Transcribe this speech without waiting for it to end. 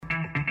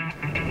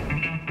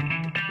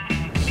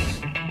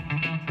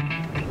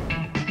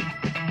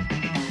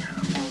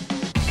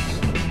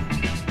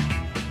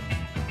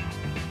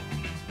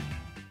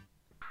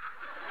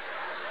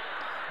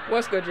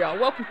What's good, y'all?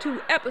 Welcome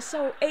to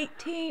episode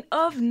 18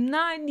 of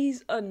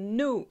 90s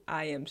Anew.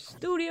 I am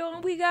Studio,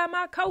 and we got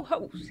my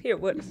co-host here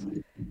with us.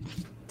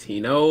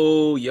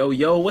 Tino,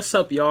 yo, what's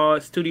up, y'all?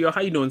 Studio,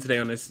 how you doing today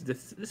on this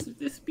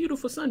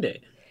beautiful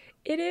Sunday?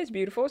 It is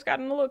beautiful. It's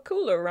gotten a little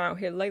cooler around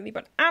here lately,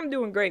 but I'm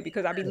doing great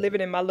because I be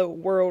living in my little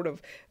world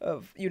of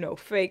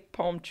fake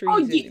palm trees, Oh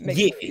and it makes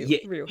me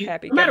feel real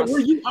happy. No matter where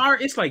you are,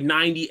 it's like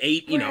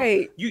 98.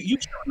 Right. You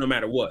no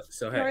matter what.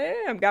 So I hey,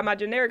 am. Got my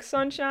generic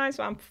sunshine,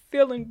 so I'm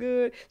feeling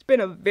good. It's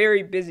been a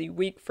very busy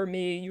week for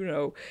me.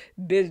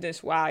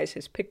 Business wise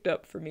has picked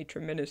up for me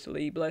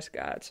tremendously. Bless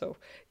God. So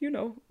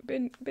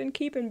been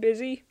keeping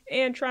busy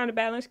and trying to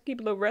balance,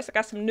 keep a little rest. I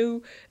got some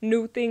new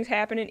things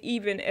happening,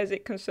 even as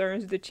it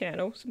concerns the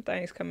channel. Some things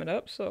coming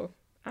up, so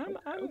I'm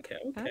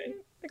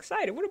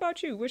excited. What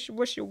about you?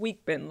 What's your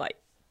week been like?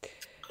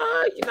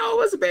 it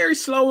was a very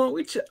slow one.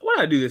 What did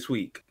I do this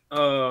week?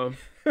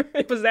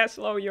 It was that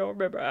slow. You don't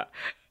remember?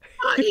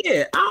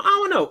 Yeah, I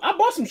don't know. I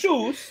bought some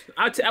shoes.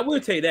 I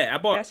will tell you that I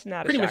bought That's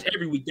not pretty much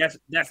every week.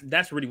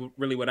 That's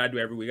really what I do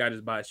every week. I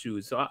just buy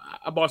shoes. So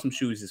I bought some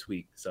shoes this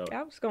week. So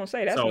I was gonna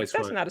say that's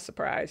not a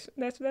surprise.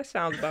 That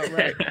sounds about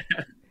right.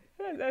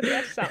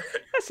 That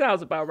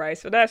sounds about right.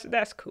 So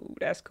that's cool.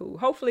 That's cool.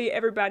 Hopefully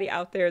everybody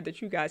out there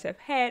that you guys have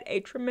had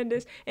a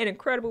tremendous and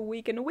incredible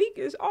week. And the week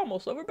is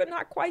almost over, but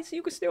not quite. So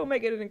you can still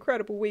make it an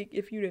incredible week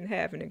if you didn't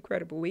have an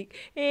incredible week.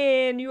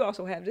 And you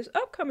also have this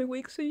upcoming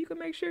week, so you can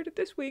make sure that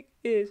this week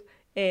is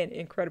an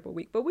incredible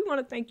week. But we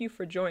want to thank you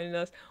for joining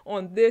us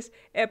on this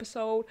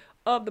episode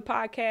of the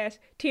podcast.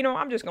 Tino,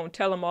 I'm just going to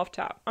tell them off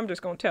top. I'm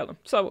just going to tell them.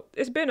 So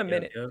it's been a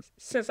minute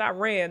since I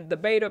ran the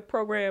beta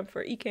program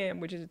for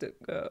Ecamm, which is the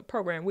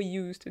program we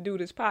use to do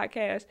this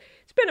podcast.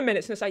 It's been a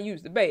minute since I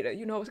used the beta.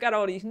 It's got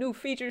all these new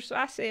features. So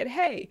I said,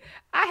 hey,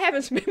 I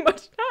haven't spent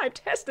much time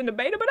testing the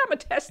beta, but I'm going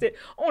to test it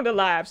on the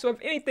live. So if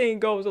anything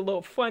goes a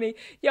little funny,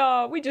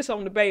 y'all, we just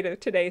on the beta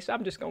today. So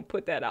I'm just going to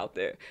put that out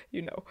there,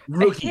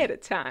 ahead of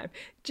time.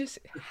 Just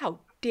how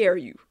dare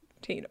you,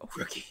 Tino?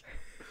 Rookie.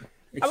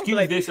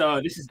 Excuse this.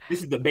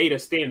 This is the beta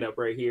stand up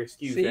right here.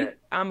 Excuse that.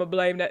 I'ma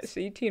blame that.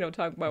 See, Tino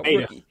talking about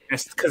beta. Rookie.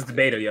 That's because the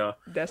beta, y'all.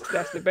 That's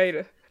the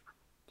beta.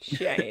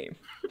 Shame,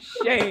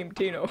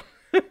 Tino.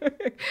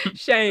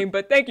 Shame.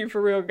 But thank you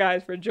for real,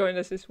 guys, for joining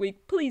us this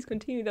week. Please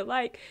continue to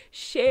like,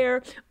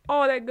 share,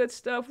 all that good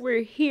stuff.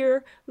 We're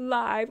here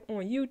live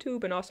on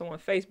YouTube and also on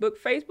Facebook.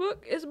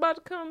 Facebook is about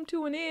to come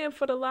to an end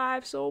for the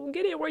live, so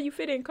get in where you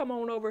fit in. Come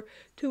on over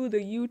to the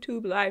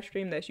YouTube live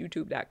stream. That's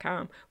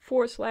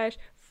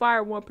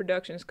youtube.com/Fire One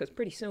Productions, because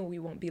pretty soon we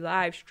won't be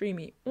live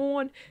streaming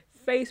on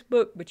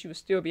Facebook, but you will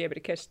still be able to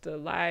catch the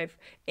live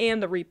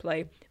and the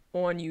replay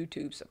on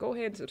YouTube. So go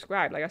ahead and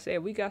subscribe. Like I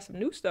said, we got some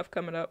new stuff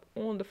coming up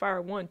on the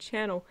Fire One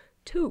channel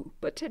too.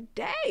 But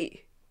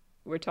today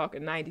we're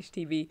talking 90s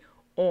TV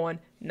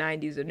on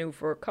 90s Anew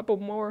for a couple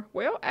more.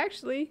 Well,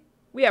 actually,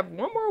 we have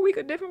one more week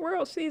of Different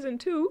World season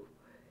 2.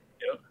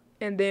 Yep.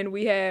 And then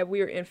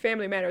we're in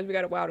Family Matters. We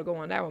got a while to go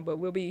on that one, but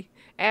we'll be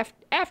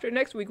after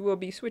next week. We'll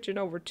be switching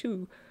over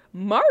to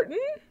Martin.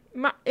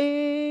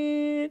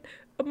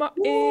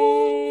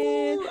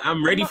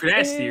 I'm ready for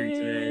that series,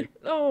 man.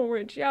 Oh,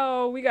 Rich,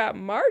 y'all, we got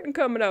Martin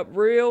coming up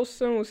real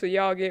soon, so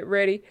y'all get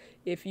ready.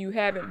 If you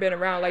haven't been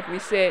around, like we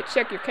said,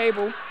 check your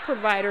cable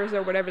providers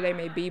or whatever they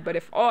may be. But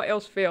if all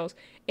else fails,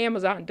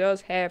 Amazon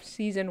does have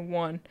season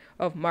 1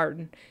 of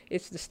Martin.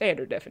 It's the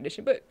standard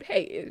definition, but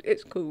hey,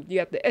 it's cool. You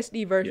got the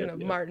SD version of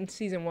Martin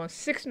season 1,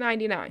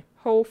 $6.99,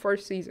 whole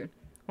first season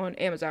on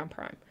Amazon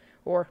Prime.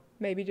 Or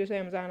maybe just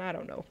Amazon, I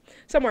don't know.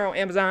 Somewhere on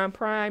Amazon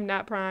Prime,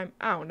 not Prime,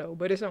 I don't know.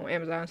 But it's on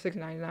Amazon,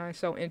 $6.99.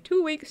 So in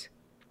 2 weeks,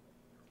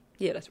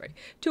 yeah, that's right.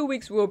 2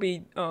 weeks we'll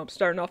be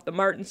starting off the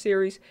Martin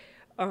series.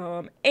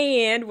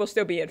 And we'll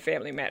still be in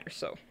Family Matters.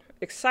 So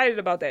excited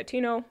about that.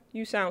 Tino,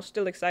 you sound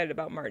still excited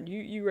about Martin.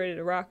 You ready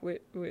to rock with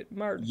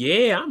Martin?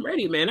 Yeah, I'm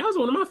ready, man. That was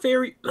one of my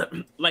favorite,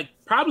 like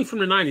probably from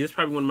the 90s. That's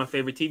probably one of my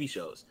favorite TV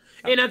shows.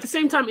 Okay. And at the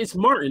same time, it's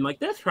Martin. Like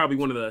that's probably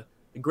one of the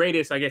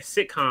greatest, I guess,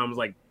 sitcoms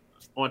like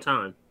on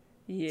time.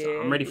 Yeah,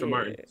 so I'm ready for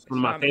Martin. It's one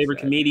of my favorite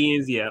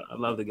comedians. Yeah, I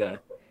love the guy.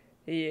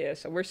 Yeah,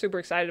 so we're super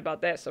excited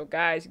about that. So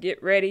guys,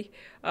 get ready.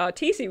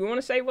 TC, we want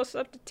to say what's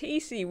up to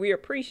TC. We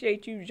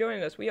appreciate you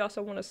joining us. We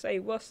also want to say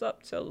what's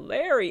up to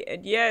Larry.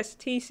 And yes,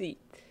 TC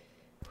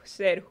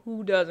said,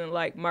 who doesn't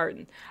like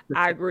Martin?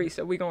 I agree.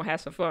 So we're going to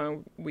have some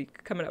fun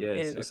coming up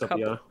in a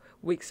couple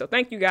weeks. So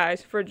thank you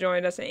guys for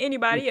joining us. And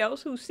anybody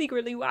else who's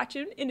secretly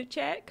watching in the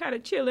chat, kind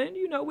of chilling,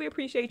 we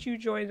appreciate you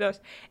joining us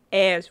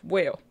as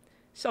well.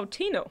 So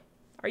Tino,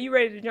 are you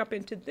ready to jump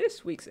into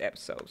this week's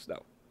episodes,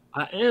 though?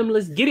 I am.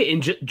 Let's get it.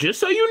 And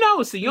just so you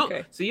know, so you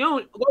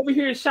don't go over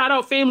here and shout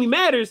out Family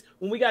Matters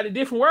when we got a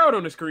different world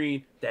on the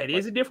screen. That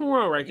is a different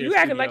world right there. You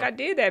acting like I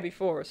did that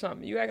before or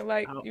something. You acting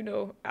like,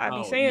 I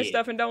be saying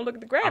stuff and don't look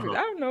at the graphics.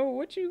 I don't know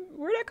where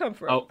that come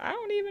from. I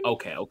don't even.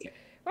 Okay.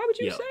 Why would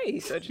you say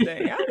such a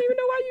thing? I don't even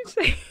know why you'd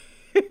say.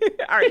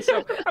 All right,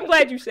 so I'm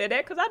glad you said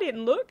that because I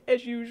didn't look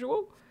as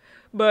usual.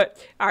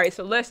 But all right,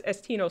 so let's,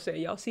 as Tino said,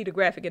 y'all see the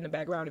graphic in the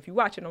background if you're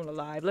watching on the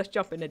live. Let's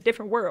jump in a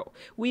different world.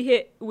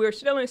 We're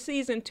still in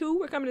season 2.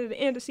 We're coming to the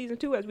end of season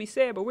 2, as we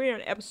said, but we're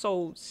in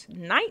episodes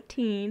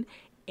 19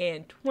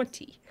 and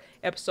 20.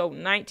 Episode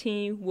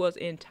 19 was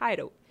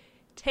entitled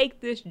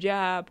 "Take This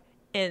Job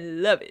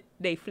and Love It."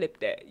 They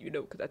flipped that,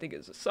 because I think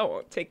it's a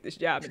song. Take this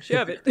job and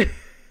shove it.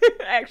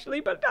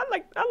 Actually, but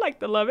I like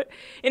to love it.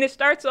 And it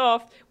starts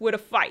off with a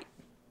fight.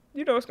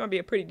 It's going to be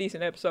a pretty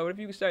decent episode if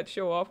you can start the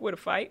show off with a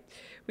fight.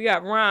 We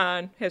got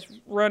Ron has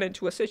run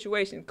into a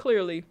situation.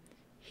 Clearly,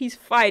 he's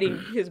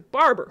fighting his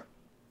barber.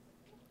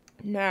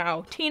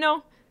 Now,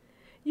 Tino,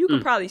 you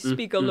could probably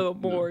speak a little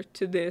more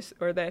to this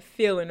or that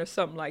feeling or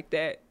something like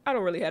that. I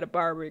don't really have a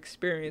barber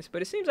experience,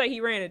 but it seems like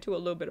he ran into a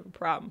little bit of a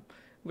problem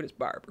with his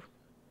barber.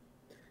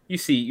 You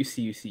see.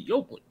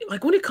 Yo,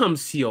 like when it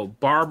comes to your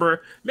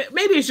barber,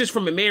 maybe it's just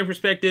from a man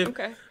perspective.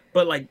 Okay.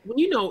 But like when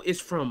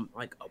it's from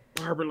like a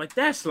barber, like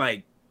that's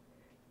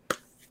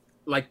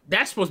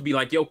that's supposed to be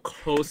like your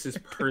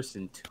closest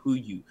person to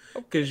you,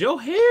 because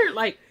your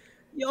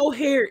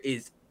hair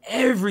is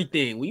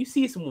everything. When you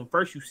see someone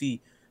first, you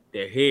see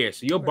their hair.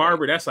 So your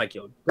barber, that's like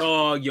your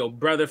dog, your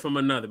brother from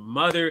another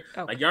mother.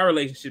 Okay. Like your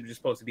relationship is just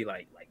supposed to be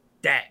like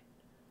that.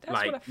 That's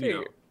like, what I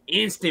figured.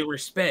 Instant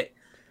respect.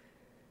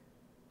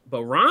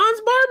 But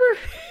Ron's barber,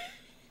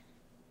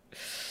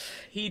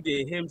 he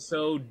did him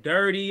so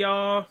dirty,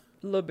 y'all.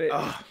 A little bit.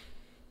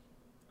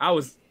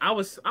 I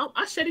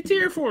shed a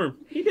tear for him.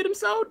 He did him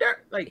so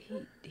dirty. Like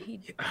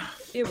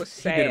it was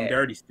sad. He did him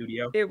dirty,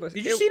 studio. Did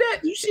you see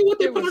that? You see what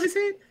they put on his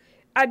head?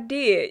 I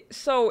did.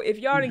 So if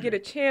y'all didn't get a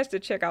chance to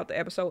check out the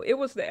episode, it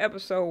was the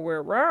episode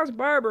where Ron's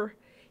barber,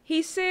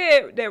 he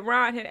said that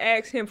Ron had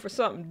asked him for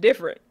something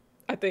different,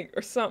 I think,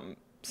 or something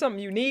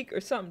unique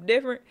or something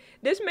different.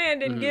 This man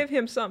didn't give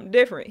him something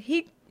different.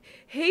 He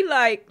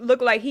like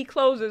looked like he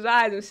closed his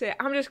eyes and said,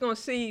 "I'm just gonna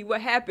see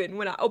what happened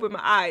when I open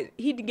my eyes."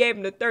 He gave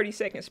him the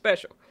 30-second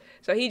special,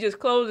 so he just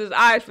closed his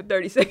eyes for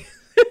 30 seconds.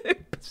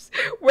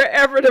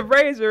 Wherever the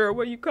razor, or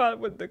what you call it,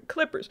 with the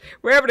clippers,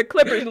 wherever the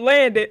clippers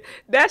landed,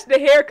 that's the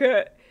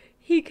haircut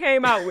he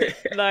came out with.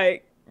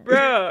 Like,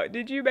 bruh,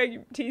 did you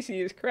make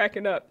TC is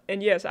cracking up?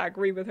 And yes, I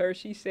agree with her.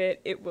 She said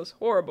it was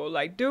horrible.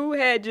 Like, dude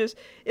had it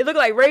looked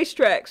like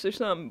racetracks or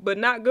something, but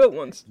not good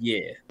ones.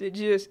 Yeah.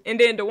 And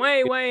then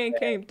Dwayne Wayne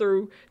came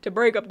through to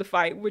break up the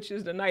fight, which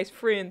is the nice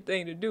friend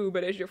thing to do.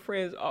 But as your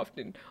friends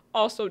often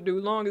also do,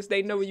 long as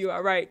they know you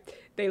are right,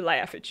 they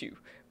laugh at you,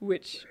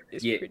 which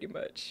is pretty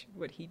much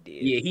what he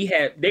did.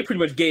 Yeah, they pretty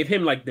much gave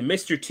him like the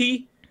Mr.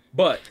 T,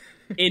 but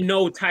in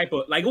no type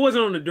of, like, it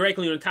wasn't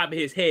directly on the top of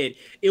his head.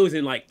 It was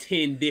in like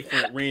 10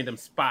 different random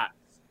spots.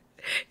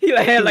 He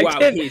had like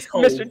 10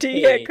 Mr.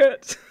 T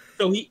haircuts.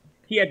 So he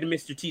had the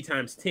Mr. T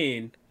times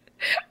 10,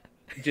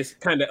 just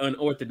kind of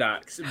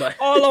unorthodox, but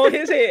all on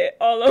his head,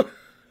 all on.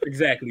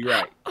 Exactly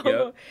right.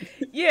 Yep.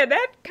 Yeah,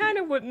 that kind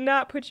of would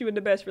not put you in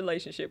the best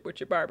relationship with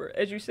your barber.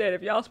 As you said,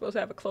 if y'all supposed to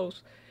have a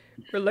close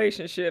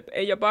relationship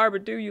and your barber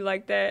do you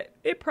like that,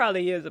 it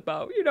probably is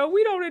about, we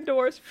don't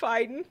endorse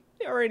fighting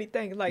or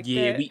anything like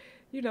that.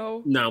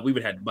 No, we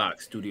would have to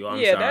box, studio.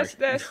 I'm sorry.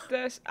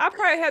 That's I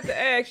probably have to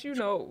ask,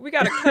 we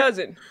got a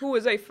cousin who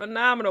is a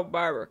phenomenal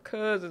barber.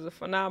 Cuz is a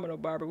phenomenal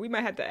barber. We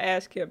might have to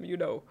ask him,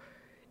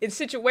 in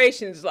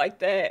situations like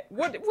that,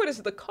 what is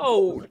the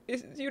code?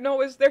 Is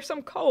there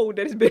some code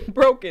that has been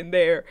broken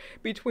there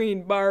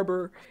between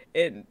barber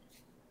and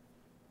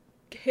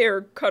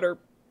hair cutter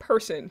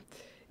person?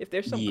 If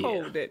there's some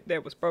code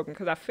that was broken,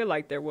 because I feel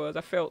like there was.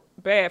 I felt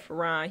bad for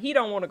Ron. He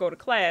don't want to go to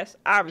class,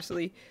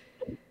 obviously,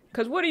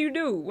 because what do you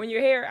do when your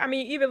hair,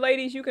 even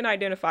ladies, you can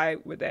identify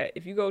with that.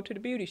 If you go to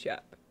the beauty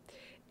shop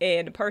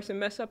and the person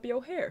mess up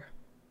your hair,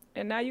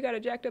 and now you got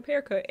a jacked up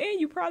haircut, and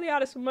you probably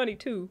out of some money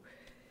too.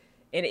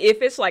 And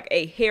if it's like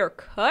a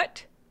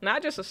haircut,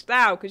 not just a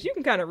style, because you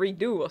can kind of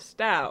redo a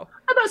style.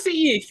 I'm about to say,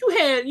 if you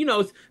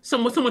had,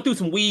 someone threw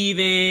some weave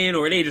in,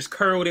 or they just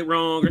curled it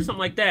wrong, or something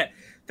like that,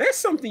 that's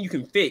something you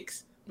can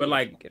fix. But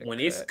like when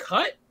it's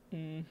cut,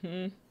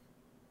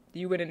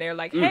 you went in there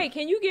like, "Hey,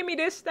 can you give me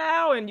this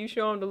style?" And you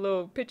show them the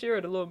little picture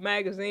or the little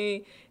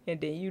magazine, and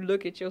then you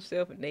look at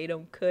yourself and they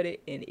don't cut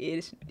it, and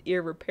it's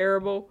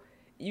irreparable.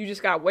 You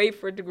just got to wait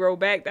for it to grow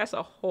back. That's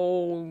a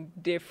whole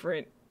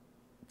different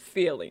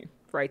feeling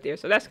right there.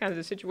 So that's kind of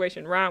the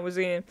situation Ron was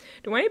in.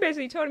 Dwayne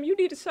basically told him, "You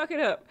need to suck it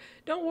up.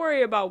 Don't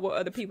worry about what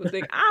other people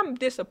think. I'm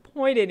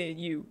disappointed in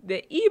you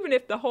that even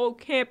if the whole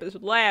campus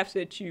laughs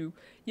at you,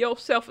 your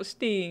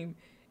self-esteem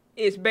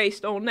is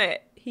based on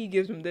that." He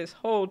gives him this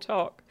whole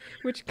talk,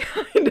 which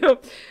kind of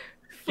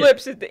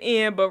flips at the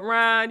end. But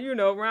Ron,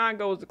 Ron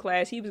goes to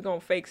class. He was going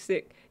to fake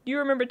sick. Do you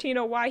remember,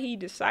 Tino, why he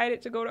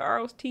decided to go to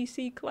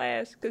ROTC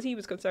class? Because he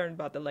was concerned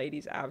about the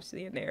ladies,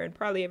 obviously, in there, and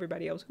probably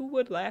everybody else who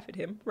would laugh at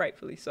him,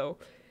 rightfully so.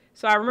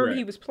 So I remember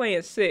he was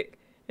playing sick,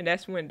 and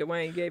that's when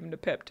Dwayne gave him the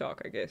pep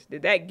talk, I guess.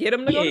 Did that get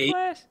him to go to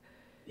class?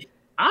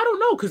 I don't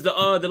know, because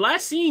the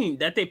last scene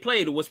that they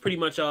played was pretty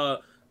much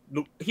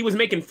he was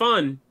making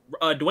fun.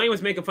 Dwayne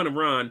was making fun of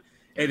Ron,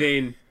 and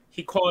then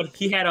he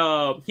had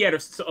a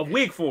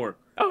wig for him.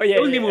 Oh yeah,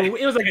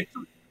 it was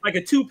like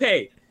a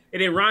toupee,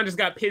 And then Ron just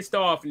got pissed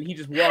off and he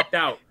just walked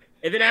out.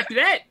 And then after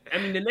that, I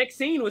mean, the next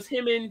scene was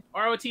him in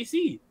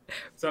ROTC.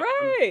 So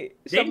right.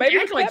 They So maybe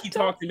act like he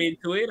talked him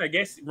into it. I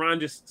guess Ron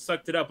just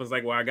sucked it up. Was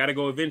like, well, I got to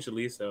go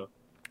eventually. So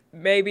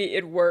maybe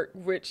it worked.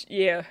 Which,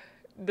 yeah,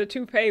 the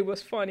toupee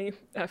was funny.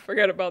 I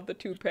forgot about the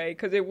toupee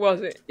because it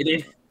wasn't. It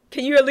is.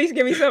 Can you at least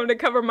give me something to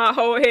cover my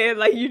whole head?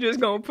 Like you just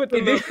gonna put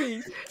the little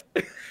piece.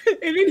 And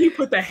then he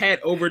put the hat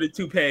over the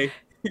toupee.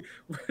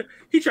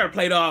 He tried to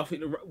play it off.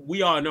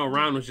 We all know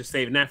Ron was just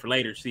saving that for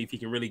later, see if he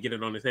can really get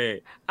it on his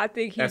head. I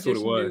think he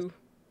knew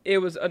it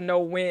was a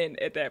no-win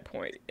at that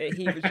point. And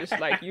he was just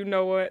like, you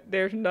know what?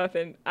 There's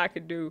nothing I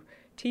could do.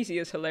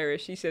 TC is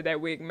hilarious. She said that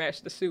wig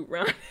matched the suit,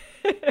 Ron.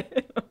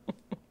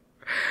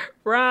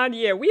 Ron,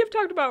 yeah, we have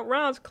talked about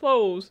Ron's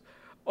clothes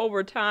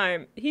over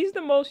time. He's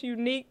the most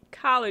unique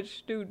college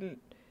student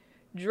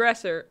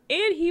dresser,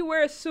 and he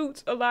wears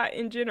suits a lot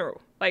in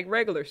general, like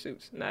regular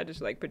suits, not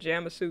just like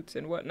pajama suits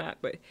and whatnot,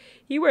 but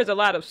he wears a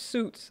lot of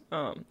suits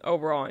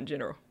overall in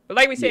general. But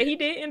like we said, he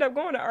did end up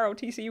going to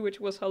ROTC, which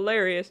was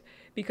hilarious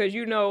because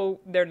you know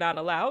they're not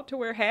allowed to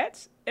wear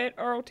hats at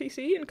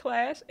ROTC in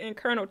class, and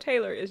Colonel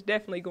Taylor is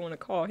definitely going to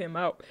call him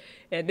out.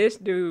 And this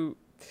dude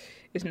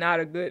is not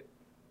a good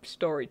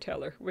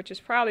storyteller, which is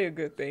probably a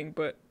good thing,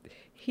 but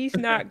he's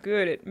not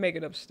good at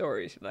making up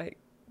stories. Like,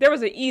 there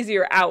was an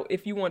easier out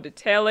if you wanted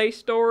to tell a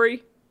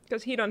story,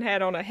 because he done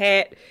had on a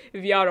hat.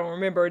 If y'all don't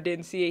remember or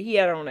didn't see it, he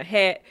had on a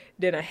hat,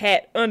 then a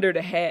hat under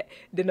the hat,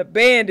 then a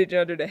bandage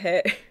under the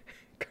hat.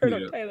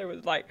 Colonel Taylor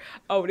was like,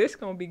 oh, this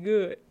gonna be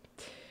good.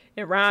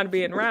 And Ron,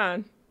 being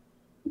Ron,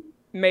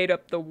 made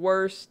up the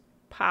worst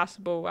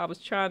possible. I was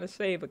trying to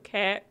save a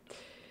cat.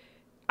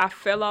 I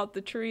fell out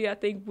the tree, I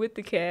think, with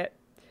the cat.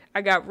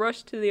 I got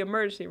rushed to the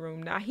emergency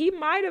room. Now, he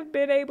might have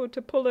been able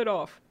to pull it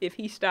off if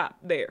he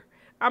stopped there.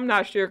 I'm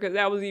not sure because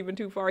that was even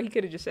too far. He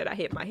could have just said, I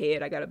hit my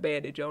head. I got a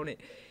bandage on it.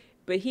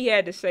 But he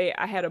had to say,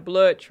 I had a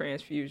blood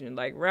transfusion.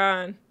 Like,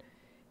 Ron,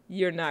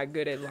 you're not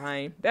good at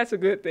lying. That's a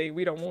good thing.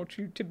 We don't want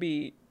you to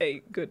be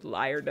a good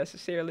liar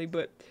necessarily,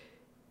 but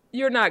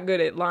you're not good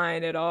at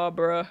lying at all,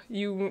 bruh.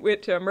 You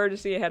went to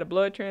emergency and had a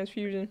blood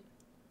transfusion,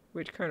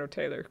 which Colonel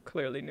Taylor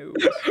clearly knew.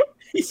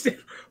 He said,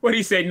 what did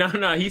he say? No.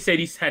 He said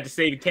he had to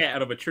save a cat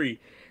out of a tree.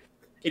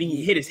 And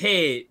he hit his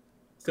head,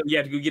 so you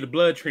had to go get a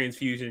blood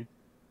transfusion.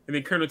 And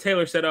then Colonel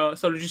Taylor said,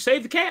 so did you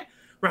save the cat?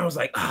 Ron was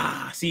like,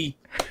 see,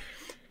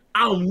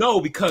 I don't know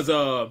because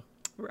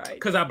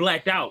I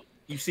blacked out,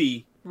 you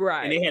see.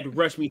 Right. And they had to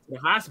rush me to the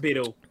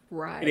hospital.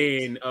 Right.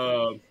 And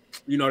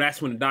then,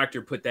 that's when the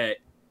doctor put the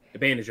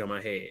bandage on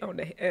my head.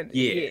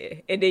 Yeah.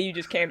 And then you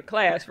just came to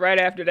class right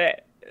after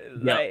that.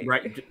 Like,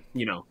 right.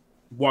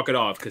 Walk it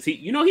off. Because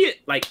he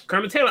like,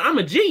 Colonel Taylor, I'm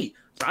a G.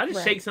 So I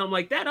just shake something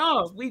like that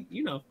off.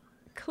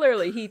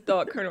 Clearly, he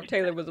thought Colonel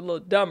Taylor was a little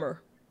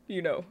dumber,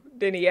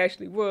 than he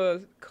actually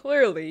was,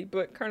 clearly.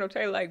 But Colonel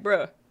Taylor, like,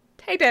 bruh,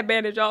 take that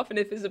bandage off. And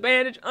if it's a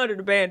bandage, under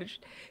the bandage,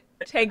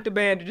 take the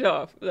bandage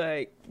off.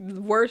 Like, the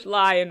worst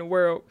lie in the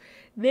world.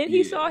 Then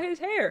he saw his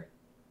hair.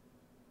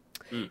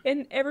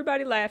 And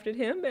everybody laughed at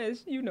him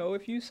as,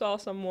 if you saw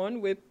someone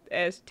with,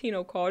 as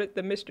Tino called it,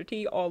 the Mr.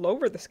 T all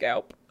over the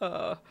scalp,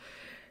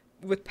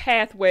 with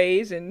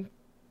pathways, and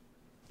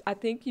I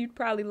think you'd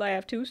probably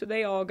laugh too. So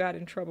they all got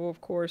in trouble, of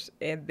course.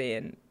 And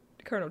then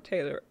Colonel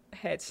Taylor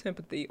had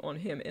sympathy on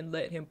him and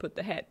let him put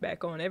the hat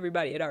back on.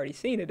 Everybody had already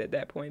seen it at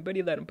that point, but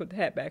he let him put the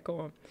hat back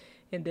on.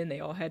 And then they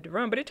all had to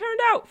run. But it turned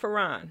out for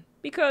Ron,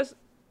 because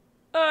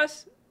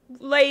us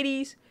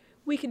ladies,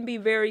 we can be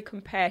very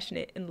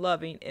compassionate and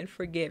loving and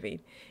forgiving.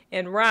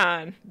 And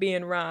Ron,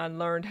 being Ron,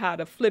 learned how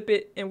to flip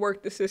it and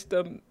work the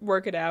system,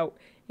 work it out.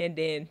 And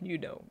then,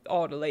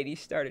 all the ladies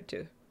started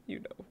to,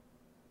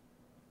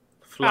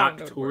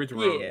 flock towards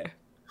Ron. Yeah,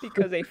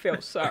 because they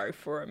felt sorry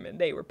for him and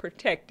they were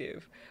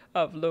protective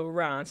of Lil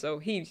Ron. So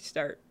he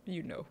started,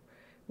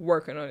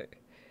 working on it,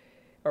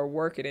 or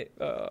working it.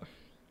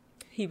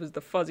 He was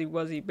the Fuzzy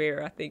Wuzzy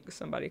Bear, I think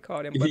somebody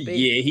called him. But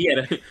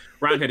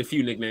Ron had a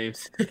few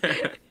nicknames.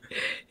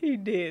 He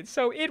did.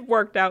 So it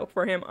worked out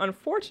for him.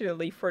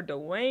 Unfortunately for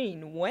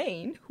Dwayne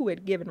Wayne, who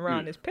had given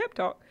Ron his pep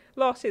talk,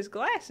 lost his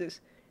glasses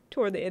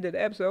toward the end of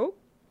the episode.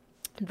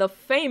 The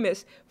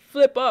famous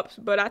flip-ups,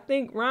 but I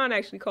think Ron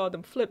actually called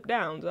them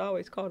flip-downs. I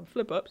always called them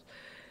flip-ups.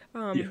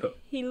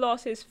 He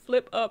lost his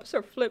flip-ups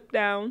or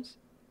flip-downs.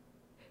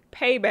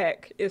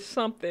 Payback is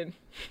something.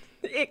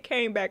 It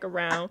came back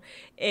around,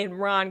 and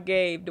Ron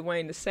gave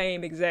Dwayne the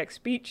same exact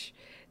speech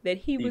that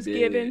he was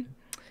given.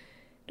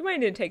 Dwayne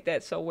didn't take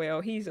that so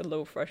well. He's a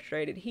little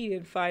frustrated. He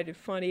didn't find it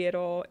funny at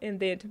all. And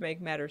then to make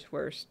matters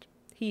worse,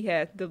 he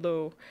had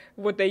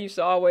what they used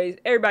to always,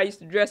 everybody used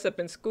to dress up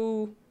in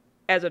school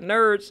as a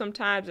nerd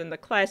sometimes, and the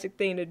classic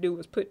thing to do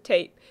was put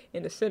tape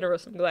in the center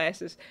of some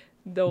glasses.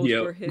 Those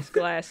were his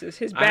glasses,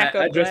 his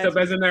backup I dressed glasses.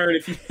 up as a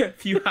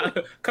nerd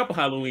a couple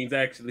Halloweens,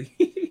 actually.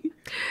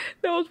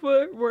 Those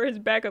were his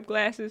backup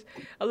glasses.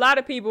 A lot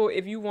of people,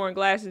 if you worn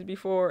glasses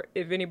before,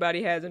 if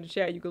anybody has in the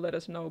chat, you can let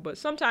us know. But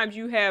sometimes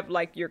you have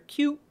like your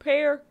cute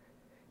pair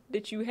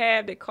that you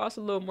have that costs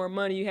a little more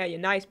money. You had your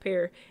nice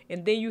pair,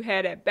 and then you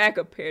had that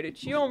backup pair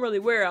that you don't really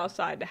wear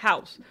outside the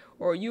house,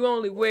 or you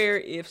only wear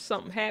if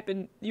something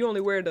happened. You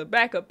only wear the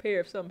backup pair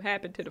if something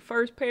happened to the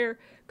first pair,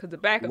 because the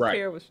backup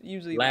pair was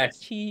usually like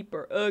cheap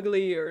or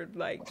ugly or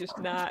like just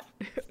not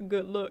a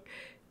good look.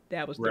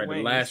 That was Dwayne's.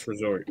 The last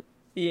resort.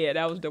 Yeah,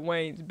 that was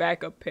Dwayne's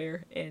backup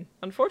pair, and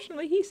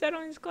unfortunately, he sat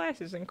on his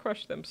glasses and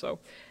crushed them. So,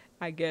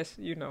 I guess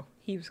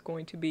he was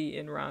going to be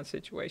in Ron's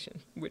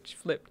situation, which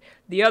flipped.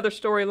 The other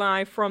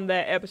storyline from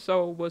that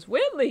episode was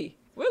Whitley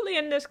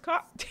in this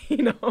car.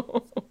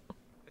 Tino,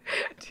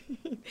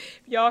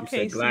 y'all can't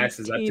see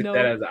glasses. Tino. I took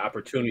that as an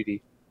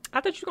opportunity.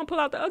 I thought you were gonna pull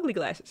out the ugly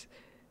glasses.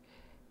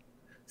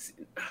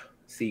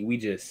 See, we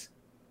just.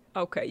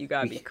 Okay, you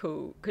gotta be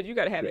cool, cause you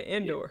gotta have it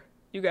indoor.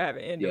 You gotta have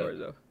it indoors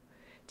though.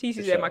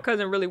 TC said my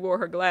cousin really wore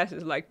her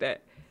glasses like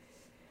that.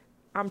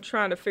 I'm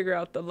trying to figure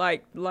out the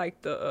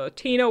the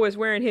Tino is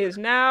wearing his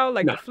now,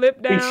 like the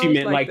flip down, she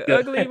meant like the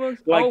ugly ones,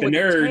 like the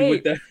nerd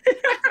with the.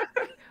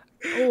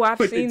 Oh, I've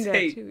seen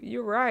that too.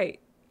 You're right.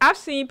 I've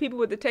seen people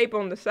with the tape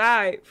on the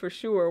side for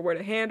sure, where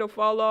the handle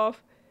fall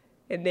off,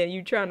 and then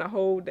you trying to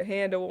hold the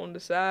handle on the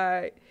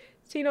side.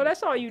 Tino,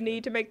 that's all you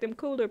need to make them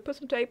cooler. Put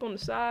some tape on the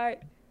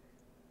side.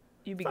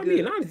 You be good.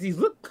 Being honest,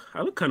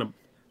 I look kind of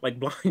like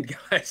blind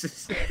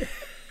glasses.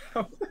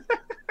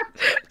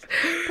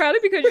 Probably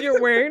because you're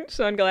wearing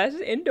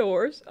sunglasses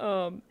indoors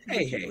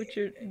with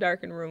your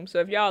darkened room. So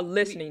if y'all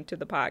listening to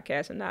the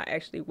podcast and not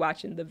actually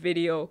watching the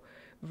video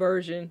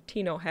version,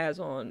 Tino has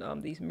on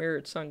these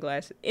mirrored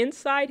sunglasses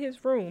inside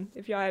his room.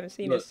 If y'all haven't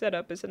seen his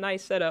setup, it's a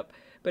nice setup,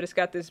 but it's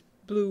got this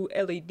blue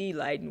LED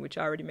lighting, which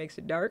already makes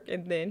it dark,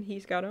 and then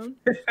he's got on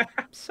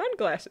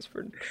sunglasses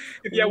for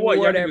y'all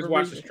can just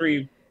watch the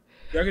stream.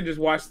 Y'all can just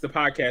watch the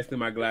podcast in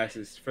my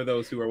glasses for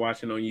those who are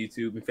watching on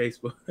YouTube and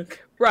Facebook.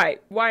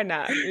 Right. Why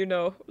not?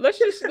 Let's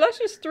just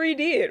 3D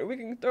it. We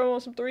can throw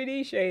on some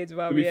 3D shades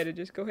while we had it.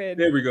 Just go ahead.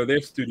 There we go.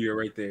 There's studio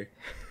right there.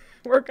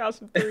 Work out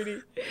some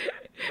 3D.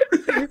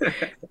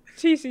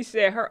 TC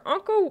said her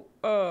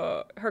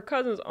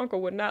cousin's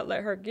uncle would not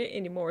let her get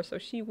any more, so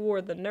she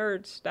wore the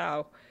nerd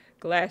style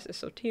glasses.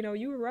 So Tino,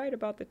 you were right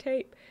about the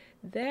tape.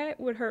 That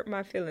would hurt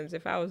my feelings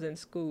if I was in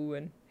school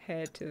and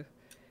had to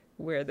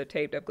wear the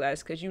taped up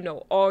glasses, because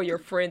all your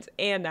friends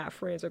and not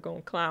friends are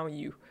gonna clown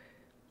you.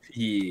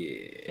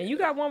 Yeah. And you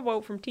got one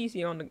vote from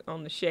TC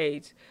on the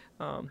shades.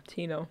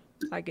 Tino,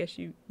 I guess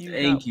you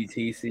Thank you,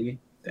 TC.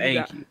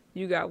 Thank you.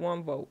 You got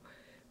one vote.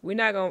 We're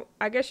not gonna.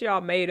 I guess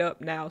y'all made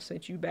up now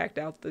since you backed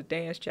out the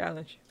dance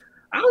challenge.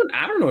 I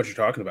don't know what you're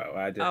talking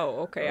about.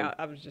 Okay.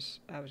 I was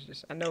just.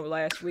 I know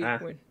last week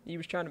when you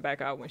was trying to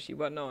back out when she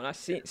wasn't on.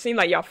 Seemed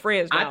like y'all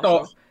friends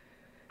now.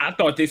 I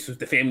thought this was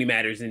the Family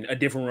Matters and a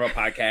Different World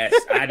podcast.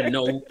 I didn't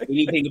know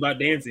anything about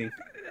dancing.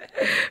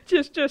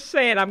 Just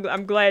saying,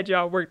 I'm glad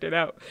y'all worked it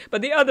out.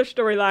 But the other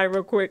storyline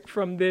real quick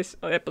from this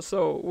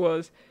episode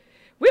was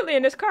Whitley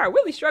in this car.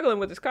 Whitley struggling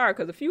with his car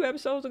because a few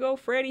episodes ago,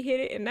 Freddie hit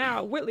it, and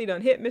now Whitley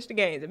done hit Mr.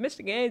 Gaines. And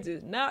Mr. Gaines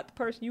is not the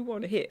person you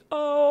want to hit.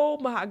 Oh,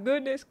 my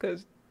goodness,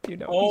 because, he's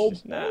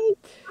just not. Oh,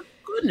 my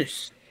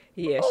goodness.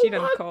 Yeah, she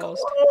done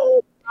caused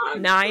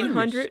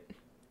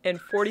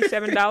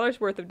 $947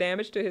 worth of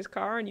damage to his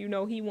car, and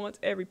he wants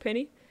every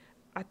penny.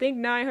 I think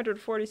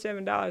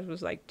 $947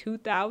 was like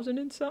 $2,000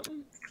 and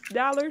something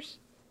dollars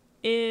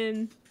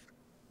in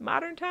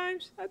modern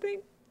times. I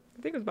think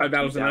it was about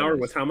 $5 an hour.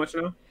 What's how much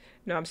now?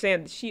 No, I'm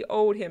saying she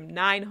owed him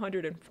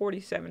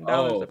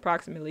 $947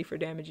 approximately for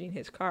damaging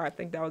his car. I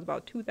think that was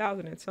about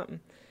 $2,000 and something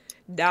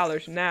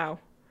dollars now.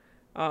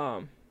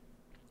 And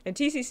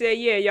TC said,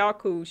 "Yeah, y'all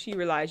cool." She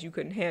realized you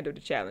couldn't handle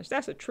the challenge.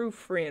 That's a true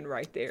friend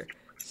right there.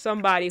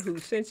 Somebody who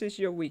senses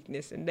your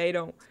weakness and they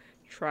don't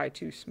try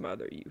to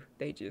smother you.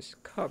 They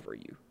just cover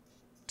you.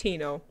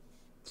 Tino,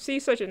 see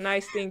such a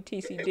nice thing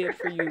TC did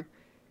for you.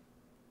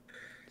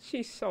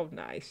 She's so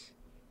nice.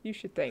 You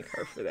should thank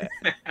her for that.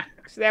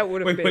 So that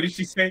would have been. What did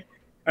she say?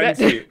 I didn't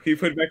see it. Can you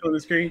put it back on the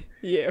screen?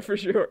 Yeah, for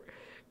sure.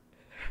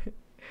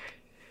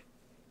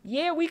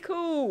 Yeah, we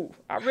cool.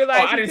 I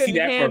realized I didn't see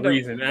that for a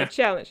reason. The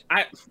challenge.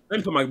 Let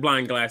me put my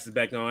blind glasses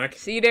back on.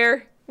 See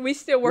there? We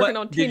still working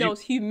on Tino's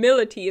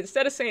humility.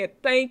 Instead of saying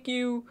thank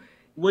you,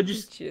 he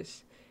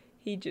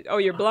just. Oh,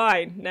 you're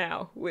blind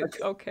now.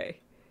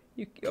 Okay.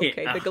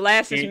 The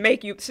glasses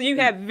make you. So you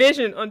have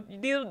vision on.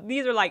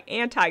 These are like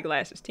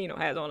anti-glasses Tino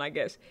has on, I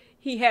guess.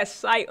 He has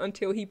sight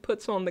until he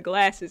puts on the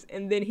glasses,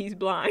 and then he's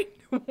blind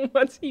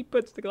once he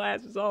puts the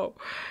glasses on.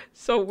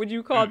 So would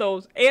you call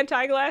those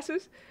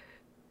anti-glasses?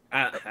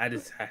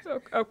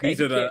 Okay.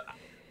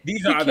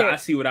 I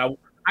see what I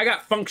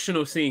got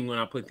functional seeing when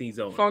I put these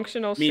on.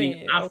 Functional meaning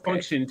seeing. I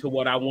function to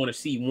what I want to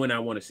see when I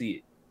want to see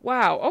it.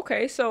 Wow.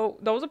 Okay. So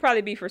those will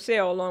probably be for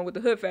sale along with the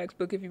Hood Facts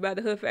book. If you buy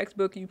the Hood Facts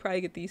book, you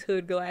probably get these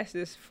hood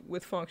glasses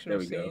with functional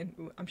seeing.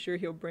 Go. I'm sure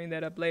he'll bring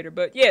that up later.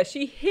 But yeah,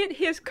 she hit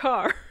his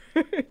car.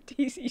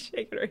 TC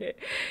shaking her head.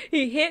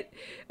 She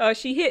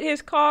hit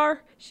his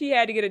car. She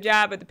had to get a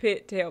job at the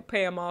pit to help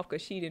pay him off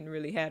because she didn't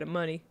really have the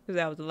money, because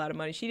that was a lot of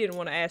money. She didn't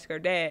want to ask her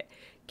dad,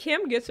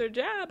 Kim gets her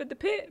job at the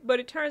pit, but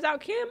it turns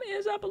out Kim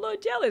ends up a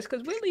little jealous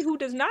because Whitley, who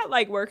does not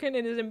like working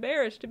and is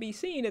embarrassed to be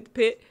seen at the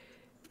pit,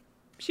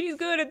 she's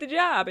good at the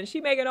job and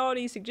she making all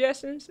these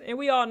suggestions. And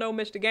we all know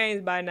Mr.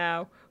 Gaines by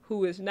now,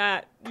 who is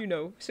not,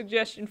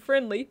 suggestion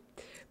friendly.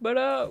 But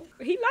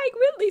he liked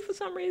Whitley for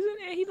some reason,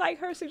 and he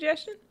liked her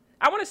suggestion.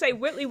 I want to say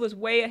Whitley was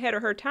way ahead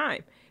of her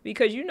time,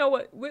 because you know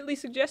what Whitley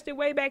suggested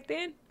way back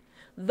then?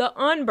 The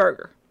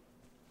Unburger.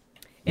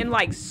 And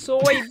like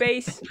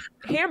soy-based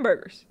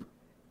hamburgers.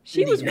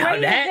 She was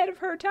way ahead of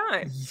her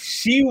time.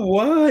 She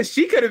was.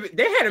 She could have.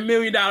 They had $1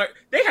 billion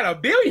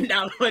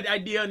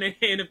idea on their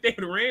hand if they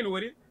had ran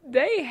with it.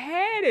 They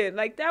had it.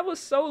 Like, that was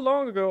so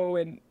long ago,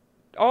 and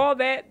all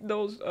that,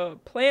 those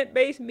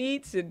plant-based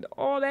meats and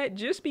all that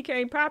just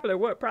became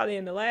popular, probably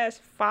in the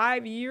last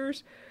 5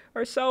 years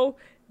or so.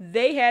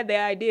 They had the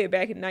idea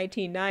back in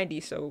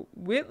 1990. So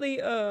Whitley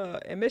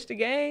and Mr.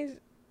 Gaines,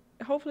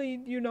 hopefully,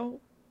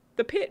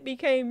 the pit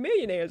became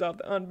millionaires off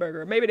the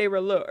Unburger. Maybe they were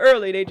a little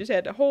early. They just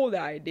had to hold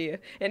the idea.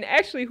 And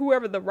actually,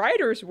 whoever the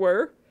writers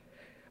were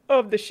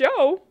of the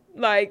show,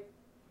 like,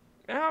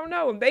 I don't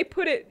know. They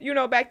put it,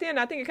 back then,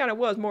 I think it kind of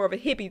was more of a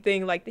hippie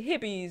thing, like the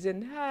hippies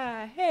and,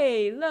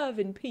 hey, love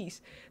and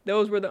peace.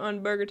 Those were the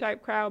Unburger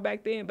type crowd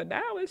back then. But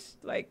now it's,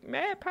 like,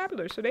 mad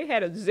popular. So they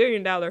had $1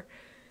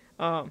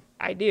 zillion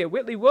idea.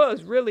 Whitley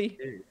was really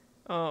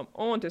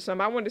on to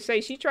some. I wanted to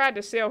say she tried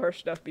to sell her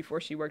stuff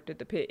before she worked at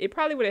the pit. It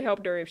probably would have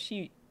helped her if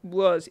she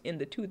was in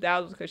the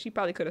 2000s, because she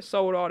probably could have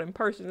sold all them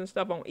purses and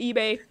stuff on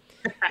eBay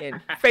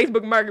and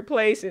Facebook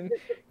Marketplace and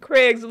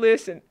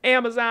Craigslist and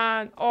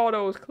Amazon. All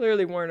those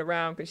clearly weren't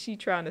around because she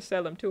trying to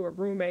sell them to her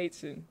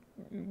roommates. And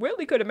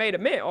Whitley could have made a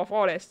mint off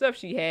all that stuff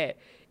she had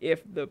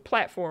if the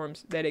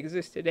platforms that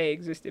exist today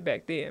existed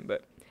back then.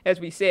 But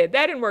as we said,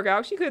 that didn't work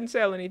out. She couldn't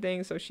sell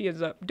anything, so she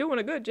ends up doing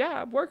a good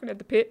job working at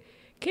the pit.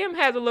 Kim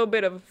has a little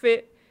bit of a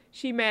fit.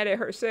 She mad at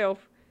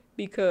herself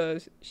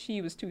because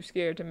she was too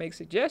scared to make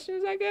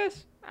suggestions, I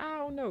guess. I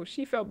don't know.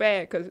 She felt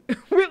bad because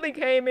Whitley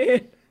came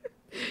in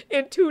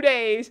 2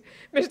 days.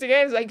 Mr.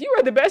 Gaines like, you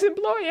are the best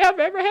employee I've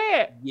ever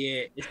had.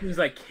 Yeah, it seems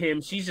like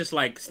Kim, she's just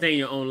like, stay in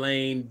your own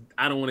lane.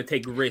 I don't want to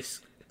take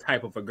risks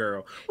type of a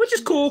girl, which is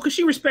cool because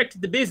she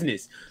respected the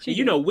business.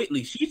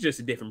 Whitley, she's just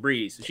a different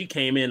breed. So she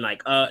came in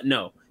like,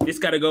 no, this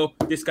gotta go,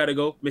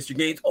 Mr.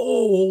 Gaines.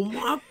 Oh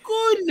my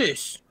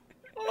goodness.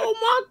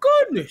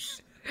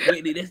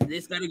 Whitley,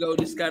 this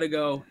gotta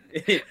go.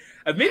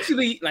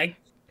 Eventually, like,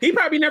 he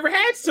probably never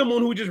had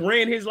someone who just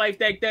ran his life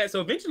like that.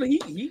 So eventually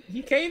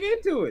he came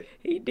into it.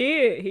 He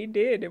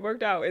did. It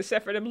worked out,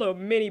 except for them little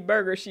mini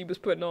burgers she was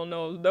putting on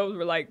those. Those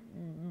were like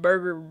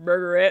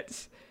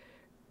burgerettes.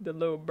 The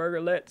little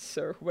burgerlets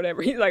or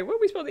whatever. He's like, what are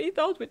we supposed to eat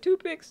those with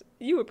toothpicks?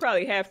 You would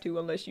probably have to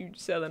unless you're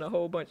selling a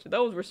whole bunch of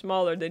those. Were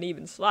smaller than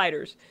even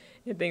sliders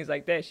and things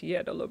like that. She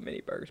had the little mini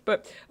burgers.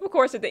 But of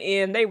course at the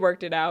end they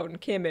worked it out and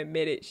Kim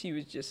admitted she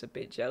was just a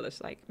bit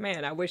jealous. Like,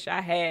 man, I wish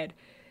I had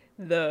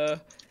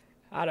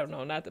I don't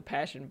know, not the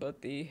passion,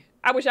 but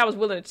I wish I was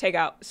willing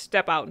to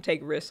step out and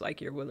take risks like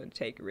you're willing to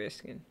take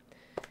risks. And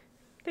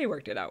they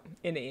worked it out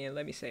in the end,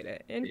 let me say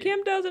that. And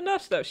Kim does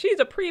enough stuff. She's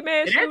a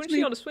pre-med student.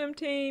 She's on the swim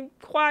team,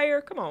 choir.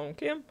 Come on,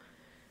 Kim.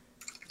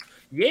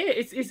 Yeah,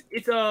 it's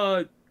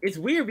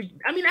weird.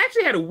 I mean, it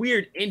actually had a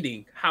weird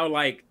ending. How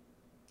like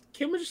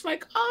Kim was just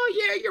like, oh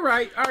yeah, you're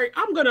right. All right,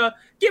 I'm gonna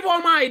give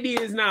all my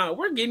ideas now.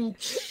 We're getting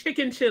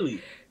chicken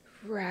chili.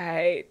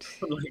 Right.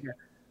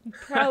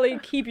 Probably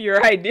keep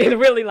your idea.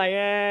 Really like,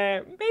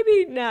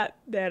 maybe not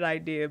that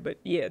idea, but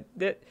yeah,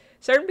 that.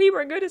 Certain people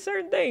are good at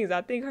certain things.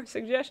 I think her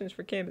suggestions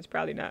for Kim is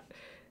probably not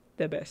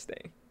the best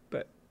thing.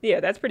 But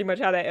yeah, that's pretty much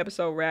how that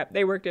episode wrapped.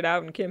 They worked it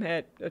out and Kim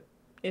had an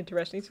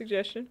interesting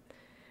suggestion.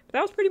 But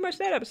that was pretty much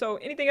that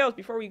episode. Anything else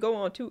before we go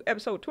on to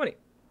episode 20?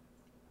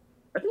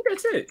 I think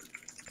that's it.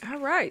 All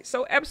right.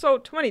 So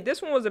episode 20,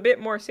 this one was a bit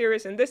more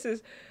serious, and this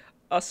is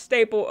a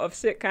staple of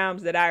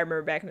sitcoms that I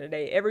remember back in the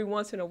day. Every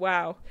once in a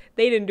while,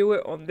 they didn't do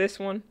it on this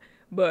one,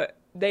 but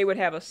they would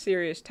have a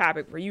serious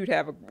topic where you'd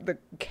have the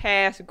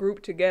cast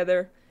group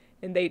together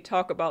and they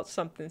talk about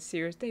something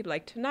serious. They'd be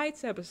like,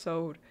 tonight's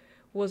episode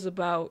was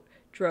about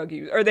drug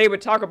use. Or they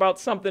would talk about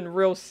something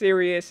real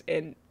serious,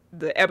 and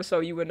the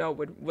episode you would know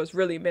was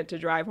really meant to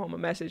drive home a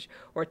message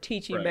or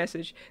teaching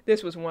message.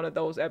 This was one of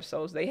those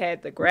episodes. They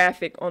had the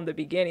graphic on the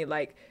beginning,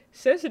 like,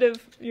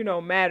 sensitive,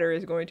 matter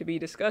is going to be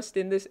discussed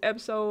in this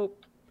episode.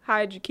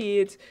 Hide your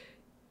kids.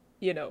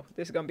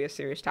 This is going to be a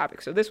serious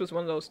topic. So this was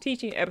one of those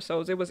teaching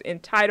episodes. It was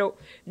entitled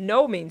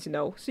No Means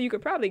No. So you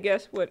could probably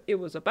guess what it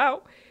was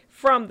about.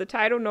 From the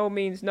title, No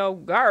Means No,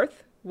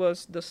 Garth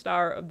was the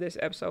star of this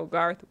episode.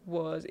 Garth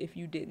was, if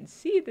you didn't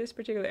see this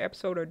particular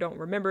episode or don't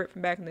remember it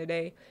from back in the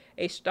day,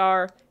 a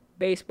star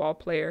baseball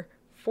player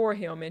for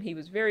him. And he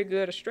was very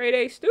good, a straight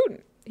A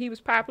student. He was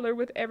popular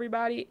with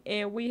everybody.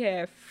 And we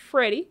have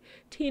Freddie,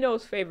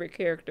 Tino's favorite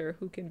character,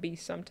 who can be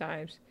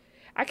sometimes...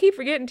 I keep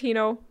forgetting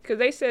Tino because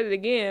they said it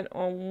again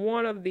on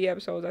one of the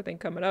episodes, I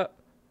think, coming up,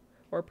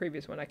 or a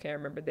previous one, I can't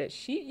remember, that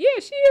she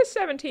is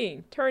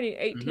 17, turning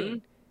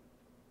 18.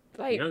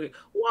 Like,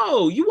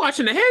 whoa, you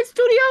watching the Head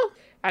Studio?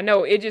 I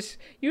know it just,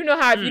 you know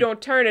how if you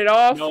don't turn it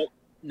off.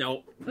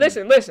 No.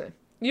 Listen.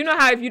 You know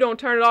how if you don't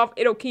turn it off,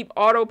 it'll keep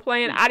auto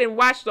playing. I didn't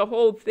watch the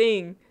whole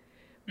thing,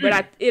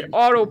 but it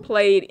auto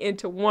played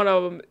into one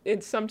of them.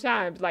 And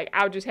sometimes, like,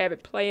 I'll just have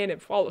it playing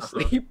and fall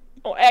asleep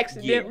or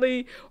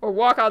accidentally, or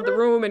walk out the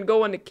room and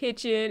go in the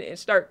kitchen and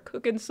start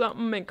cooking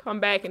something and come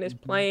back and it's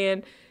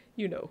playing,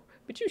 you know.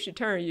 But you should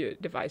turn your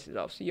devices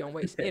off so you don't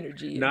waste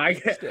energy. No, I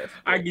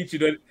get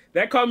you.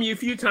 That called me a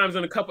few times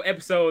on a couple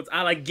episodes.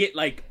 I like get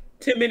like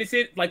 10 minutes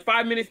in, like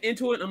 5 minutes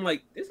into it. I'm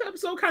like, this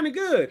episode kind of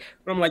good.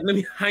 But I'm like,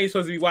 I ain't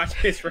supposed to be watching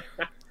this right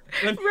now.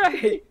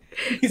 Right.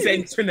 You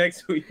say this for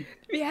next week.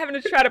 You're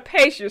having to try to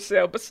pace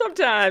yourself. But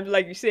sometimes,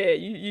 like you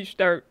said, you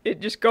start, it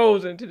just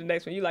goes into the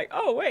next one. You're like,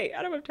 oh, wait,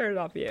 I don't want to turn it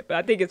off yet. But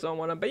I think it's on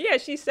one of them. But yeah,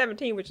 she's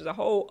 17, which is a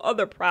whole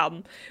other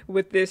problem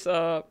with this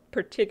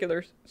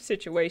particular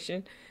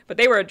situation. But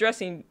they were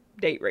addressing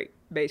date rape,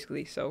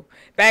 basically. So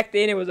back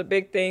then, it was a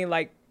big thing,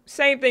 like,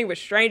 same thing with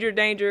stranger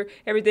danger.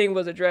 Everything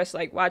was addressed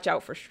like watch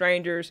out for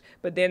strangers,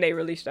 but then they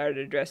really started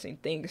addressing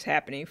things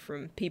happening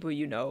from people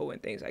you know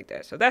and things like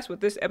that. So that's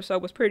what this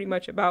episode was pretty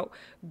much about.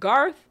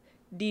 Garth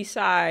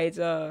decides,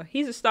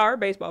 he's a star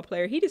baseball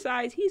player. He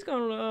decides he's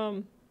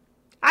gonna,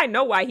 I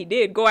know why he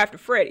did, go after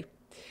Freddie.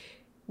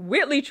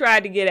 Whitley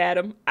tried to get at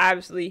him,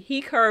 obviously.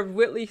 He curved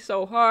Whitley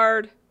so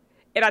hard.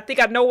 And I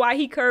think I know why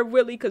he curved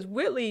Whitley, because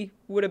Whitley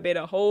would have been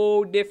a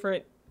whole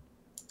different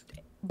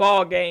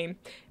ball game.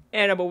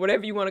 Animal,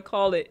 whatever you want to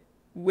call it,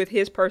 with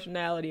his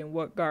personality and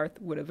what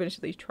Garth would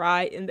eventually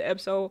try in the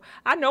episode.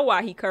 I know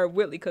why he curved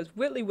Whitley, because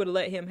Whitley would have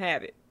let him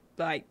have it.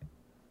 Like,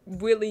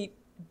 Whitley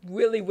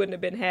wouldn't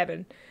have been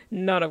having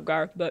none of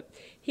Garth, but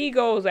he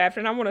goes after,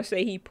 and I want to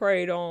say he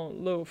preyed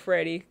on little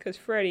Freddie, because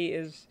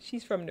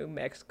she's from New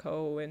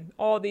Mexico, and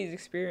all these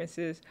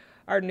experiences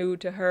are new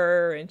to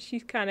her, and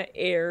she's kind of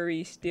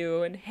airy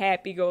still, and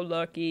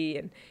happy-go-lucky,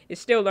 and is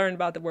still learning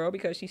about the world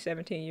because she's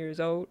 17 years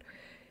old.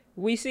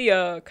 We see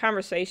a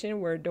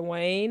conversation where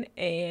Dwayne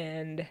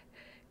and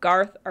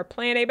Garth are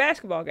playing a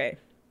basketball game.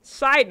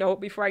 Side note,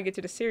 before I get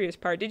to the serious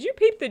part, did you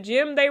peep the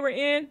gym they were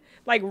in?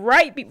 Like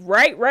right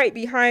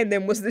behind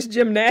them was this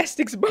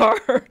gymnastics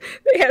bar.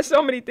 They had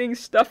so many things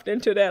stuffed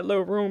into that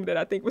little room that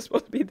I think was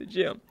supposed to be the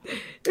gym.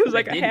 It was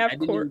like a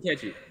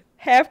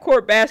half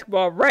court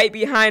basketball. Right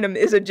behind them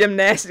is a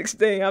gymnastics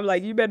thing. I'm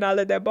like, you better not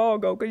let that ball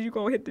go, because you're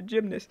gonna hit the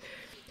gymnast.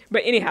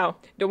 But anyhow,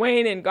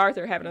 Dwayne and Garth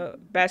are having a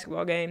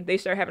basketball game. They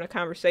start having a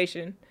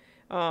conversation.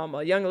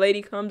 A young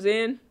lady comes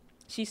in.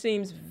 She's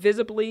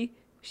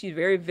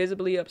very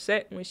visibly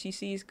upset when she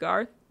sees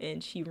Garth,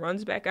 and she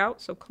runs back out.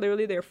 So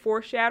clearly they're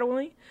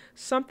foreshadowing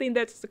something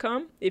that's to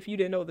come. If you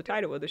didn't know the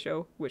title of the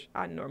show, which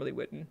I normally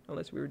wouldn't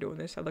unless we were doing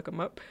this, I look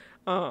them up.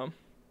 TC,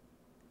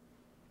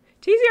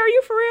 are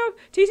you for real?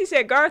 TC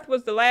said Garth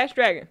was the last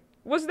dragon.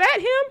 Was that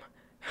him?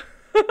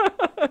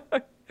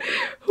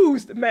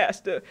 Who's the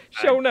master?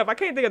 Showing up. I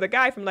can't think of the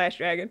guy from Last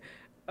Dragon.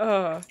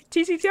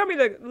 TC, tell me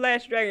the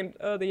Last Dragon,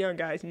 the young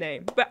guy's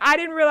name. But I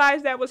didn't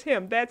realize that was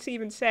him. That's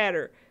even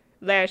sadder.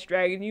 Last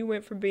Dragon. You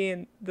went from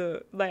being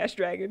the Last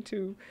Dragon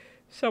to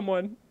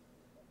someone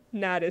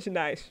not as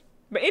nice.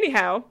 But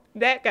anyhow,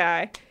 that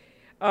guy,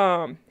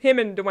 him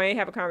and Dwayne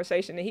have a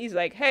conversation, and he's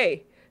like,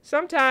 hey,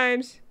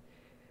 sometimes,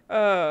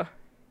 Tamik.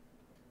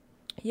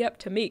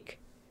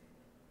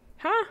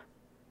 Huh?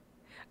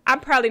 I'm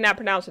probably not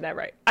pronouncing that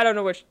right. I don't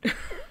know what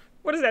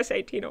does that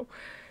say, Tino?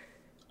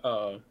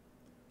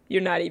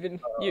 You're not even,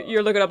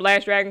 you're looking up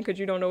Last Dragon because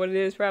you don't know what it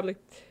is, probably.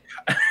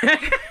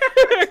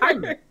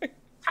 Time Mac.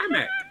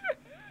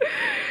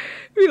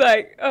 Be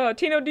like,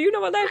 Tino, do you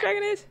know what Last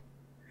Dragon is?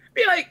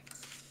 Be like,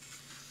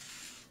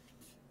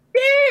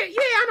 yeah,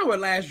 I know what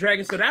Last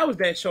Dragon. So that was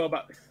that show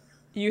about.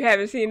 You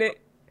haven't seen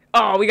it?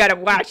 Oh, we gotta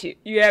watch it.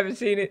 You haven't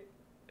seen it?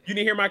 You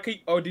didn't hear my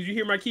did you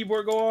hear my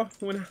keyboard go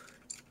off when?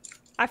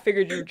 I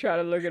figured you would try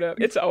to look it up.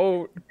 It's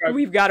old.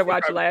 We've got to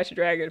watch Last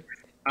Dragon.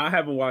 I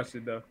haven't watched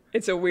it, though.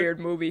 It's a weird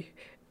movie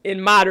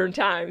in modern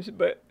times,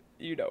 but,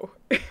 you know.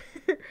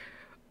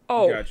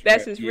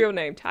 That's his real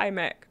name, Ty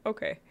Mac.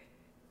 Okay.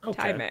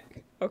 Ty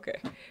Mac.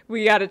 Okay.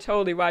 We got to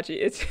totally watch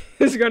it.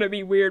 It's going to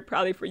be weird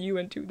probably for you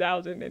in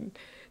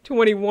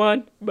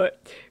 2021,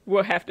 but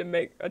we'll have to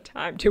make a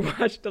time to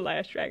watch The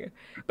Last Dragon.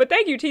 But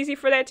thank you, TC,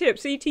 for that tip.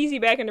 See, TC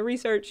back in the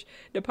research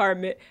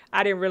department.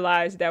 I didn't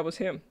realize that was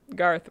him.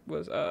 Garth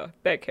was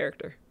that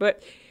character.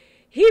 But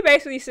he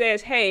basically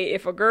says, hey,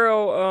 if a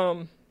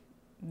girl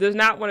does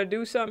not want to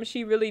do something,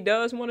 she really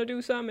does want to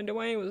do something. And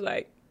Dwayne was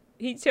like,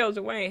 he tells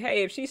Dwayne,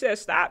 hey, if she says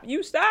stop,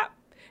 you stop.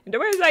 And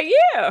Dwayne's like,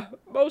 yeah,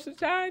 most of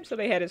the time. So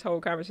they had this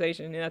whole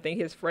conversation. And I think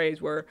his phrase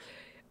were,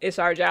 it's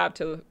our job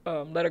to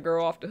let a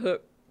girl off the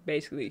hook.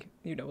 Basically,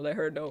 let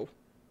her know,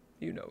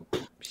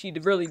 she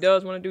really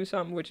does want to do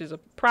something, which is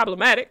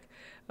problematic.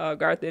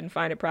 Garth didn't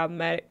find it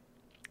problematic.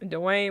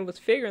 Dwayne was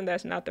figuring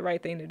that's not the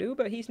right thing to do,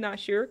 but he's not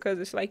sure because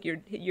it's like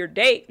your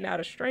date, not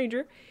a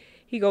stranger.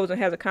 He goes and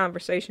has a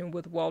conversation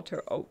with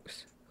Walter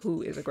Oakes,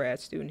 who is a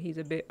grad student. He's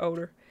a bit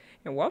older.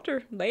 And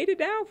Walter laid it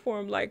down for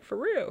him, like, for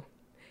real.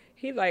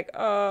 He's like,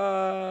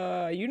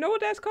 you know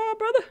what that's called,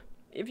 brother?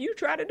 if you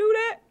try to do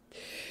that.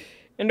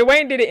 And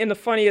Dwayne did it in the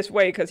funniest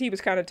way because he was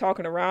kind of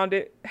talking around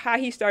it. How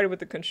he started with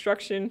the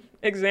construction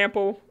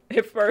example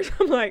at first.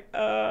 I'm like,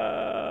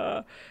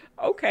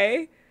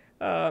 okay.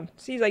 So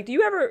he's like, do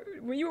you ever,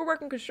 when you were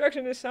working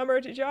construction this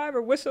summer, did y'all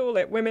ever whistle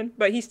at women?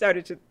 But he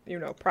started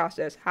to,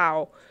 process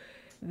how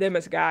them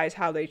as guys,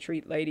 how they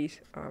treat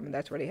ladies. And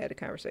that's where they had the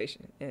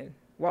conversation. And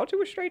Walter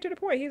was straight to the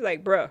point. He's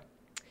like, bruh,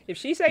 if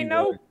she say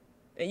no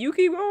and you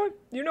keep going,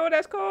 you know what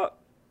that's called?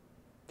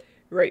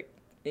 Rape.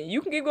 And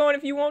you can keep going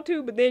if you want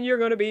to, but then you're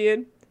going to be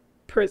in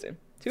prison.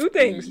 2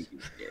 things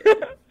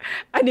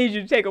I need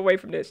you to take away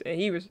from this. And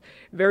he was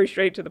very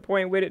straight to the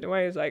point with it.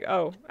 Dwayne was like,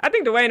 oh, I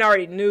think Dwayne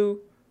already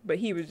knew, but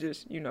he was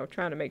just,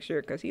 trying to make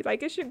sure because he's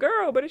like, it's your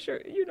girl, but it's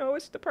your,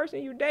 it's the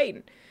person you're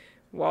dating.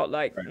 Walt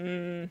like,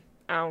 I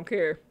don't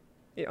care.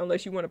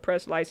 Unless you want to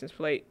press license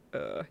plate,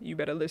 you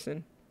better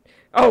listen.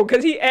 Oh,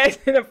 because he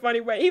asked in a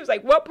funny way. He was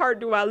like, what part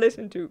do I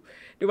listen to?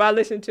 Do I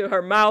listen to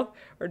her mouth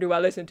or do I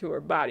listen to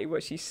her body?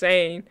 What she's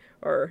saying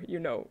or,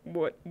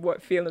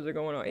 what feelings are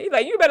going on? He's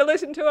like, you better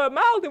listen to her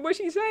mouth and what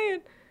she's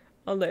saying.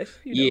 Unless,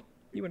 you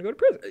want to go to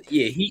prison.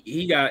 Yeah,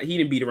 he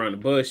didn't beat around the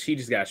bush. He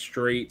just got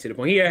straight to the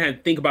point. He had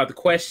to think about the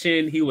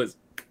question. He was,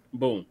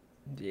 boom.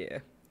 Yeah,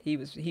 he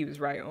was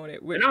right on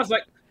it. And I was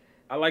like,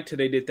 I liked how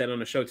they did that on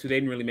the show, too. They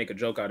didn't really make a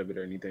joke out of it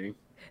or anything.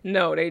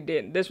 No, they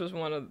didn't. This was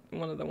one of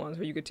the ones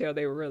where you could tell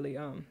they were really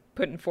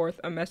putting forth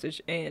a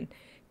message and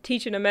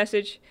teaching a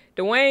message.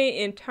 Dwayne,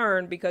 in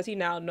turn, because he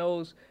now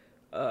knows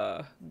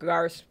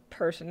Garth's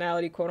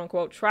personality, quote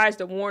unquote, tries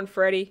to warn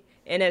Freddie,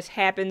 and this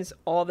happens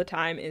all the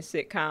time in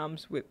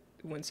sitcoms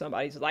when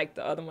somebody's like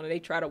the other one, they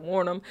try to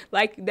warn them.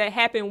 Like that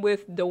happened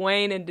with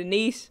Dwayne and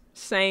Denise.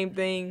 Same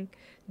thing,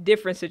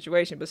 different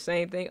situation, but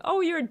same thing.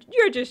 Oh, you're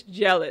just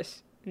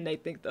jealous. And they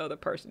think the other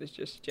person is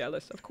just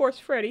jealous. Of course,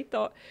 Freddie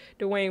thought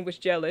Dwayne was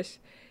jealous.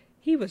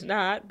 He was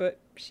not, but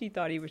she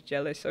thought he was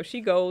jealous. So she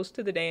goes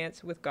to the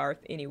dance with Garth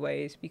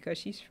anyways because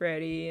she's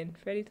Freddie. And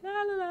Freddie's la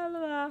la la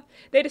la la.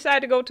 They decide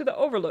to go to the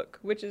Overlook,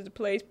 which is the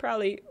place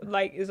probably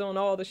like is on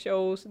all the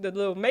shows, the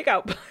little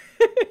makeout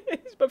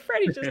place. But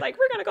Freddie's just like,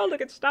 we're going to go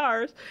look at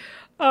stars.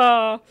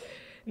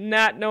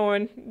 Not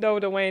knowing, though,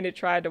 Dwayne had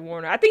tried to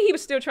warn her. I think he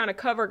was still trying to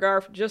cover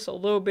Garth just a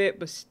little bit,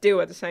 but still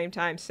at the same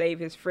time save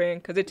his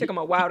friend because it took him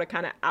a while to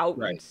kind of out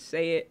and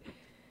say it.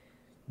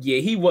 Yeah,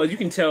 he was. You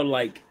can tell,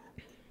 like,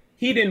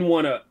 he didn't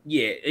want to.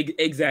 Yeah,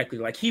 exactly.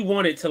 Like, he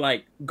wanted to,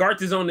 like,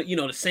 Garth is on the,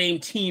 the same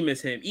team as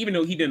him. Even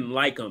though he didn't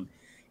like him,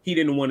 he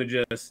didn't want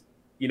to just,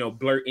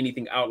 blurt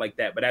anything out like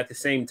that. But at the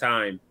same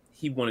time,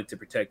 he wanted to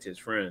protect his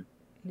friend.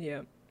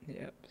 Yep.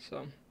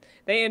 So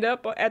they end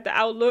up at the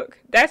Outlook.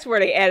 That's where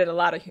they added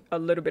a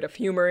little bit of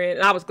humor in.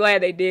 And I was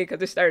glad they did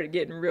because it started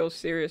getting real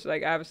serious.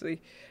 Like,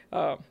 obviously,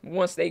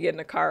 once they get in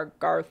the car,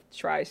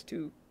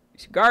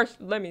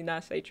 let me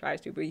not say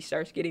tries to, but he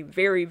starts getting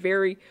very,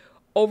 very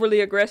overly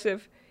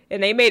aggressive.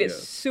 And they made it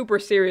super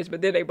serious,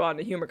 but then they brought in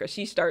the humor because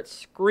she starts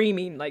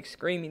screaming.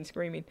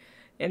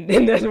 And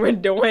then that's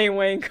when Dwayne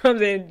Wayne comes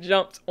in and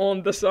jumps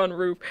on the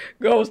sunroof,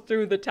 goes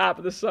through the top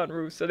of the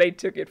sunroof. So they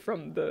took it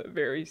from the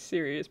very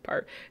serious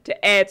part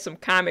to add some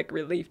comic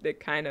relief that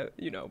kind of,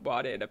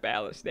 brought in a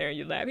balance there. And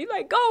you laugh. He's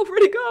like, go,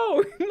 Freddie,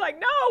 go. He's like,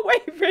 no,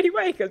 wait, Freddie,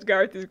 wait. Because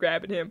Garth is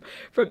grabbing him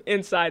from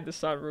inside the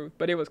sunroof.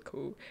 But it was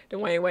cool.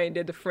 Dwayne Wayne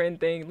did the friend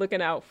thing,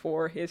 looking out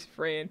for his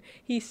friend.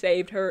 He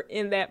saved her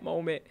in that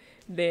moment.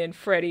 Then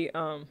Freddie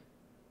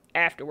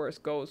afterwards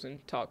goes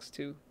and talks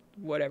to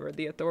whatever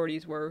the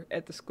authorities were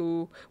at the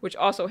school, which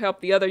also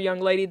helped the other young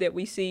lady that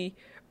we see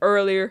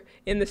earlier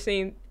in the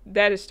scene.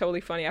 That is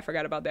totally funny. I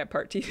forgot about that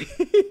part, too.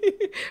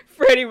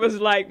 Freddie was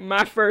like,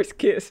 my first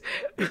kiss.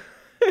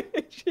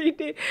 She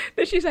did.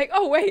 Then she's like,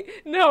 oh, wait,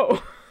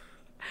 no.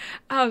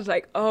 I was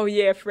like, oh,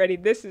 yeah, Freddie,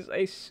 this is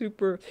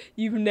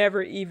you've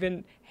never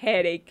even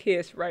had a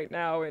kiss right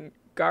now. And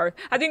Garth,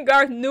 I think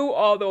Garth knew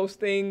all those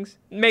things.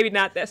 Maybe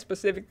not that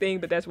specific thing,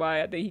 but that's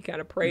why I think he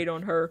kind of preyed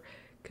on her.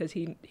 Because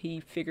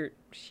he figured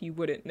she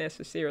wouldn't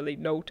necessarily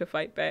know to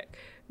fight back.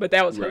 But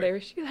that was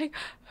hilarious. She's like,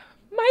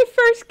 my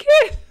first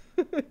kiss.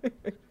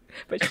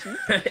 But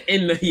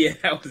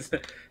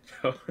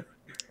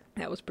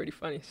that was pretty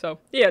funny. So,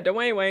 yeah,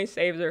 Dwayne Wayne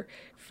saves her.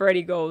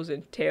 Freddie goes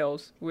and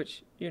tells,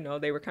 which,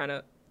 they were kind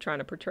of trying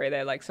to portray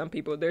that. Like, some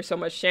people, there's so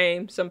much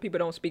shame. Some people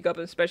don't speak up,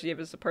 especially if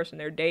it's the person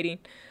they're dating.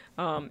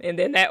 And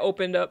then that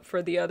opened up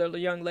for the other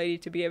young lady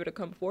to be able to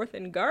come forth.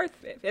 And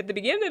Garth, at the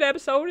beginning of the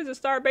episode, is a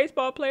star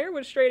baseball player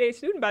with a straight-A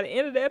student. By the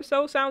end of the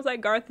episode, sounds like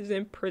Garth is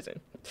in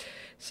prison.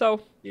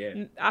 So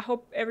I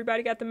hope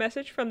everybody got the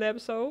message from the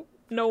episode.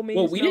 No means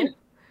no. We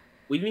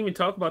didn't even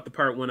talk about the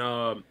part when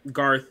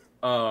Garth,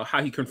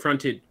 how he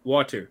confronted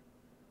Walter.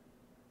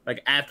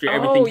 Like, after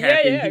everything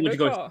happened,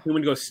 he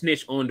went to go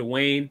snitch on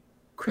Dwayne.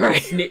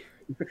 Right.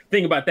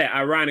 Think about that.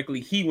 Ironically,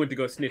 he went to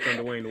go snitch on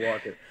Dwayne to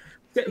Walter.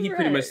 He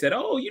pretty much said,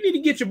 "Oh, you need to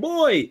get your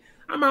boy.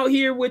 I'm out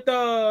here with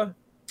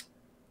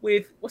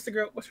what's the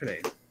girl? What's her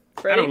name?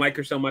 Freddie? I don't like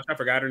her so much. I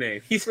forgot her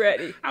name.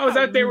 Freddie. I was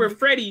out there with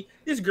Freddie.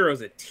 This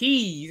girl's a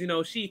tease.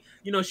 She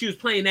was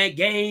playing that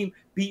game,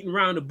 beating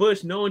around the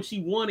bush, knowing she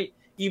wanted,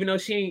 even though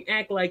she ain't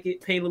act like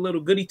it, paint a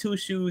little goody two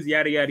shoes,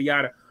 yada yada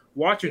yada.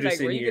 Walter He's just like,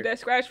 sitting where you here. get that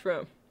scratch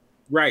from?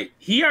 Right.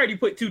 He already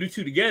put 2 to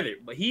 2 together,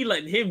 but he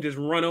letting him just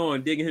run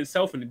on, digging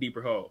himself in the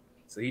deeper hole.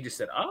 So he just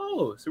said,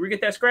 "Oh, so we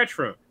get that scratch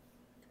from."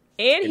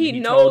 And he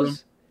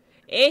knows,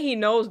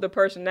 the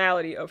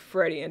personality of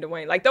Freddie and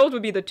Dwayne. Like those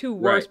would be the two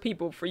worst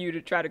people for you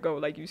to try to go,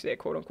 like you said,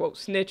 quote unquote,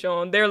 snitch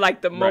on. They're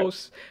like the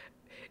most,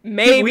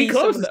 maybe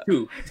closest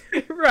to.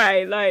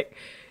 Right. Like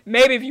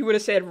maybe if you would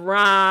have said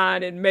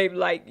Ron, and maybe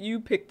like you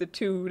picked the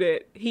two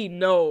that he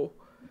know.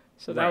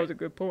 So that was a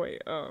good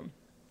point.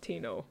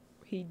 Tino,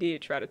 he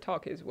did try to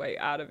talk his way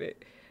out of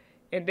it.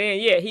 And then,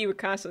 he would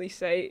constantly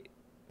say,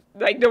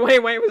 like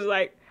Dwayne Wayne was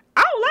like,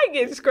 I don't like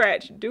getting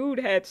scratched. Dude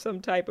had some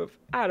type of,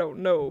 I don't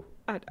know.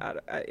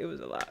 It was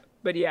a lot.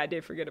 But I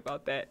did forget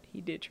about that. He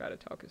did try to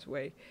talk his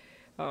way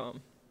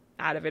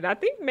out of it. I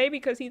think maybe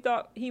because he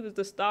thought he was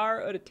the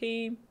star of the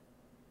team,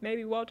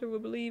 maybe Walter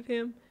would believe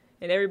him.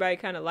 And everybody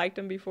kind of liked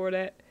him before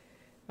that.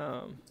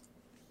 I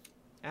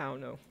don't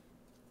know.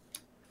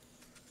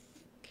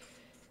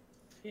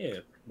 Yeah.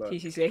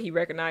 TC said he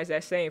recognized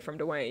that saying from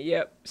Dwayne.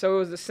 Yep. So it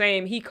was the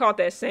same. He caught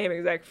that same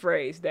exact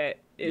phrase that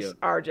it's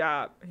our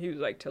job. He was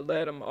like, to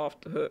let him off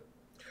the hook.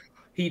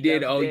 He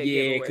did. Oh,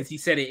 yeah. Because he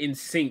said it in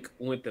sync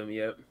with them.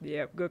 Yep.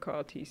 Yep. Good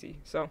call, TC.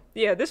 So,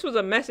 this was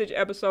a message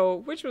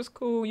episode, which was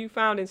cool. You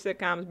found in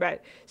sitcoms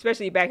back,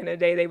 especially back in the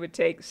day, they would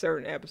take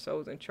certain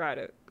episodes and try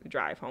to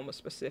drive home a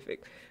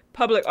specific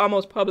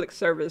almost public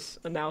service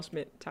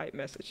announcement type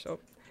message. So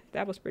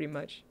that was pretty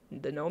much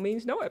the No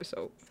Means No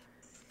episode.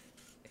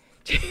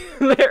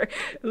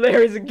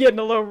 Larry's getting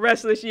a little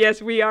restless.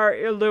 Yes, we are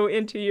a little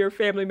into your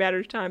Family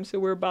Matters time, so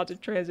we're about to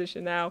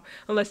transition now.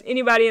 Unless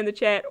anybody in the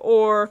chat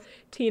or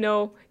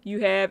Tino, you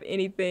have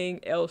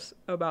anything else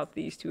about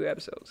these two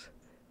episodes?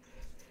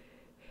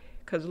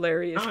 Because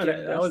Larry is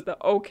giving us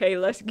the okay,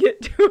 let's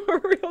get to a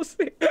real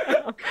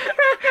sitcom.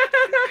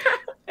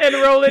 And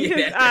rolling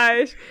his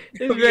eyes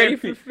is ready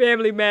for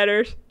Family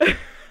Matters.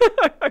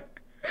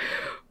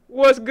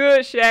 What's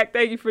good, Shaq?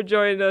 Thank you for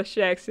joining us.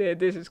 Shaq said,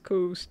 this is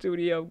cool.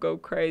 Studio, go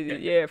crazy.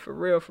 Yeah, for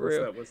real, for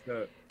real. What's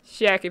up?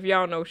 Shaq, if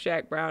y'all know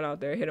Shaq Brown out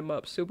there, hit him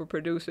up. Super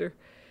producer.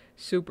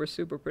 Super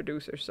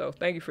producer. So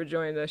thank you for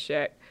joining us,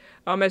 Shaq.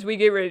 As we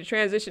get ready to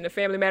transition to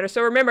Family Matters.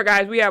 So remember,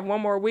 guys, we have one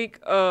more week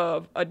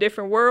of A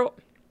Different World.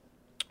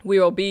 We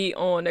will be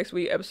on next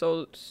week,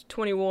 episodes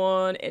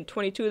 21 and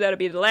 22. That'll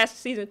be the last of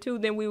season 2.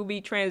 Then we will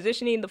be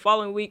transitioning the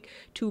following week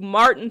to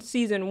Martin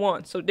season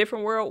 1. So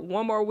Different World,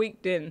 one more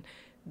week, then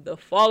the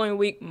following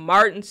week,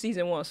 Martin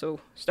season 1.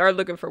 So start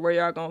looking for where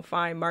y'all gonna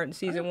find Martin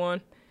season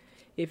 1.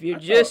 If you're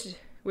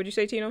what'd you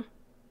say, Tino?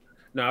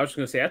 No, I was just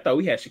gonna say I thought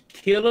we had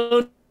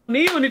Shaquille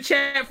O'Neal in the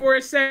chat for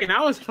a second.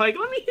 I was like,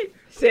 let me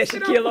said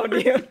Shaquille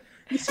O'Neal.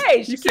 Hey,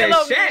 Shaquille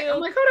O'Neal.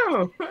 I'm like,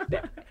 hold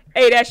on.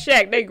 Hey, that's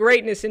Shaq. They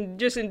greatness in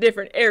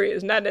different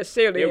areas, not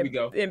necessarily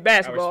in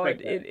basketball.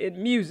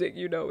 In music,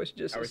 it's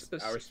just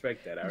I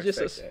respect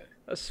that.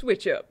 A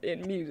switch up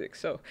in music.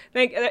 So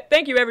thank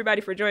you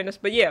everybody for joining us.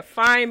 But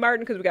find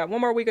Martin because we got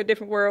one more week of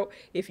Different World.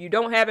 If you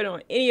don't have it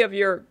on any of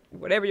your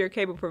whatever your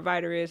cable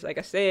provider is, like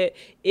I said,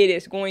 it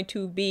is going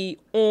to be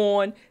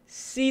on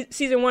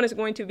season 1 is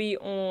going to be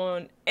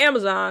on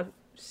Amazon.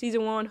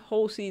 Season 1,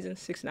 whole season,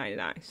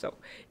 $6.99. So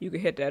you can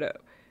hit that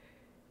up.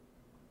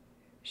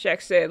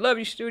 Shaq said, love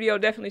you, studio.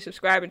 Definitely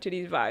subscribing to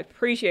these vibes.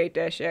 Appreciate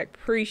that, Shaq.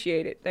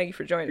 Appreciate it. Thank you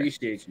for joining us.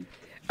 Appreciate you.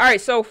 All right,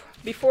 so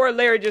before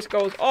Larry just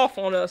goes off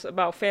on us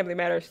about Family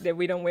Matters, that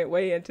we don't went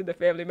way into the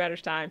Family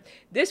Matters time.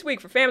 This week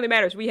for Family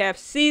Matters, we have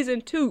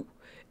season 2,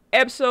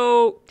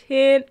 episode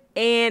 10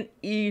 and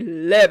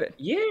 11.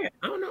 Yeah,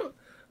 I don't know.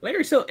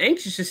 Larry's so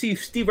anxious to see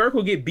Steve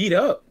Urkel get beat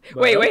up.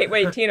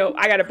 Wait, Tino.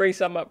 I got to bring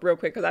something up real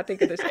quick because I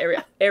think of this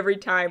every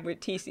time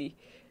with TC.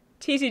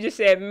 TC just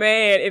said,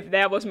 man, if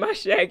that was my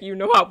Shaq,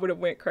 I would have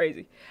went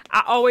crazy.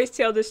 I always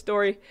tell this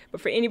story,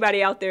 but for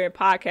anybody out there in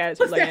podcast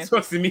What's land that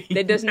supposed to mean?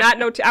 that does not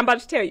know, I'm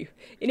about to tell you.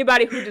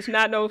 Anybody who does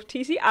not know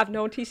TC, I've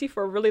known TC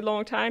for a really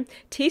long time.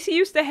 TC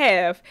used to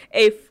have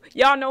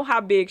y'all know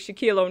how big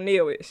Shaquille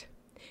O'Neal is.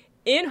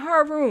 In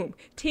her room,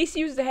 TC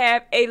used to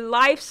have a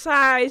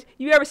life-size,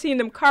 you ever seen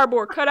them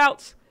cardboard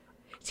cutouts?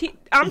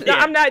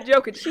 I'm not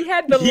joking. She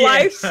had the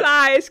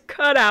life-size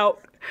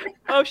cutout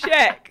of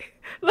Shaq.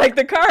 Like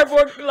the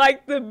cardboard,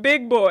 like the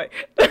big boy.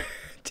 So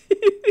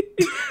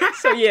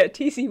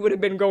TC would have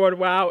been going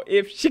wild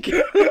if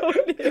Shaquille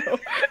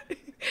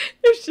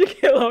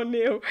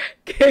O'Neal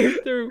came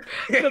through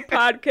the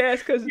podcast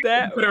because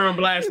that put her on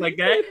blast like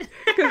that.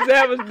 Because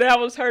that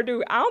was her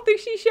dude. I don't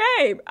think she's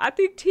shamed. I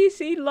think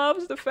TC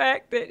loves the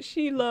fact that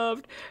she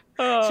loved.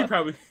 She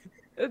probably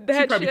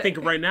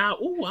thinking right now,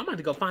 ooh, I'm about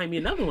to go find me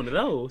another one of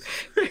those.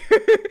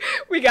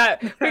 we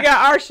got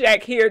our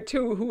Shaq here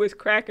too, who was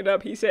cracking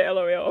up. He said,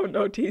 LOL, oh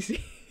no,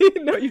 TC.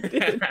 No, you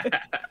didn't.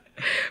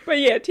 But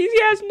TC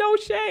has no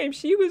shame.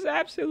 She was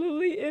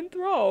absolutely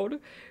enthralled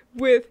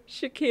with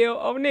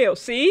Shaquille O'Neal.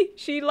 See?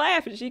 She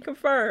laughing. She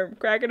confirmed.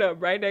 Cracking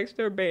up right next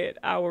to her bed.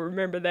 I will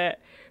remember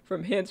that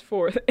from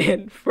henceforth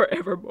and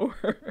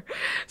forevermore.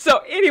 So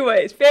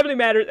anyways, Family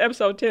Matters,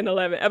 episode 10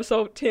 11.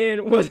 Episode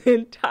 10 was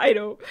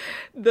entitled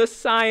The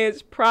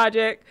Science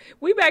Project.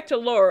 We back to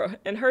Laura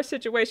and her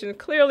situation.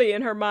 Clearly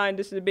in her mind,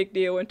 this is a big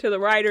deal. And to the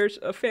writers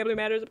of Family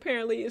Matters,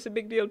 apparently it's a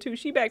big deal too.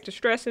 She back to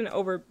stressing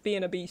over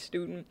being a B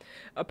student.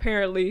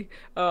 Apparently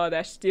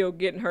that's still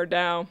getting her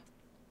down.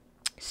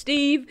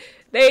 Steve,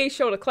 they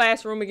show the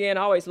classroom again.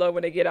 I always love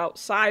when they get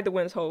outside the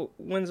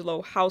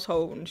Winslow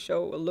household and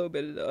show a little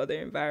bit of the other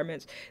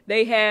environments.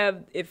 They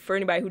have, if for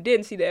anybody who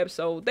didn't see the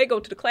episode, they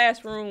go to the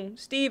classroom.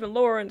 Steve and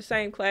Laura in the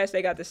same class.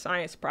 They got the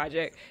science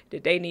project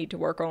that they need to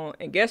work on.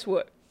 And guess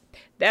what?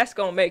 That's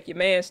going to make your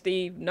man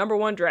Steve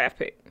 #1 draft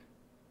pick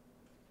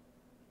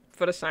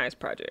for the science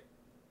project.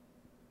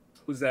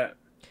 Who's that?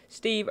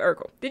 Steve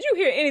Urkel. Did you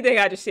hear anything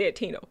I just said,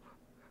 Tino?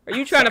 Are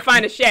you trying to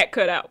find a Shaq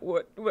cutout?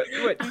 What?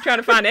 You trying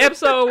to find the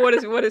episode?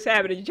 What is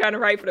happening? You trying to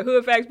write for the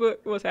Hood Facts book?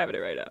 What's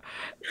happening right now?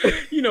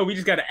 We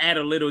just got to add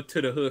a little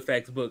to the Hood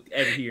Facts book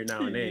every here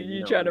now and then.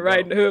 You trying to write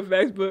in the Hood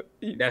Facts book?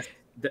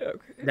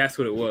 That's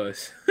what it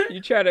was.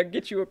 You trying to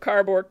get you a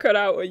cardboard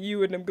cutout of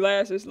you in them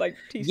glasses like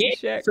TC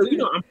Shaq? So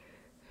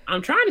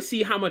I'm trying to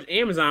see how much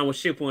Amazon will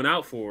ship one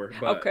out for.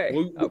 But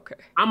okay.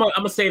 I'm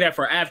gonna say that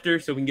for after,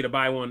 so we can get a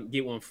buy one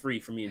get one free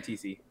for me and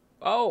TC.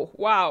 Oh,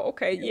 wow.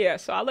 Okay, yeah.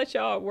 So I'll let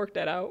y'all work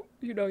that out.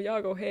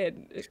 Y'all go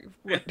ahead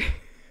and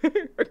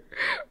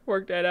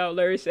work that out.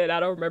 Larry said,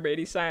 I don't remember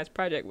any science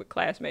project with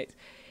classmates.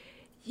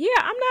 Yeah,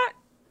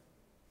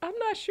 I'm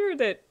not sure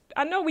that,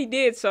 I know we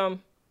did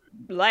some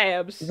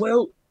labs.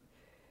 Well,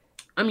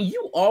 I mean,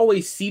 you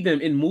always see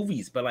them in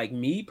movies, but like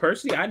me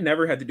personally, I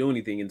never had to do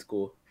anything in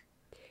school.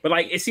 But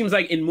like, it seems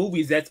like in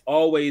movies, that's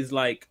always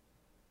like,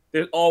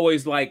 there's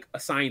always like a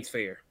science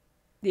fair.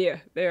 Yeah,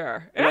 there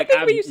are. And like, I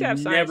think we used to have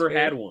science never fair.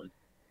 had one.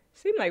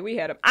 Seemed like we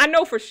had them. I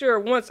know for sure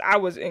once I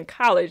was in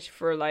college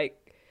for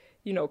like,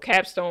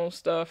 capstone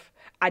stuff,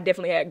 I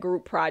definitely had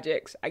group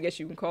projects. I guess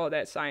you can call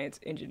that science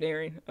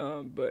engineering.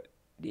 But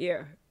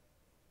yeah,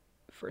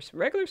 for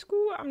regular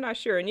school, I'm not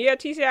sure. And yeah,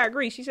 TC, I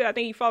agree. She said, I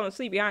think he falling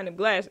asleep behind them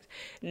glasses.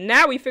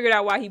 Now we figured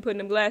out why he putting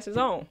them glasses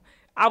on.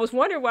 I was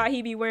wondering why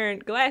he be wearing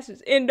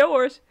glasses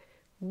indoors.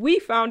 We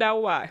found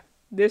out why.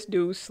 This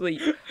dude sleep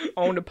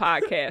on the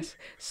podcast.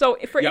 So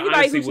for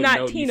anybody who's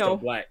not Tino,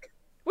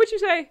 what'd you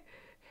say?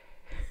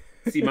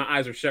 See, my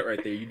eyes were shut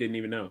right there. You didn't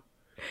even know.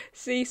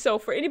 See, so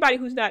for anybody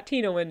who's not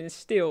Tino and is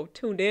still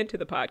tuned into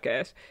the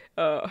podcast,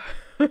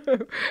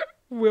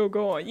 we'll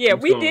go on. Yeah,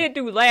 we did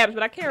do labs,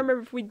 but I can't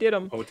remember if we did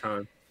them whole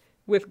time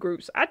with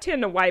groups. I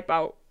tend to wipe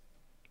out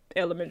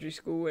elementary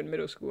school and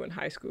middle school and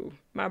high school.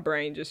 My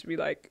brain just be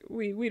like,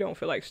 we don't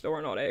feel like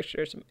storing all that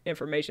extra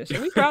information. So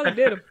we probably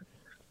did them.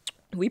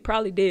 We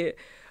probably did.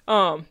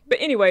 But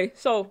anyway,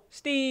 so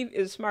Steve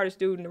is the smartest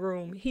dude in the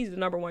room. He's the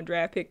 #1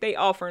 draft pick. They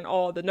offering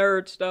all the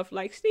nerd stuff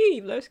like,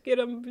 Steve, let's get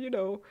him,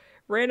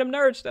 random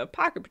nerd stuff.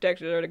 Pocket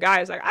protectors, or the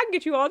guy's like, I can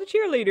get you all the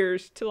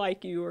cheerleaders to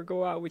like you or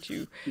go out with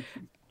you.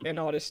 And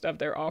all this stuff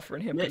they're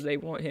offering him because they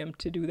want him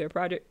to do their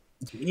project.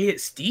 Yeah,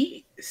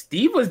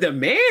 Steve was the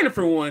man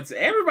for once.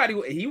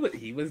 Everybody, he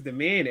was the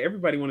man.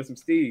 Everybody wanted some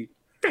Steve.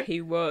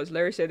 He was.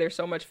 Larry said there's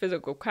so much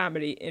physical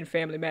comedy in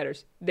Family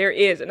Matters. There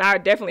is, and I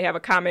definitely have a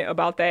comment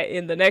about that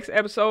in the next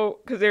episode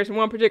because there's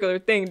one particular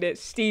thing that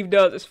Steve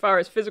does as far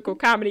as physical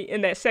comedy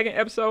in that second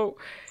episode.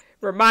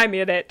 Remind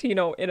me of that,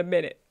 Tino, in a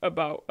minute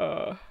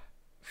about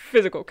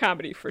physical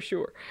comedy for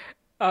sure.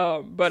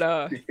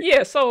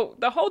 Yeah, so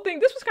the whole thing,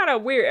 this was kind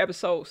of a weird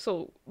episode.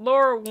 So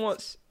Laura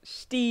wants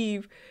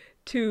Steve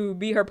to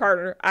be her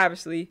partner.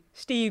 Obviously,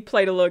 Steve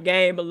played a little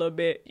game a little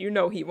bit.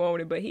 He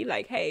wanted, but he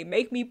like, hey,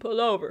 make me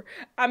pull over.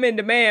 I'm in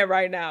demand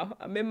right now.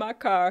 I'm in my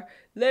car.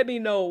 Let me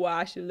know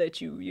why I should let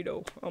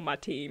you, on my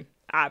team.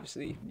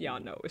 Obviously, y'all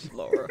know it's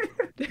Laura.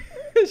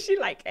 She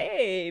like,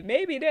 hey,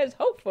 maybe there's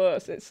hope for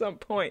us at some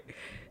point.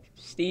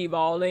 Steve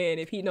all in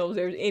if he knows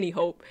there's any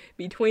hope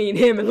between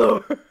him and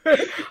Laura.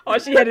 All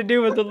she had to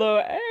do was a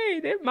little,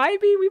 hey, we might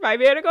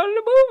be able to go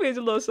to the movies,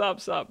 a little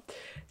something.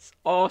 It's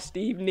all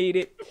Steve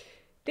needed.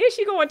 Then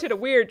she go into the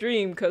weird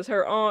dream because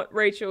her aunt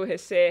Rachel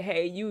has said,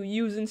 hey, you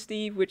using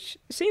Steve, which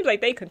seems like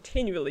they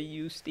continually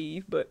use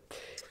Steve, but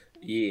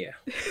yeah.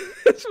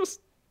 This was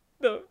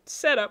the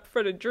setup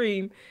for the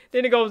dream.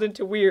 Then it goes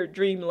into weird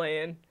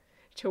dreamland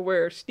to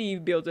where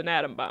Steve builds an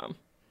atom bomb.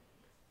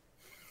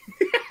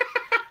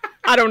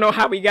 I don't know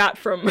how we got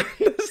from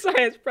the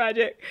science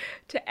project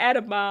to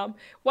atom bomb.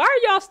 Why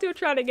are y'all still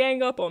trying to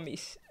gang up on me?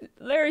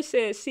 Larry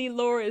says, see,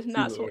 Laura is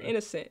not so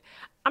innocent.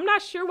 I'm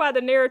not sure why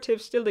the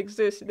narrative still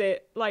exists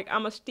that, like,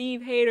 I'm a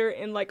Steve hater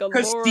and, like, a Laura.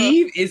 Because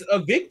Steve is a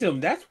victim,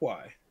 that's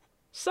why.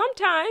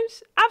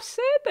 Sometimes. I've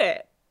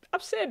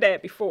said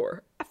that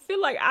before. I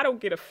feel like I don't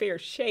get a fair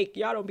shake.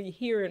 Y'all don't be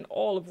hearing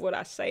all of what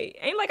I say.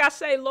 Ain't like I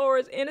say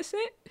Laura's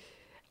innocent.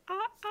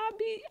 I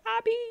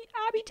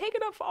be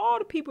taking up for all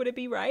the people that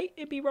be right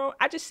and be wrong.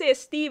 I just said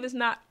Steve is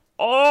not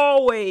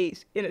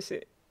always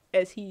innocent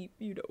as he,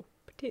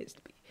 pretends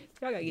to be.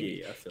 Y'all gotta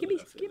Yeah, I feel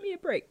give me a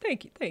break.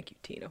 Thank you,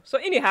 Tino. So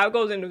anyhow, it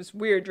goes into this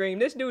weird dream.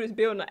 This dude is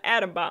building an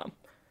atom bomb.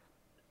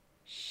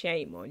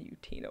 Shame on you,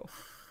 Tino.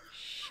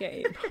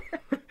 Shame.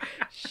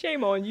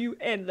 Shame on you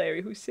and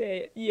Larry, who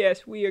said,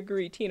 yes, we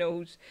agree,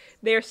 Tino.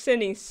 They're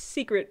sending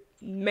secret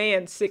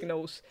man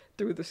signals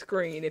through the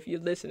screen if you're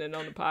listening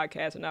on the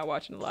podcast and not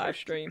watching the live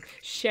stream.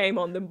 Shame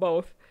on them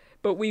both.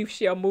 But we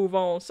shall move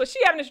on. So she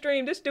having this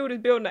dream. This dude is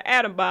building an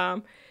atom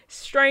bomb.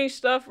 Strange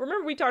stuff.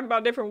 Remember we talked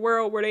about Different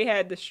World where they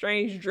had the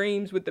strange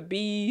dreams with the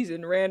bees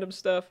and random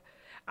stuff?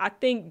 I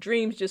think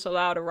dreams just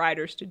allow the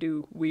writers to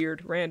do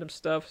weird, random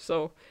stuff.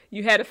 So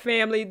you had a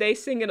family, they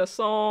singing a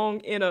song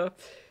in a,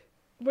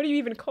 what do you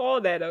even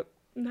call that?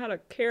 Not a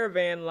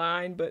caravan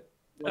line, but...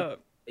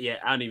 yeah,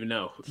 I don't even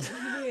know.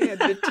 Yeah,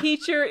 the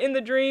teacher in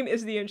the dream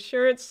is the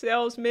insurance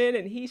salesman,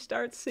 and he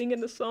starts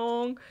singing the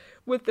song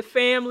with the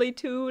family,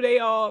 too. They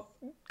all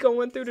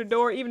going through the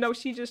door, even though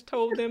she just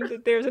told them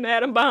that there's an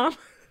atom bomb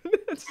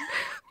that's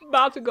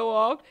about to go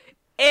off.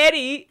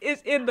 Eddie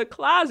is in the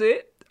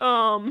closet,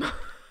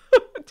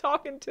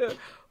 talking to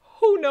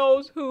who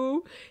knows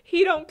who.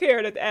 He don't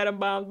care that the atom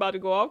bomb's about to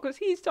go off because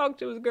he's talking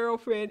to his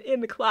girlfriend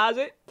in the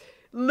closet.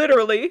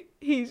 Literally,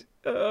 he's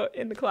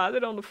in the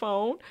closet on the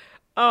phone.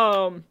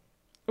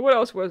 What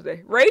else was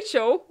there?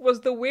 Rachel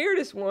was the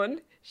weirdest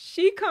one.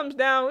 She comes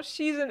down.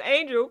 She's an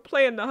angel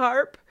playing the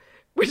harp,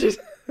 which is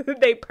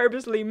they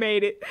purposely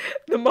made it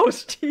the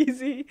most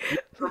cheesy.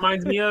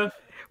 Reminds me of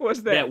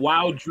what's that? That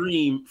wild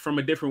dream from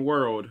a different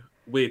world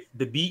with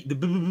the beat.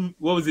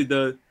 What was it?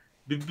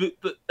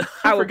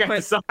 I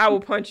will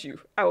punch you.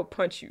 I will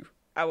punch you.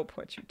 I will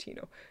punch you,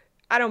 Tino.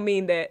 I don't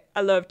mean that.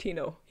 I love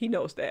Tino. He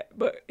knows that,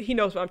 but he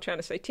knows what I'm trying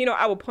to say. Tino,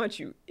 I will punch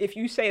you if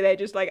you say that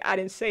just like I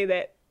didn't say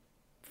that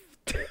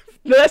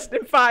less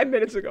than 5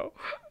 minutes ago.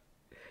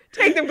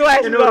 Take them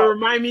glasses off.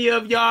 Remind me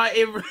of y'all.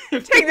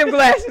 Take them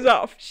glasses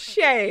off.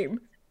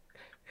 Shame.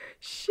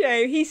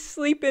 Shame. He's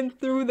sleeping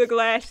through the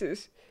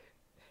glasses.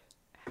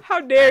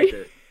 How dare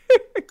you?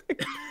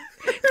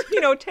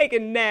 Tino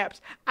taking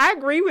naps. I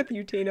agree with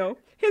you, Tino.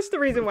 Here's the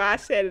reason why I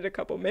said it a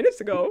couple minutes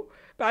ago,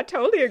 but I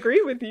totally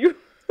agree with you.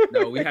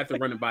 No, we have to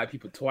run it by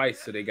people twice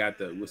so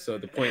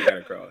the point got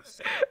across.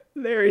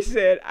 Larry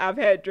said, I've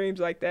had dreams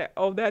like that.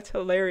 Oh, that's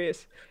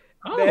hilarious.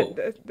 Oh.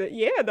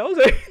 Yeah, those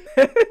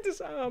are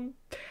just,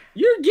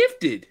 you're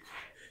gifted.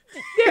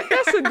 Yeah,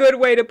 that's a good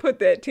way to put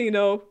that,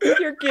 Tino.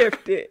 You're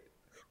gifted.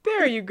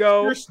 There you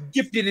go. You're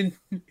gifted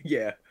in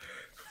yeah.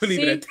 Leave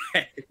it at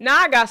that. Now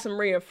I got some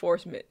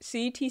reinforcement.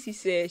 See, TC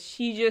says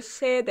she just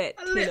said that,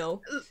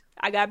 Tino.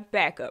 I got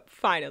backup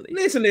finally.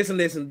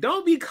 Listen.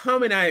 Don't be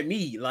coming at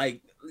me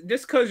like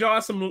just because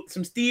y'all some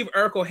Steve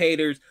Urkel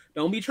haters.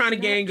 Don't be trying to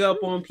gang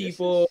up on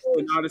people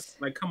and all this.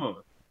 Like, come on.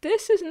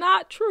 This is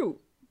not true.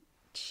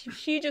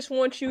 She just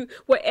wants you.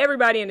 What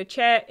everybody in the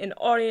chat and the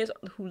audience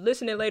who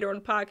listening later on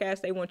the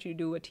podcast, they want you to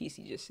do what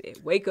TC just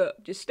said. Wake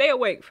up. Just stay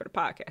awake for the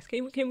podcast.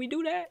 Can we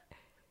do that?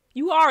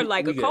 You are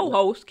like a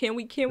co-host. Can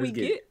we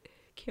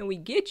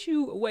get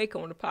you awake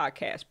on the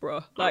podcast,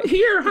 bro? Like I'm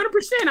here 100%.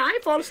 I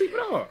ain't fall asleep at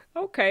all.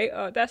 Okay,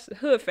 that's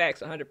Hood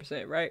Facts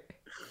 100%, right?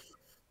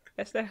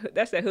 That's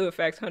that Hood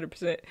Facts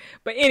 100%.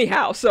 But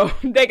anyhow, so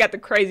they got the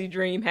crazy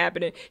dream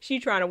happening. She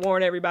trying to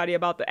warn everybody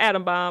about the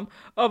atom bomb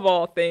of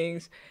all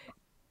things.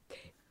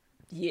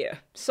 Yeah.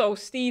 So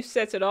Steve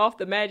sets it off.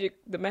 The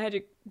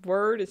magic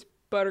word is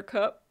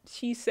Buttercup.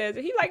 She says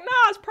it. He like,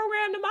 nah, it's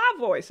programmed to my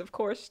voice. Of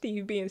course,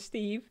 Steve being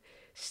Steve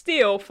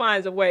still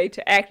finds a way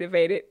to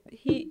activate it.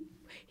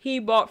 He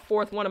brought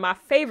forth one of my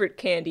favorite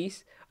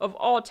candies of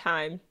all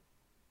time,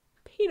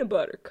 Peanut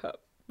Butter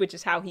Cup, which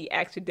is how he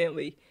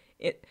accidentally...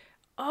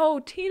 Oh,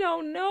 Tino,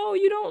 no,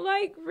 you don't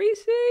like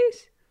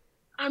Reese's?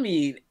 I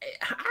mean,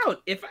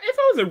 if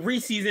I was a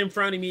Reese's in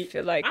front of me,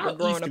 feel like I'll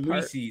eat the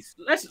Reese's.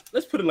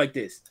 Let's put it like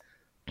this.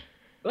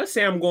 Let's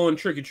say I'm going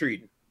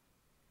trick-or-treating.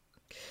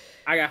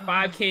 I got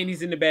 5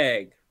 candies in the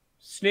bag.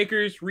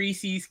 Snickers,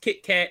 Reese's,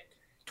 Kit Kat,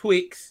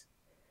 Twix,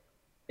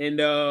 and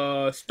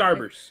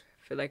Starburst.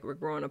 I feel like we're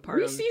growing apart.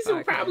 Reese's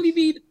will probably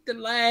be the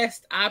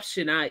last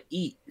option I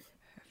eat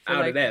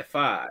out of that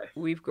 5.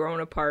 We've grown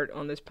apart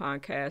on this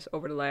podcast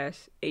over the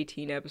last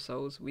 18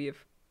 episodes.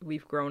 We've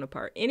grown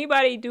apart.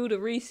 Anybody do the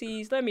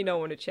Reese's? Let me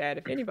know in the chat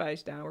if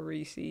anybody's down with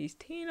Reese's.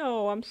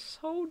 Tino, I'm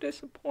so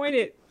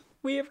disappointed.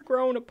 We have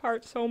grown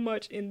apart so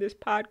much in this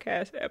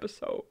podcast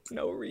episode.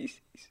 No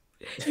Reese's.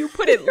 You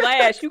put it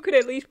last. You could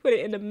at least put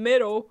it in the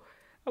middle.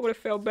 I would have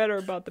felt better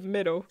about the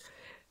middle.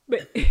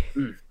 But I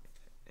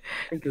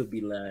think it'll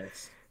be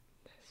last.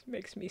 This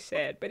makes me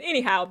sad. But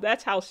anyhow,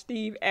 that's how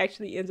Steve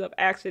actually ends up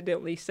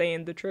accidentally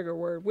saying the trigger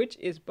word, which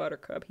is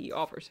Buttercup. He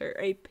offers her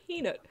a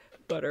peanut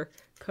butter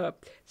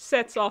cup,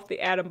 sets off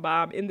the atom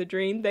bomb in the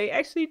dream. They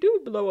actually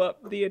do blow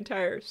up the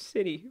entire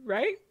city,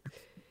 right?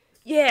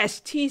 Yes,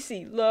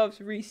 TC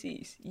loves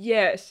Reese's.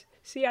 Yes.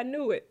 See, I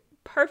knew it.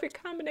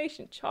 Perfect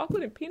combination.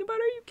 Chocolate and peanut butter.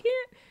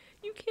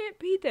 You can't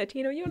beat that,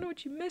 Tino. You don't know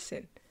what you're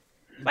missing.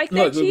 Like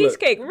that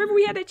cheesecake. Look. Remember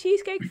we had that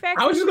cheesecake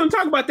factory? I was just gonna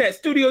talk about that,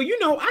 Studio. You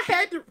know,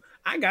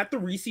 I got the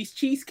Reese's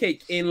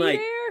cheesecake in like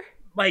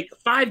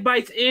 5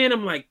 bites in.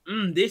 I'm like,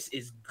 this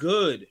is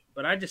good.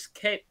 but I just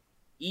kept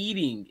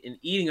eating and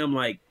eating. I'm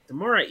like, the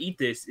more I eat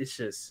this, it's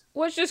just.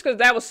 Well, it's just because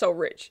that was so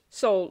rich.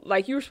 So,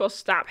 like, you were supposed to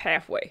stop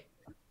halfway.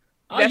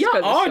 Oh, That's y'all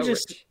because all it's so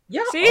just. rich.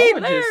 Y'all See, all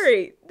just.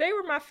 Larry, they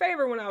were my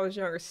favorite when I was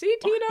younger. See,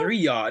 Tino? 3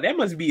 y'all. That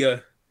must be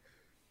a.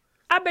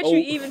 I bet you Oh,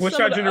 even what's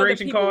some your of the other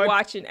generation people called?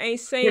 watching ain't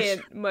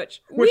saying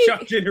much. What's your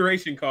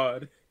generation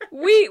called?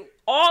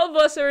 All of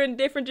us are in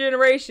different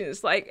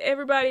generations. Like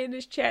everybody in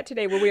this chat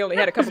today, where we only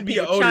had a couple Must be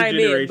people an older chime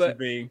in, generation but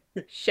thing.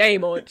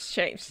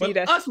 shame. See, But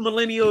that's us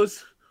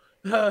millennials,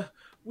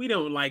 we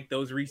don't like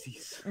those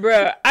Reese's.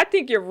 bruh. I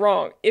think you're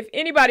wrong. If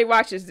anybody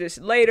watches this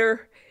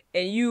later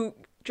and you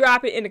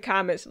drop it in the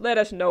comments, let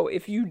us know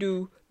if you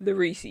do the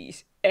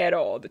Reese's at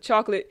all. The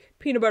chocolate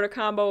peanut butter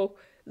combo.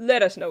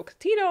 Let us know. 'Cause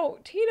Tino,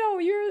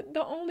 you're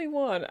the only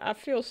one. I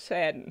feel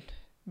saddened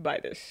by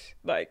this.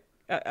 Like,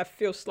 I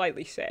feel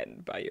slightly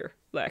saddened by your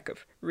lack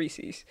of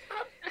Reese's.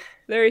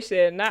 Larry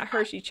said, not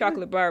Hershey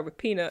chocolate bar with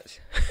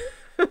peanuts.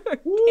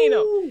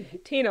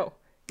 Tino,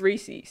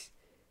 Reese's.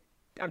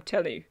 I'm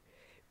telling you,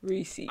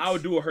 Reese's. I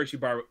would do a Hershey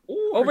bar.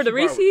 Over Hershey the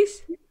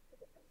Reese's?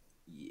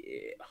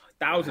 Yeah,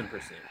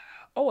 1,000%.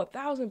 Oh,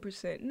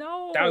 1,000%.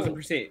 No.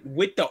 1,000%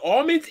 with the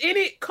almonds in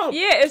it. Come.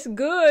 Yeah, it's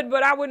good,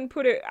 but I wouldn't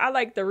put it. I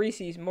like the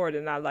Reese's more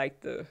than I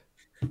like the.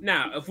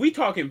 Now, if we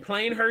talking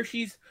plain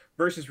Hershey's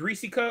versus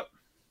Reese cup,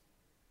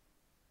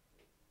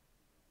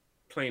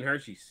 plain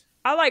Hershey's.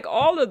 I like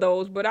all of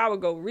those, but I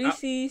would go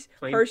Reese's,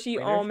 Hershey,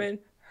 plain almond,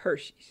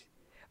 Hershey's.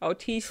 Oh,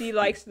 TC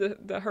likes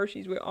the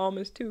Hershey's with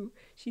almonds too.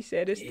 She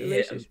said it's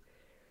delicious.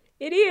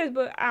 It is,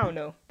 but I don't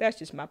know. That's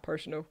just my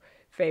personal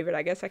favorite.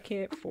 I guess I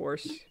can't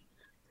force.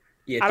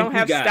 Yeah, I don't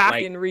have stock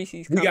in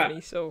Reese's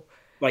company, so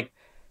like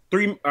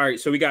 3. All right,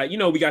 so we got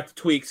the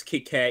Twix,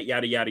 Kit Kat,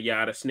 yada yada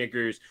yada,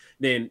 Snickers.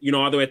 Then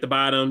all the way at the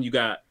bottom you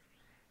got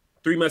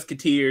Three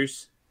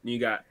Musketeers. And you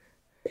got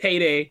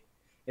Payday,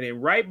 and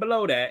then right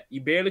below that, you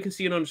barely can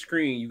see it on the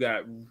screen. You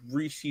got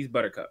Reese's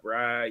Buttercup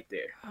right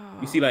there.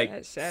 You see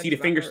see the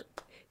fingers.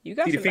 You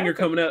got see the finger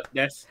coming up.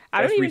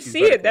 I don't even Reese's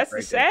see it. That's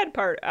right the sad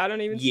part. I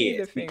don't even see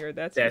the see, finger.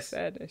 That's the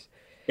sadness.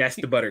 That's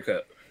the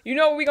Buttercup. You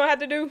know what we're gonna have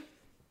to do?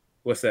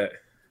 What's that?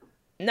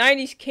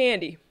 90s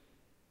candy.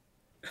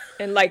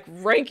 And like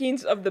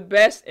rankings of the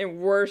best and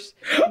worst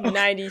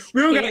 90s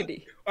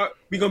candy.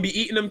 We gonna be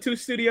eating them too,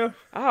 studio?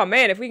 Oh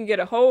man, if we can get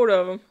a hold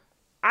of them.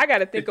 I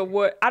gotta think of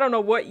I don't know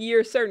what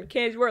year certain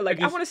candies were. Like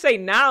I want to say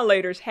Now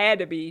Laters had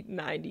to be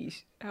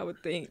 90s. I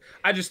would think.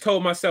 I just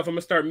told myself I'm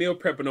gonna start meal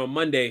prepping on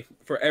Monday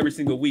for every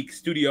single week.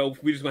 Studio,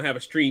 we're just gonna have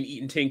a stream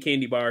eating 10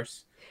 candy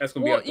bars. That's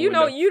gonna be out the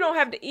window. You don't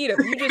have to eat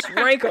them. You just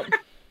rank them.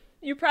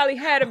 You probably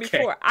had them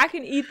before. I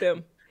can eat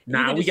them.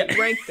 Nah, we got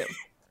rank them.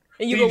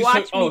 And you can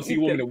watch me eat so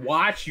you want me to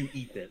watch you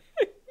eat them?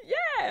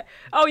 Yeah.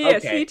 Oh yeah.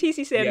 Okay. See,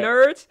 TC said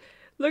nerds.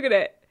 Look at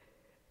that.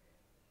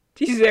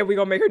 TC said we're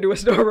gonna make her do a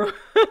story.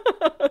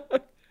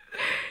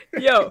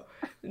 Yo,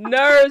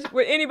 nerds,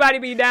 would anybody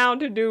be down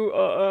to do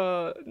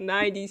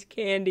 90s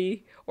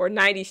candy or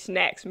 90s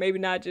snacks? Maybe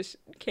not just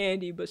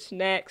candy, but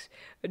snacks.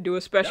 Do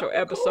a special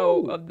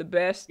episode of the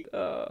best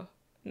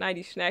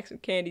 90s snacks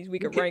and candies. We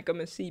can rank them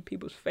and see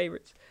people's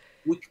favorites.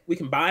 We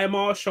can buy them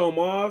all, show them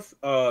off.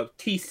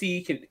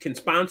 TC can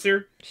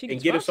sponsor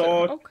and get us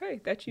all.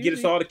 Okay, that's usually, get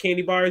us all the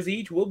candy bars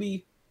each.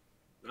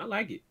 I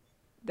like it.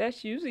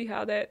 That's usually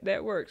how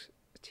that works.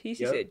 TC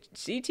said,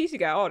 TC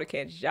got all the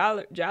candies.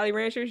 Jolly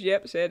Ranchers,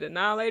 said the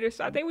Annihilators.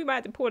 So I think we might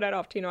have to pull that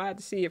off, Tino. I have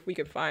to see if we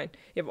can find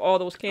if all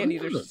those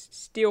candies are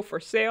still for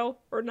sale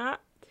or not.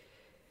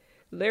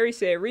 Larry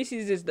said,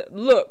 Reese's is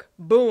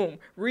boom,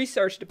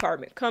 research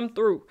department, come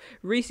through.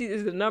 Reese's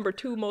is the number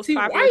 2 most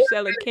popular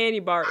selling candy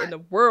bar in the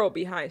world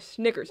behind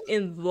Snickers.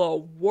 In the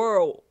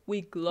world,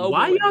 we global.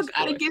 Why y'all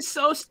gotta get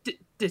so,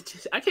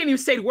 I can't even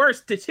say the word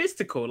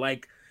statistical.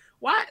 Like,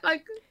 why,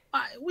 like,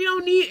 we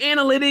don't need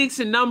analytics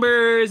and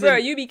numbers. Bro,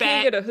 you be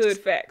king of the hood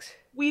facts.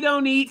 We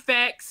don't need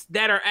facts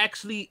that are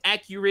actually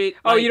accurate.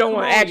 Oh, you don't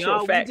want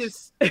actual facts. We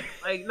just,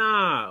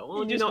 nah, we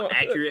don't need no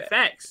accurate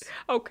facts.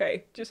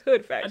 Okay, just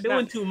hood facts. I'm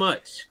doing too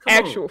much.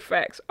 Actual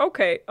facts.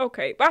 Okay.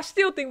 But I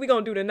still think we're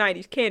going to do the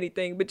 90s candy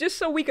thing. But just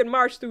so we can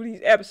march through these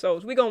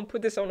episodes, we're going to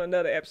put this on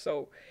another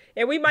episode.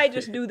 And we might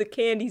just do the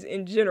candies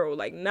in general,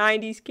 like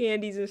 90s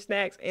candies and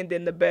snacks, and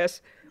then the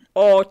best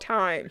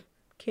all-time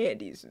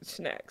candies and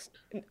snacks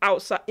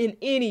outside in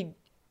any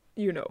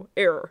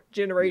era,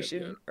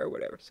 generation, or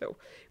whatever. So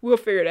we'll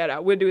figure that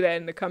out. We'll do that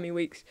in the coming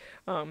weeks,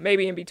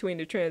 maybe in between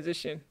the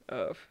transition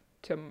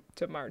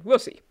to Martin. We'll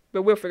see,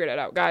 but we'll figure that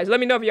out, guys. Let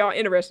me know if y'all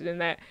interested in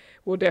that.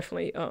 We'll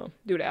definitely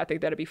do that. I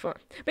think that'll be fun.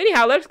 But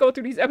anyhow, let's go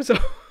through these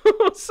episodes.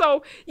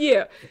 So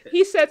yeah,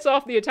 he sets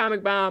off the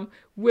atomic bomb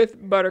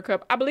with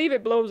Buttercup. I believe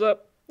it blows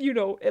up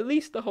at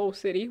least the whole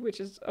city, which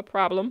is a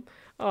problem.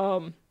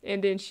 And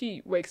then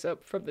she wakes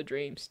up from the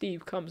dream.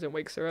 Steve comes and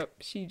wakes her up.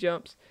 She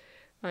jumps.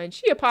 And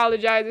she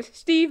apologizes.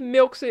 Steve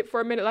milks it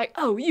for a minute like,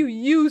 oh, you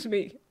use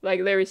me.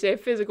 Like Larry said,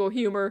 physical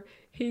humor.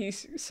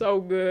 He's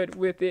so good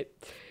with it.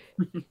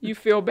 You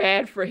feel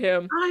bad for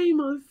him.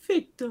 I'm a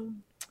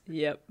victim.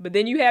 Yep. But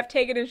then you have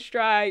taken in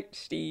stride,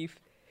 Steve.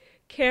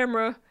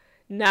 Camera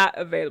not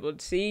available.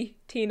 See,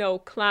 Tino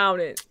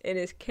clowning and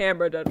his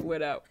camera done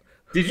went out.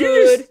 Did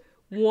you just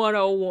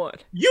 101.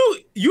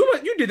 You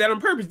did that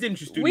on purpose, didn't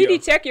you, Studio? We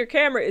detect your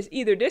camera is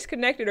either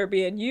disconnected or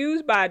being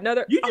used by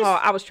another.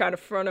 I was trying to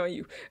front on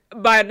you.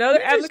 By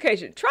another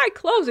application. Try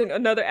closing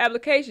another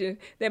application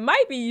that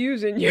might be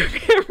using your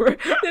camera.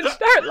 Then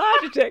start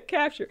Logitech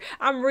Capture.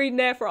 I'm reading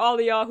that for all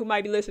of y'all who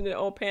might be listening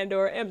on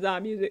Pandora,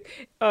 Amazon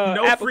Music,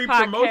 no Apple free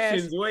Podcasts.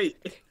 promotions.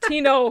 Wait.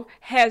 Tino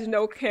has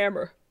no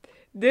camera.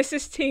 This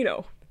is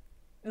Tino.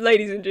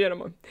 Ladies and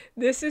gentlemen,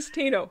 this is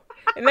Tino.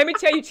 And let me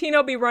tell you,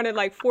 Tino be running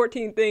like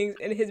 14 things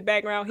in his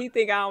background. He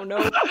think I don't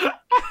know.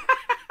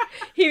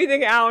 He be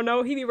thinking I don't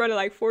know. He be running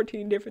like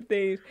 14 different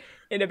things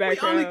in the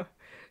background.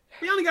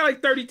 We only got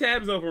like 30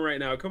 tabs open right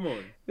now. Come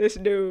on. This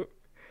dude,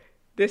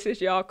 this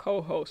is y'all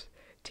co-host,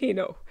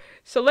 Tino.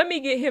 So let me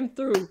get him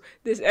through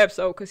this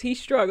episode because he's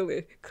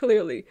struggling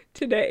clearly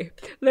today.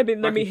 Let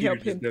me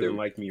help him through. Doesn't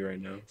like me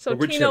right now. So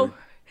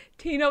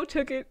Tino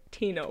took it.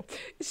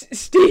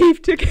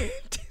 Steve took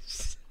it.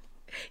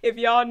 If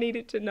y'all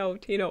needed to know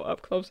Tino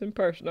up close and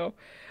personal,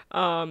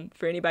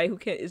 for anybody who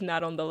is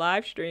not on the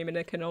live stream and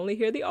that can only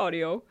hear the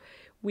audio,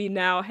 we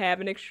now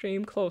have an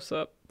extreme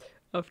close-up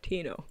of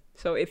Tino.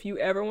 So if you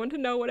ever want to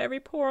know what every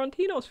pore on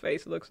Tino's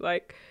face looks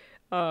like,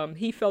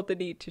 he felt the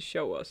need to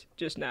show us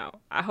just now.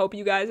 I hope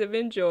you guys have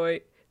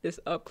enjoyed this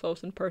up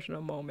close and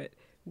personal moment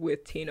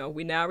with Tino.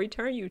 We now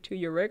return you to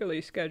your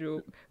regularly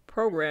scheduled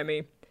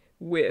programming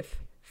with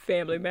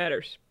Family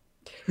Matters.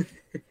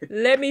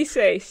 Let me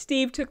say,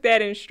 Steve took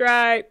that in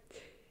stride.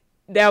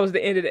 That was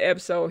the end of the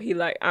episode. He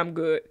like, I'm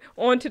good.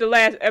 On to the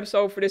last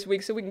episode for this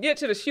week, so we can get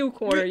to the shoe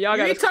corner. Y'all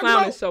got us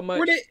clowning so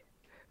much.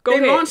 Go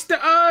ahead.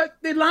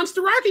 They launched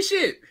the rocket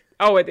ship.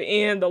 Oh, at the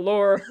end, the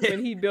lore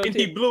when he built and it.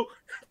 He blew.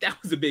 That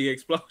was a big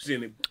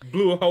explosion. It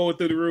blew a hole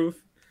through the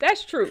roof.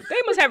 That's true.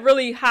 They must have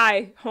really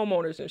high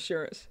homeowners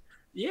insurance.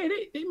 Yeah,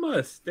 they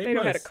must. They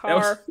don't have a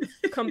car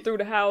come through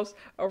the house,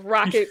 a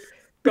rocket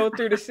go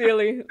through the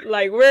ceiling.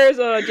 Like, where's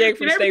Jake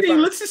from State Farm? Everything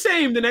looks the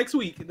same the next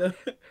week.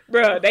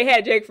 Bruh, they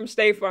had Jake from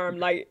State Farm,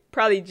 like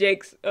probably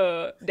Jake's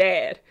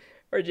dad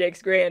or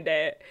Jake's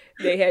granddad.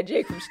 They had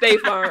Jake from State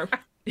Farm.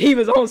 He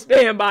was on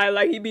standby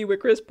like he'd be with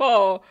Chris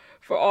Paul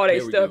for all their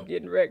stuff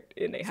getting wrecked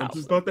in their house.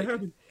 Something's about to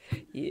happen.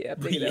 Yeah, I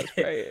think that's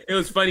right. It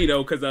was funny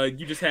though, because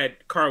you just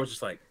had Carl was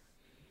just like,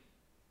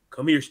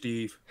 "Come here,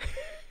 Steve.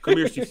 Come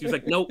here, Steve." He was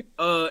like, "Nope,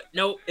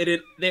 no."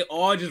 They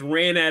all just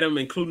ran at him,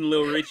 including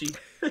Lil Richie.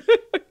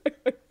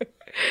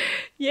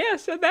 Yeah,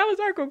 so that was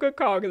our good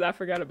call because I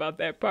forgot about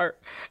that part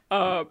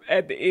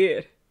at the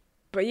end.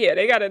 But yeah,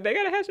 they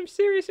gotta have some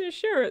serious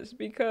insurance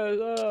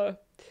because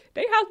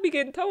they house be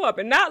getting tore up,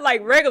 and not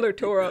like regular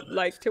tore up,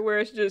 like to where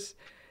it's just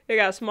they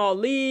got a small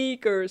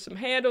leak or some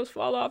handles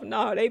fall off.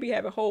 No, they be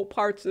having whole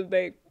parts of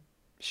their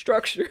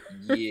structure.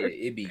 Yeah,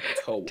 it be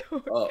tore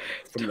up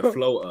from the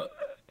flow up.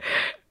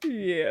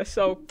 Yeah,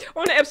 so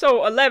on to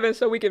episode 11,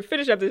 so we can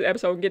finish up this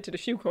episode and get to the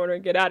shoe corner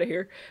and get out of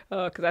here,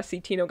 because I see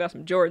Tino got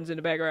some Jordans in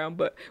the background.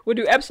 But we'll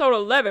do episode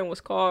 11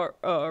 was called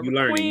You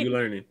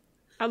learning.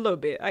 A little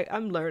bit.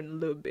 I'm learning a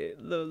little bit.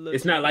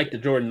 It's not like the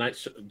Jordan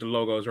Knights, the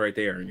logo's right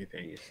there or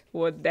anything.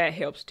 Well, that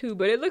helps too.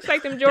 But it looks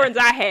like them Jordans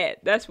I had.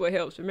 That's what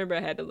helps. Remember,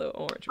 I had the little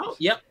orange ones. Oh,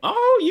 yep.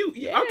 Oh,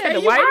 okay. The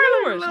white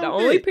and orange. The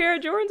only pair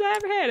of Jordans I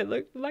ever had. It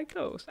looked like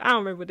those. I don't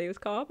remember what they was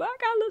called, but I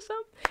got a little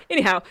something.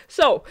 Anyhow,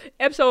 so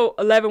episode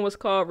 11 was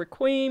called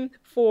Requiem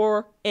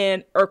for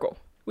Ann Urkel.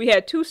 We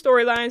had two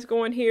storylines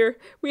going here.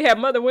 We have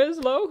Mother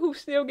Winslow, who's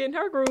still getting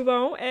her groove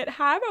on at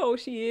how old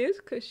she is,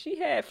 because she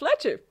had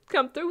Fletcher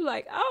come through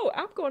like, oh,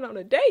 I'm going on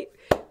a date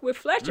with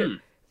Fletcher.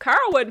 Carl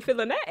wasn't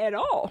feeling that at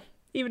all,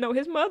 even though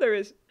his mother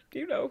is,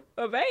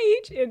 of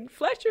age, and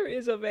Fletcher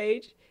is of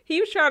age. He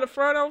was trying to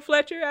front on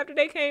Fletcher after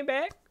they came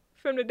back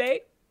from the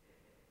date.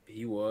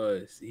 He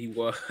was.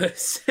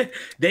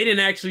 They didn't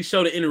actually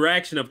show the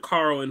interaction of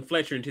Carl and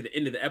Fletcher until the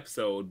end of the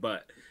episode,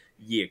 but...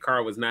 yeah,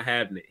 Carl was not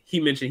having it.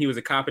 He mentioned he was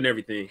a cop and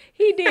everything.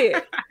 He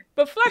did.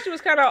 But Fletcher was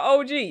kind of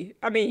OG.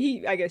 I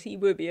mean, I guess he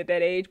would be at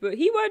that age, but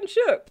he wasn't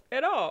shook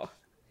at all.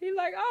 He's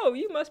like, oh,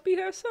 you must be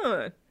her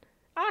son.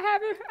 I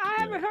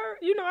haven't heard,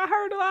 I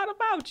heard a lot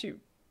about you.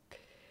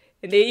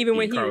 And then even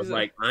when Carl he was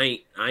like,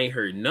 I ain't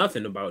heard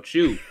nothing about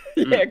you.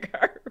 Yeah,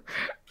 Carl.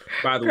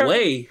 By the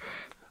way,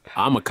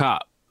 I'm a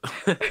cop.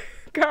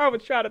 Carl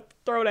was trying to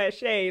throw that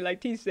shade.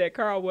 Like T said,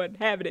 Carl wasn't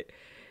having it.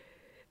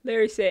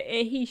 Larry said,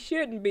 and he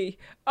shouldn't be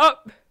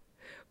up.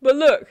 But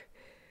look,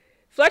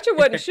 Fletcher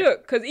wasn't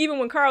shook, because even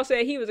when Carl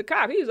said he was a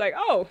cop, he was like,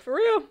 oh, for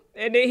real?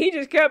 And then he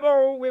just kept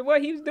on with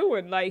what he was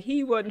doing. Like,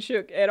 he wasn't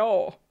shook at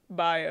all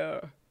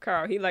by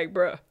Carl. He like,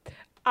 bruh,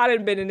 I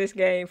done been in this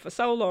game for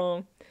so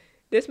long.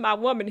 This my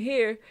woman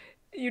here.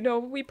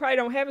 We probably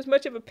don't have as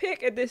much of a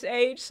pick at this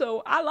age,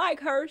 so I like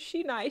her.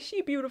 She nice.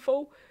 She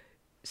beautiful.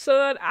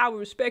 Son, I will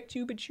respect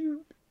you, but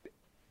you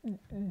don't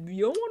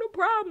want no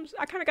problems.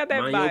 I kind of got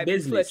that Mind vibe your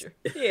business. from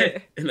Fletcher. Yeah.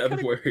 In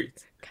other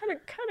words. Kind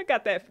of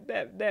got that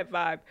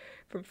vibe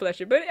from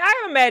Fletcher. But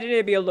I imagine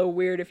it'd be a little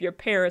weird if your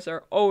parents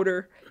are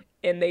older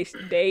and they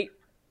date,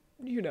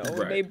 right.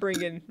 and they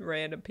bring in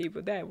random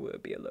people. That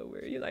would be a little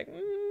weird. You're like,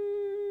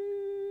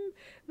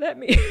 Let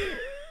me.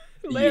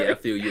 Larry. Yeah, I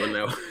feel you on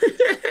that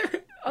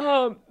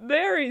one.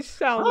 Larry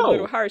sounds a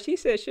little harsh. He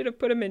said should have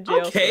put him in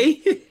jail.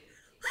 Okay.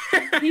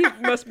 So he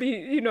must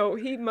be,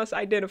 he must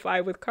identify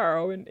with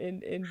Carl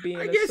in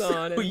being a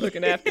son and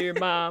looking after your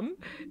mom.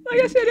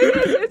 Like I said,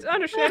 it's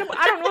understandable.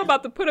 I don't know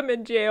about to put him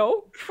in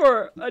jail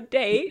for a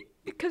date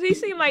because he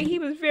seemed like he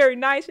was very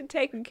nice and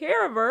taking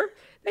care of her.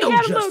 They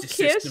had a little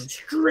kiss. System,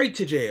 straight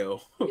to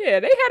jail. Yeah,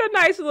 they had a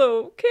nice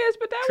little kiss,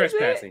 but that was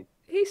Trespassing. it.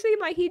 He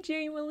seemed like he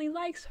genuinely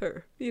likes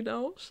her,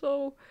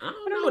 So I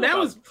don't know. That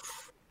was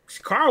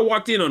Carl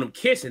walked in on him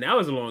kissing. That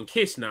was a long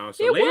kiss now.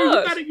 So it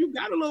Larry, you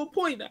got a little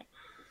point now.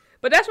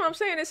 But that's what I'm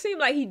saying. It seemed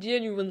like he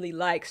genuinely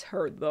likes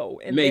her, though.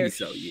 And maybe they're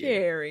so,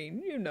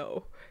 sharing,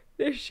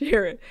 They're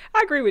sharing.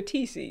 I agree with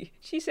TC.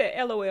 She said,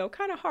 LOL,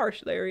 kind of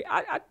harsh, Larry.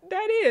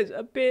 That is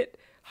a bit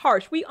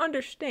harsh. We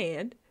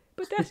understand.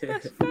 But that's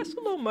a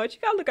little much. You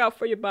got to look out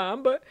for your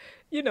mom. But,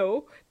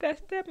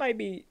 that might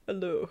be a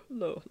little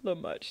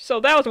much.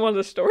 So that was one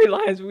of the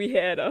storylines we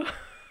had.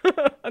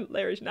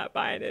 Larry's not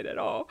buying it at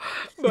all.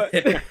 But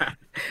that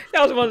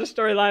was one of the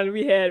storylines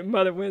we had.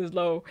 Mother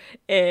Winslow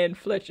and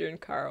Fletcher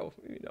and Carl,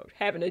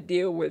 having to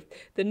deal with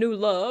the new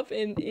love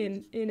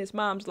in his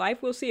mom's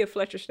life. We'll see if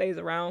Fletcher stays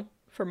around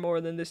for more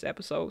than this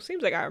episode.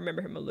 Seems like I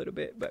remember him a little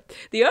bit. But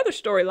the other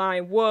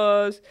storyline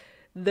was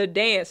the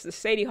dance, the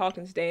Sadie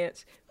Hawkins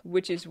dance,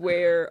 which is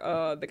where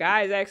the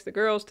guys asked the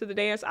girls to the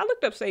dance. I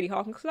looked up Sadie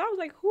Hawkins because I was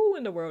like, who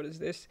in the world is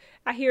this?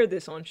 I hear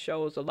this on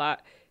shows a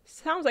lot.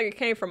 Sounds like it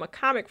came from a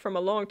comic from a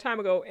long time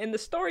ago, and the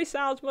story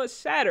sounds much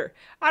sadder.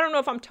 I don't know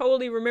if I'm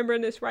totally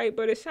remembering this right,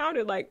 but it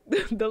sounded like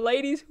the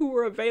ladies who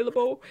were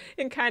available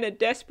and kind of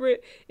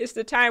desperate, it's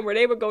the time where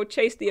they would go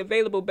chase the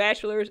available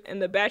bachelors,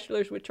 and the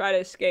bachelors would try to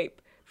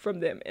escape from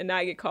them and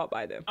not get caught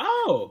by them.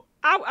 Oh.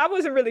 I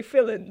wasn't really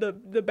feeling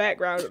the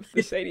background of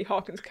the Sadie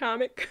Hawkins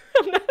comic.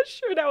 I'm not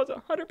sure that was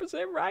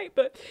 100% right,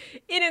 but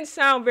it didn't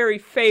sound very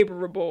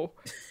favorable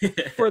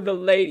for the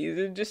ladies.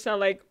 It just sounded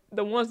like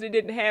the ones that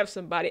didn't have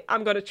somebody,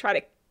 I'm going to try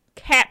to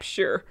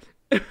capture.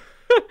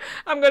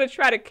 I'm going to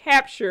try to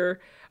capture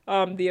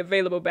the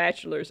available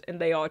bachelors, and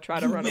they all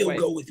try to run away. You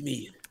will go with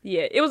me.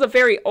 Yeah, it was a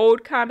very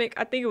old comic.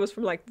 I think it was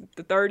from like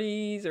the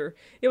 30s, or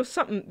it was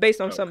something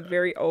based on something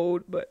very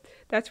old, but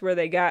that's where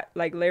they got,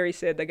 like Larry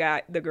said,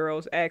 the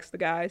girls asked the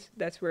guys.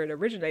 That's where it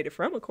originated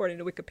from, according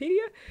to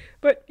Wikipedia.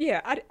 But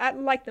yeah, I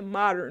like the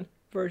modern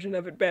version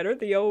of it better.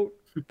 The old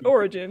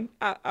origin,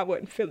 I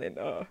wasn't feeling,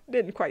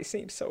 didn't quite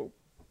seem so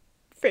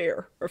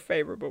fair or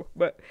favorable.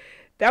 But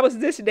that was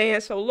this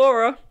dance. So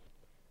Laura,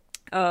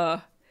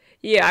 yeah,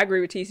 I agree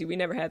with TC. We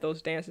never had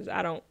those dances.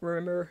 I don't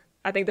remember.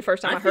 I think the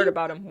first time I heard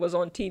about them was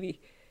on TV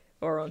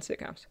or on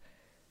sitcoms.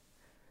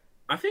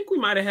 I think we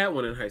might have had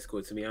one in high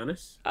school, to be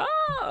honest.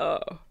 Oh.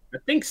 I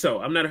think so.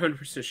 I'm not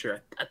 100%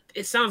 sure.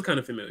 It sounds kind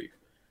of familiar.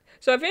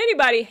 So if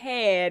anybody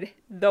had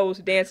those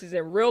dances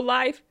in real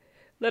life,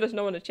 let us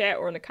know in the chat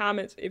or in the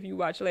comments if you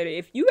watch later.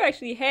 If you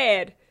actually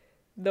had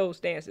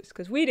those dances,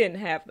 because we didn't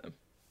have them.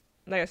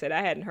 Like I said,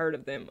 I hadn't heard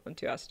of them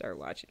until I started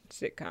watching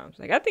sitcoms.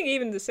 Like I think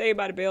even the Saved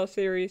by the Bell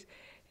series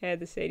had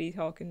the Sadie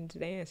Hawkins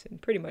dance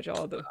and pretty much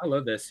all the... I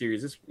love that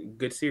series. It's a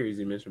good series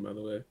you mentioned, by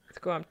the way. Let's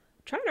go. I'm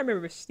trying to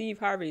remember if Steve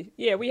Harvey...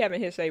 Yeah, we haven't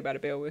hit Saved by the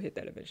Bell. We'll hit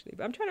that eventually.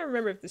 But I'm trying to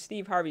remember if the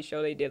Steve Harvey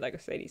show they did like a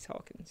Sadie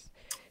Hawkins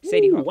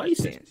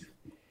dance.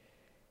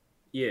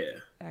 Yeah.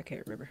 I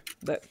can't remember.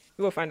 But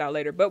we'll find out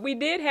later. But we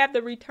did have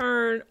the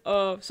return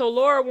of... So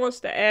Laura wants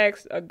to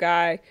ask a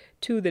guy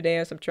to the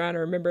dance. I'm trying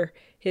to remember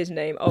his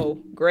name. Oh,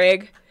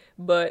 Greg.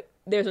 But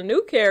there's a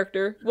new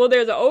character. Well,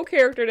 there's an old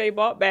character they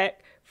brought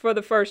back for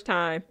the first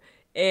time,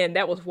 and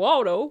that was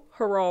Geraldo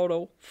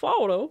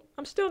Faldo.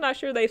 I'm still not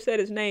sure they've said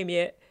his name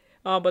yet,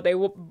 but they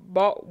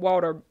brought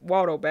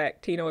Waldo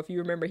back. Tino, if you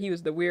remember, he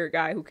was the weird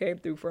guy who came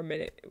through for a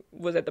minute,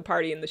 was at the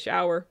party in the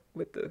shower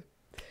with the...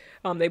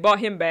 they brought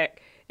him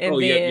back, and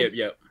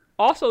yep.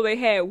 Also they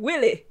had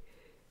Willie.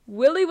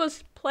 Willie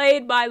was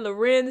played by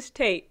Lorenz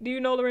Tate. Do you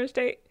know Lorenz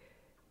Tate?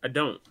 I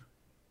don't.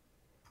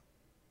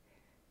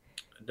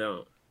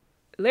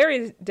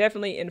 Larry's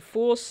definitely in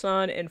full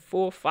son and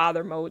full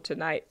father mode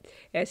tonight.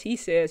 As he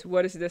says,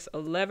 what is this,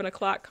 11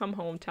 o'clock come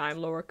home time?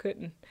 Laura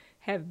couldn't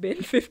have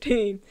been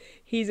 15.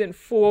 He's in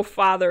full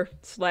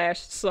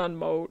father/son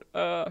mode.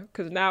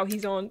 Because now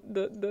he's on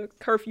the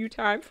curfew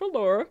time for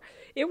Laura.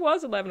 It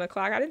was 11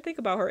 o'clock. I didn't think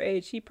about her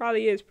age. She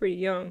probably is pretty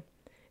young.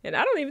 And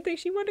I don't even think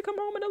she wanted to come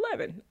home at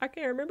 11. I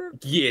can't remember.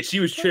 Yeah, she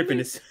was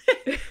tripping.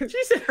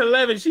 She said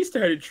 11. She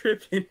started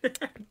tripping.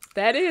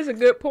 That is a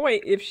good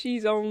point. If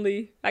she's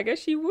only... I guess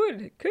she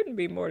couldn't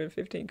be more than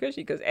 15, could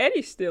she? Because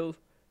Eddie's still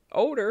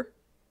older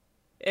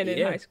and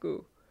in high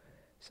school.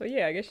 So,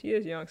 yeah, I guess she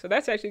is young. So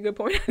that's actually a good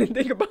point. I didn't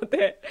think about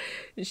that.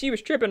 And she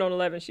was tripping on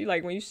 11. She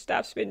like, when you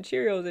stop spitting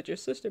Cheerios at your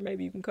sister,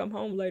 maybe you can come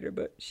home later.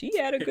 But she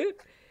had a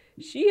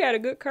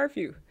good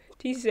curfew.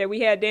 TC said, we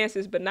had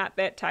dances, but not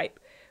that type.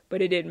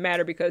 But it didn't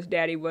matter because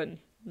Daddy wasn't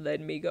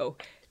letting me go.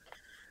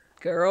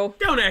 Girl.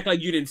 Don't act like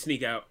you didn't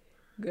sneak out.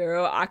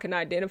 Girl, I can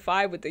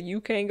identify with the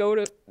you can't go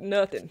to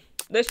nothing.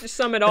 Let's just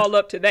sum it all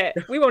up to that.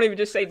 We won't even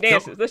just say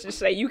dances. Let's just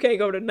say you can't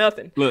go to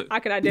nothing. Look. I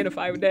can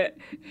identify with that.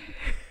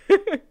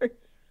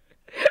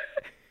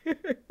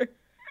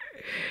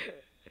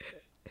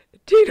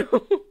 Tino,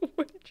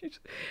 what did you say?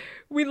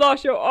 We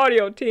lost your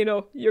audio,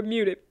 Tino. You're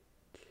muted.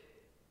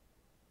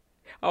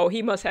 Oh,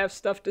 he must have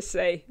stuff to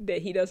say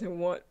that he doesn't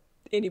want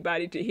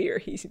anybody to hear.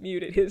 He's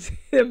muted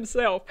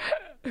himself.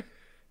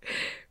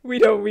 We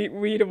don't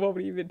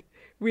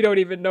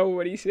even know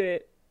what he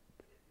said.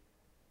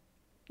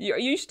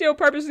 You still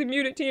purposely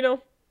muted,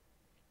 Tino?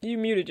 You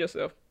muted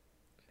yourself.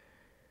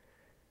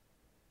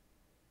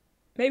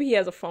 Maybe he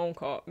has a phone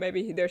call.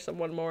 Maybe there's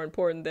someone more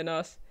important than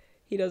us.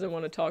 He doesn't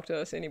want to talk to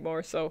us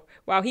anymore. So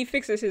while he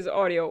fixes his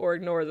audio or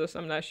ignores us,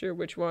 I'm not sure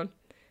which one.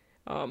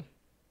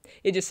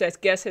 It just says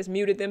guest has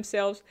muted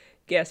themselves.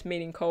 Guest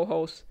meaning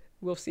co-host.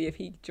 We'll see if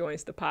he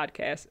joins the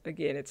podcast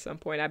again at some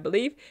point. I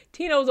believe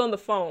Tino's on the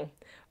phone.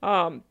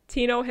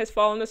 Tino has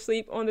fallen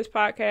asleep on this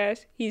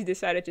podcast. He's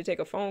decided to take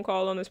a phone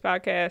call on this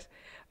podcast.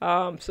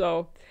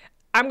 So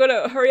I'm going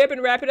to hurry up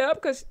and wrap it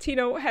up because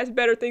Tino has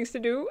better things to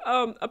do.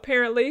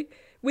 Apparently,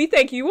 we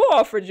thank you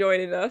all for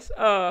joining us.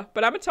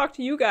 But I'm going to talk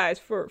to you guys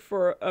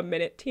for a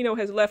minute. Tino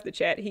has left the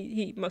chat.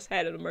 He must have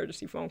had an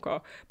emergency phone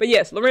call. But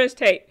yes, Larenz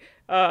Tate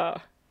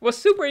was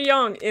super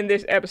young in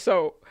this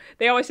episode.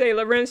 They always say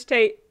Larenz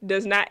Tate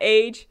does not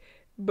age.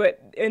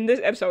 But in this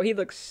episode, he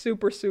looks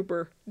super,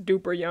 super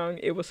duper young.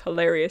 It was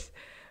hilarious.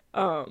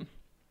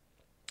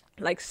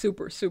 Like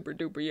super, super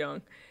duper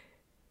young.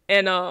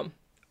 And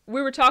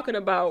we were talking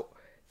about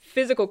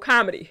physical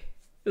comedy.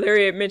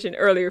 Larry had mentioned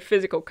earlier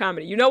physical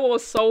comedy. You know what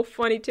was so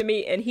funny to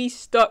me? And he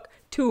stuck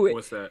to it.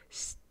 What's that?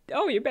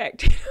 Oh, you're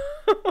back.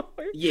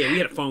 Yeah, we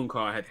had a phone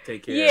call I had to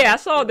take care of. Yeah, I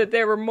saw that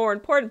there were more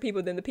important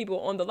people than the people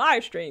on the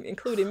live stream,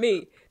 including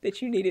me,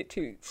 that you needed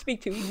to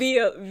speak to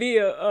via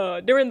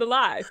during the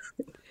live.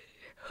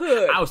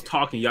 Hood. I was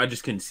talking, y'all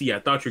just couldn't see. I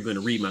thought you were going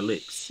to read my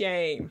lips.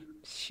 Shame.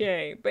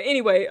 But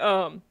anyway,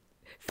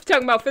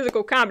 talking about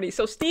physical comedy.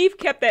 So Steve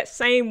kept that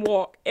same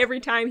walk every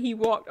time he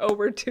walked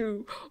over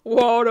to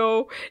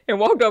Waldo and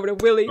walked over to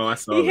Willie. Oh, I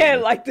saw he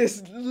had like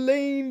this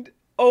leaned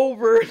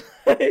over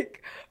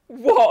like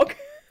walk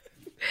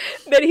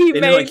that he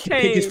maintained. Like he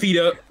picked his feet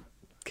up.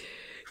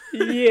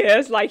 Yeah,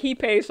 it's like he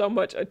pays so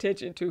much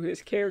attention to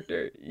his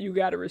character. You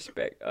got to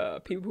respect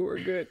people who are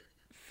good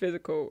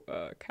physical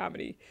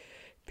comedy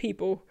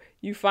people.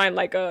 You find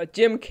like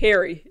Jim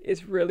Carrey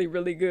is really,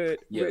 really good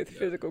with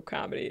physical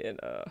comedy and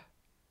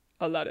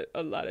a lot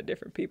of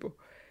different people.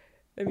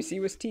 Let me see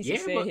what's TC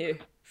saying here.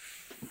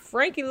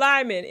 Frankie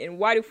Lyman in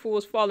Why Do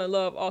Fools Fall in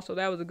Love. Also,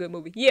 that was a good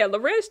movie. Yeah,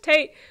 Larenz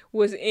Tate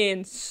was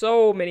in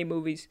so many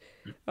movies.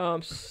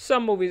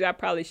 Some movies I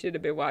probably should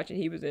have been watching.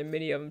 He was in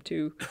many of them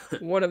too.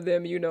 One of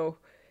them, y'all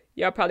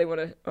probably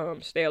want to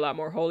stay a lot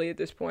more holy at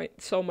this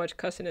point. So much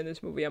cussing in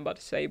this movie I'm about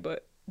to say,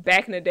 but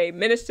back in the day,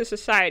 Menace to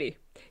Society.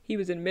 He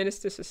was in Menace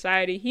to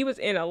Society. He was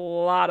in a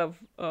lot of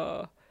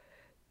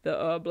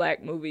the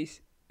black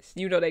movies.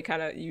 They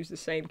kind of used the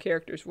same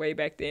characters way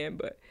back then,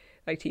 but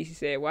like TC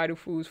said, Why Do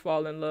Fools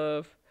Fall in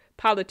Love?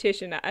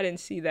 Politician, I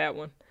didn't see that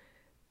one.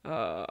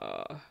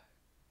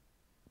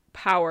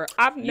 Power.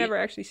 I've never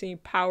actually seen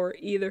Power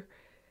either.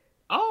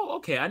 Oh,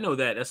 okay. I know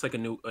that. That's like a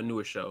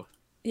newer show.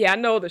 Yeah, I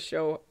know the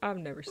show. I've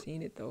never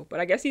seen it though, but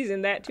I guess he's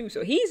in that too.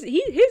 So his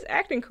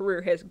acting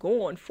career has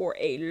gone for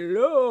a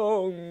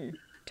long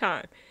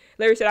time.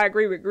 Larry said, I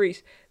agree with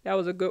Grease. That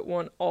was a good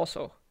one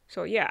also.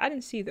 So yeah, I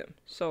didn't see them.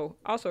 So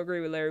I also agree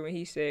with Larry when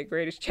he said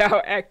greatest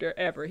child actor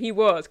ever. He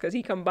was, because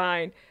he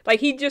combined, like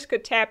he just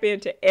could tap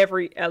into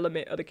every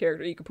element of the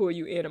character. He could pull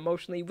you in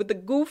emotionally with the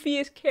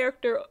goofiest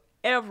character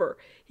ever.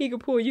 He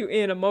could pull you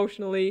in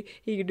emotionally.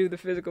 He could do the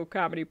physical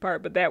comedy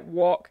part, but that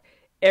walk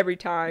every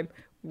time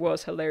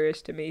was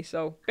hilarious to me.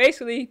 So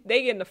basically,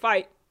 they get in the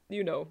fight.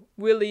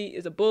 Willie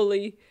is a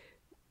bully.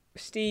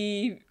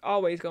 Steve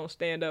always gonna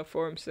stand up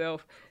for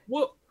himself.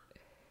 Well,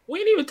 we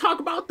didn't even talk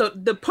about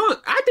the punk.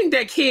 I think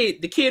that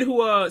kid,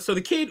 what was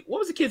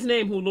the kid's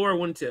name who Laura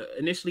wanted to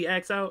initially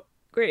ask out?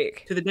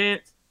 Greg. To the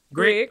dance?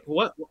 Greg?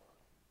 What?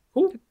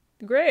 Who?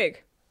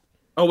 Greg.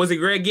 Oh, was it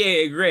Greg?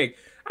 Yeah, Greg.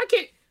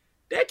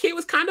 That kid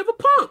was kind of a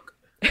punk.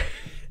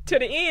 To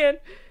the end.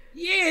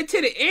 Yeah,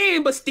 to the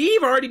end, but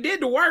Steve already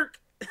did the work.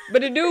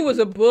 But the dude was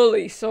a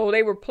bully, so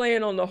they were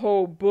playing on the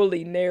whole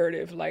bully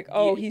narrative. Like,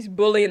 he's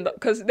bullying,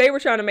 because they were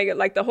trying to make it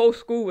like the whole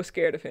school was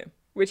scared of him.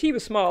 Which he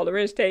was small.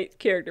 Larenz Tate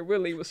character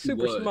Willie was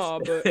super small,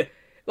 but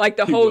like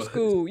the whole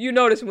school. You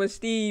notice when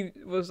Steve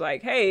was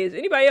like, "Hey, is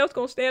anybody else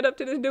gonna stand up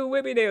to this dude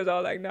with me?" They was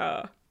all like,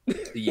 "Nah."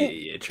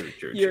 Yeah, true.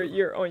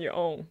 You're on your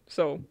own.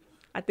 So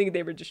I think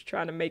they were just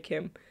trying to make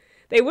him.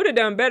 They would have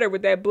done better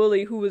with that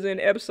bully who was in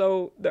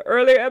the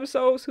earlier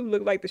episodes, who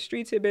looked like the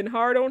streets had been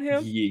hard on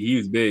him. Yeah, he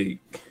was big.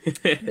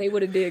 They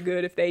would have did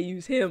good if they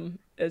used him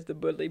as the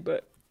bully,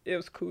 but it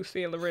was cool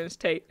seeing Larenz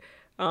Tate.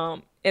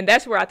 And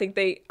that's where I think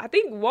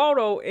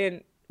Waldo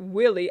and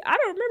Willie, I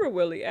don't remember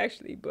Willie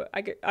actually, but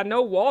I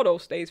know Waldo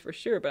stays for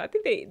sure, but I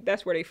think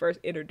that's where they first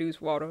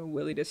introduced Waldo and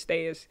Willie to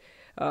stay as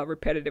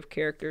repetitive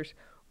characters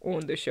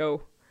on the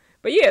show.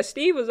 But yeah,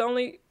 Steve was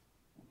only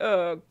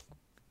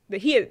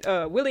he had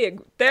Willie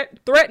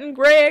had threatened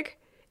Greg,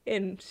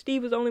 and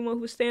Steve was the only one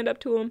who would stand up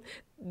to him.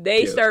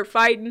 They start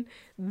fighting.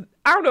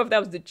 I don't know if that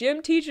was the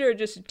gym teacher or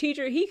just a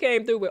teacher. He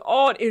came through with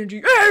all the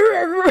energy,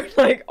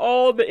 like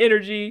all the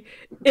energy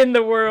in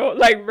the world.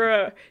 Like,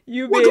 bruh,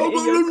 you been in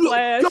your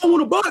class. Y'all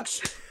want a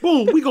box?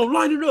 Boom, we gonna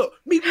line it up.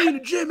 Meet me in the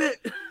gym, man.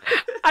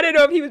 I didn't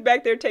know if he was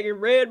back there taking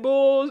Red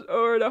Bulls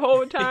or the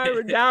whole time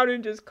or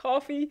downing just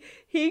coffee.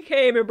 He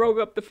came and broke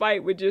up the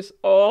fight with just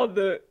all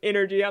the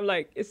energy. I'm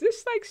like, is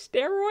this like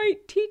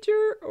steroid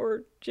teacher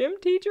or gym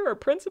teacher or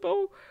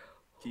principal?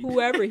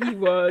 Whoever he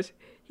was.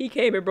 He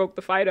came and broke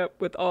the fight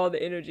up with all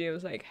the energy and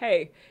was like,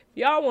 hey, if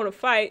y'all want to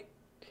fight,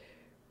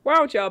 why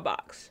don't y'all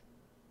box?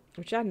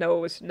 Which I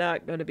know is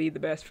not going to be the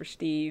best for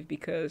Steve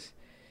because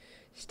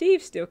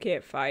Steve still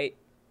can't fight.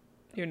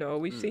 You know,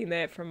 we've seen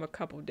that from a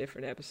couple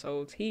different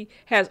episodes. He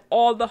has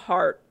all the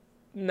heart,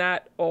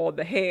 not all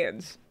the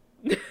hands.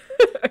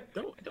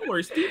 Don't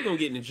worry, Steve gonna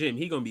get in the gym.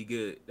 He gonna be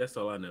good. That's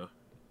all I know.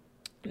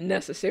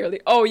 Necessarily.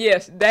 Oh,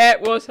 yes,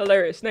 that was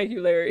hilarious. Thank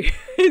you, Larry.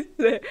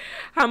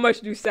 How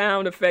much do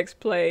sound effects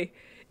play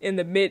in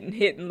the mitten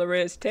hitting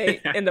Lorenz Tate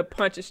and the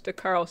punches to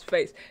Carl's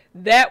face?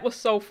 That was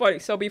so funny.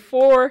 So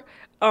before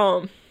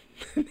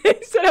they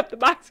set up the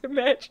boxing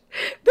match,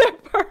 that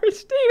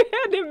first Steve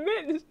had them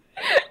mittens.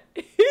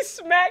 He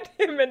smacked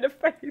him in the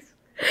face.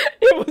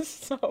 It was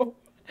so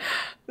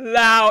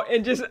loud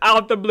and just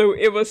out the blue.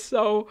 It was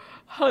so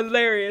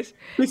hilarious.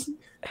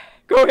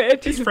 Go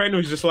ahead. His friend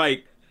was just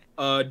like,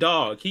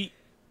 dog, he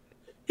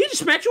just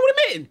smacked you with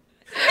a mitten.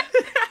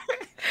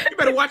 You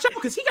better watch out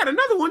because he got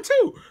another one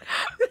too.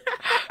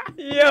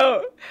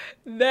 Yo,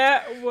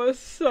 that was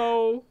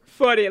so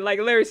funny. Like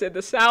Larry said,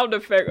 the sound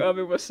effect of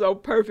it was so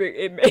perfect.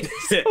 It made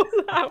it so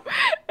loud.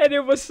 And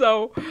it was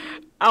so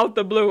out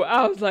the blue.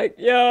 I was like,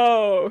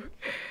 yo.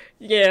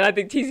 Yeah, I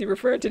think TC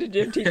referred to the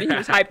gym teacher. He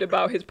was hyped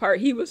about his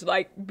part. He was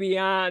like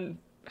beyond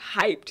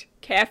hyped.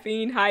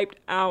 Caffeine hyped.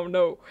 I don't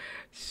know.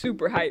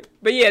 Super hyped.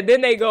 But yeah,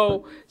 then they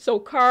go. So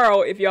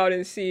Carl, if y'all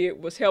didn't see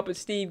it, was helping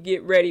Steve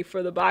get ready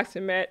for the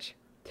boxing match.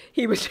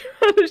 He was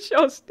trying to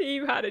show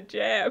Steve how to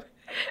jab.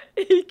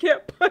 He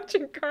kept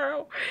punching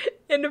Carl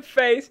in the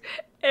face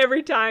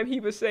every time he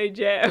would say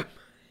jab.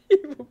 He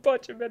would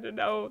punch him in the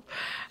nose.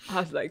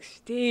 I was like,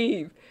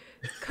 Steve,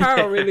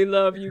 Carl really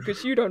love you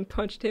because you done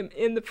punched him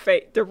in the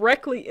face,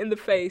 directly in the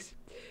face.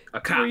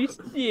 A cop.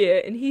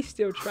 Yeah, and he's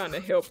still trying to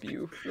help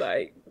you.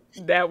 Like,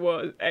 that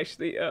was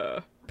actually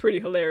pretty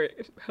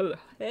hilarious.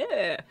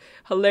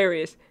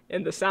 Hilarious,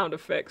 and the sound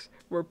effects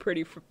were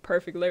pretty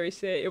perfect. Larry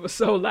said it was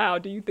so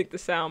loud. Do you think the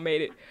sound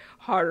made it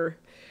harder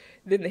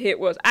than the hit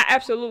was? I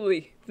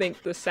absolutely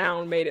think the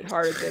sound made it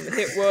harder than the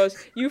hit was.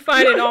 You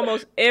find it in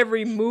almost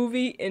every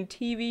movie and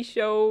TV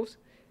shows.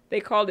 They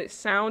called it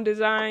sound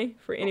design.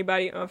 For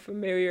anybody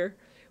unfamiliar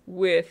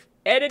with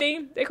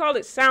editing, they call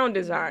it sound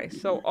design.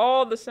 So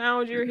all the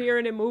sounds you're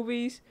hearing in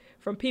movies,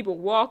 from people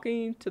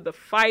walking to the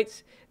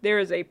fights, there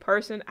is a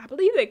person, I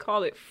believe they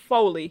call it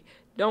Foley.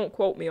 Don't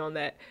quote me on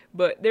that.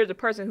 But there's a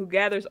person who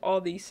gathers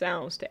all these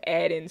sounds to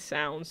add in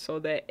sounds so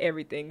that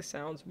everything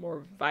sounds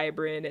more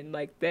vibrant and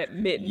like that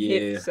mitten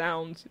hit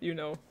sounds, you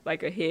know,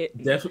 like a hit.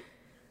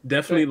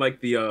 Definitely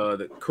like the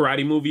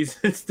karate movies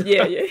and stuff.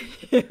 Yeah.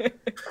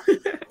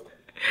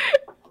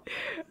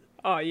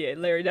 Oh, yeah,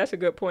 Larry, that's a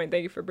good point.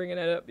 Thank you for bringing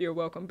that up. You're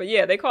welcome. But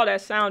yeah, they call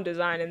that sound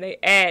design, and they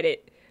add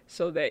it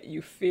so that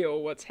you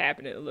feel what's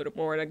happening a little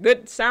more. And a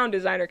good sound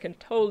designer can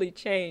totally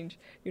change,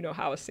 you know,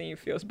 how a scene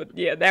feels. But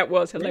yeah, that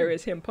was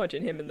hilarious, him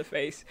punching him in the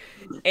face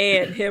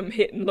and him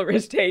hitting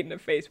Lorenz Tate in the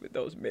face with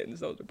those mittens.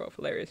 Those are both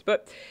hilarious.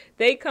 But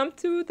they come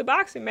to the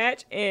boxing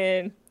match,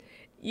 and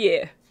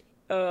yeah,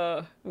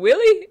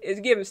 Willie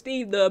is giving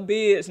Steve the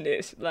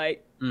business.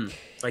 Like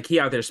he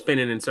out there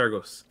spinning in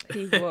circles.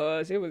 He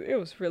was. It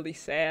was really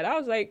sad. I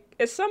was like,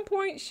 at some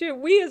point, should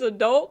we as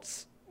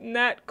adults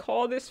not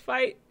call this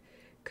fight?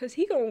 Because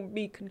he going to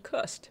be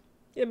concussed.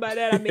 And by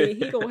that, I mean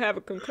he going to have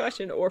a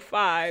concussion or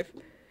 5.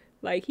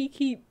 Like, he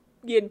keep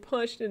getting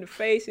punched in the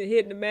face and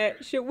hitting the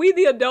mat. Should we,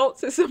 the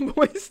adults, at some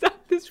point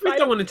stop this fight? We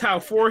throwing the towel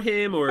for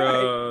him or...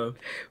 Right.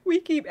 We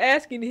keep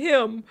asking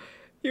him,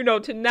 you know,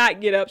 to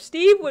not get up.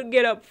 Steve would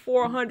get up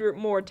 400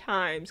 more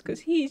times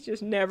because he's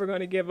just never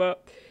going to give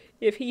up.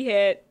 If he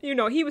had, you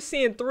know, he was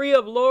seeing 3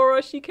 of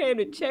Laura. She came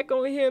to check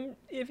on him.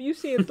 If you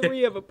seeing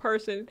 3 of a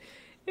person,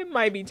 it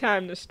might be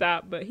time to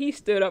stop. But he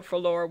stood up for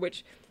Laura,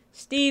 which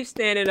Steve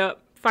standing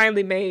up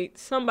finally made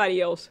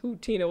somebody else, who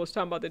Tina was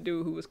talking about, the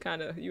dude who was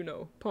kind of, you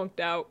know, punked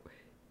out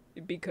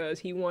because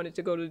he wanted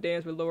to go to the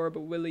dance with Laura,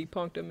 but Willie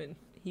punked him and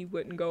he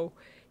wouldn't go.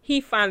 He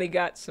finally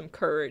got some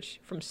courage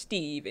from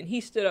Steve, and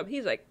he stood up.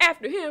 He's like,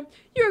 after him,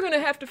 you're going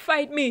to have to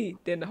fight me.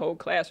 Then the whole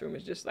classroom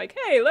is just like,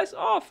 hey, let's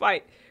all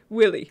fight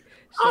Willie.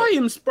 So, I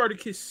am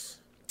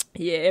Spartacus.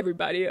 Yeah,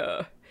 everybody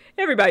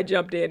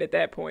jumped in at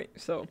that point.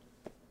 So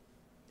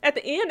at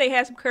the end, they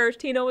had some courage.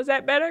 Tino, was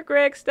that better?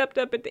 Greg stepped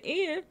up at the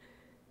end.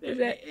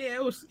 Yeah,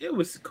 it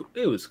was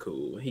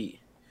cool.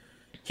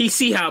 he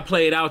see how it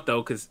played out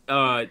though, because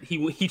he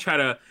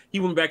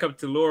went back up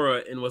to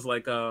Laura and was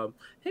like,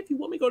 "Hey, if you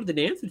want me to go to the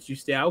dance with you,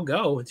 stay, I'll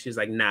go." And she's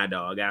like, "Nah,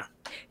 dog, I'm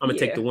gonna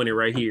take the winner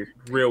right here,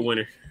 real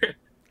winner."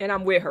 And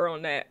I'm with her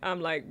on that.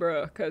 I'm like,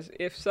 bruh, because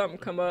if something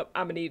come up,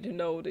 I'm gonna need to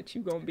know that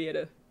you gonna be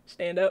able to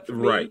stand up for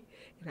me.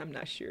 And I'm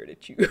not sure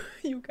that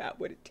you got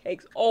what it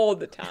takes all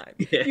the time.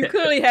 Yeah. You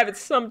clearly have it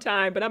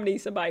sometime, but I'm gonna need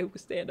somebody who can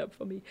stand up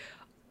for me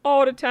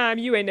all the time.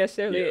 You ain't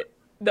necessarily it.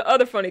 The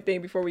other funny thing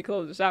before we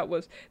close this out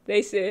was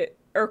they said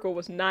Urkel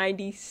was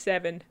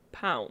 97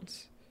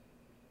 pounds.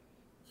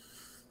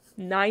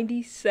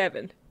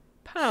 97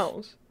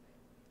 pounds.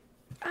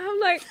 I'm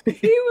like,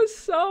 he was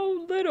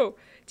so little.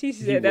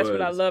 TC said that's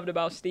what I loved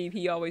about Steve.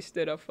 He always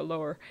stood up for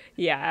Laura.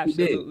 Yeah,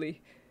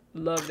 absolutely.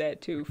 Love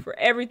that too. For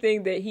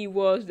everything that he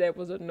was that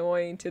was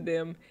annoying to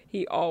them,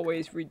 he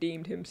always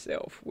redeemed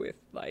himself with,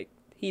 like,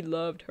 he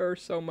loved her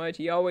so much.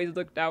 He always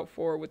looked out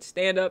for her, would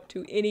stand up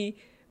to any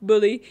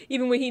bully.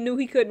 Even when he knew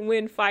he couldn't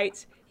win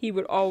fights, he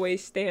would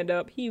always stand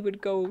up. He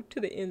would go to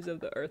the ends of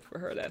the earth for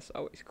her. That's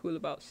always cool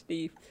about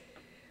Steve.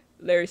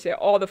 Larry said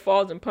all the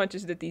falls and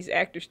punches that these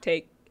actors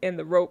take and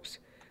the ropes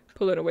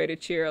pulling away the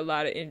chair, a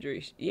lot of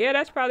injuries. Yeah,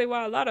 that's probably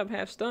why a lot of them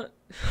have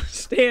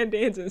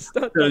stand-ins and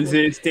stunt doubles.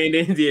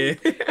 Stand-ins, yeah.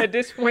 At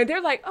this point,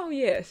 they're like, oh,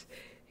 yes,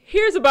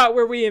 here's about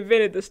where we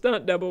invented the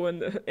stunt double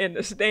and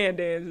the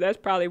stand-ins. That's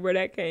probably where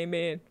that came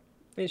in.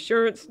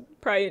 Insurance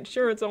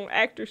on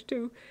actors,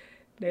 too.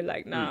 They're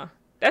like, nah.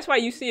 That's why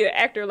you see an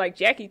actor like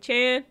Jackie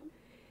Chan.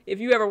 If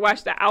you ever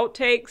watch the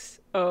outtakes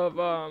of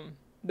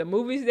the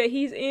movies that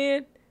he's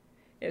in,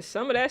 and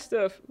some of that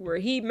stuff where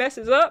he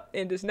messes up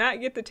and does not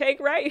get the take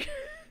right,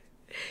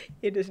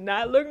 it does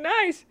not look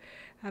nice.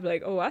 I'm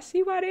like, oh, I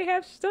see why they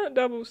have stunt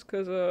doubles,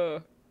 because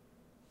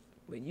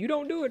when you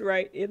don't do it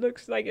right, it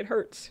looks like it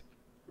hurts.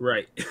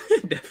 Right.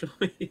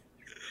 Definitely.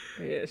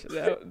 Yeah,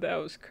 so that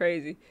was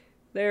crazy.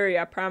 Larry,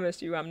 I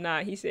promised you I'm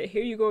not. He said,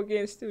 here you go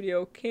again,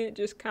 studio. Can't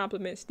just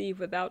compliment Steve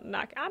without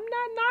knocking. I'm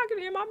not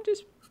knocking him. I'm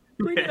just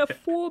bringing a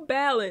full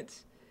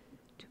balance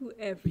to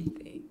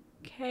everything.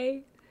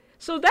 Okay?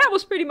 So that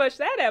was pretty much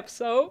that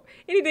episode.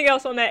 Anything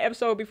else on that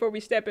episode before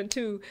we step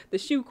into the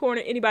shoe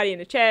corner? Anybody in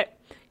the chat?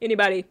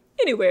 Anybody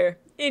anywhere?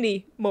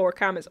 Any more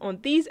comments on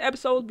these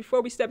episodes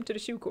before we step into the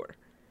shoe corner?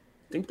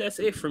 I think that's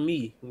it for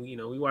me. We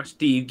watched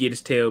Steve get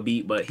his tail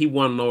beat, but he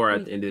won Laura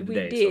at the end of the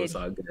day, so it's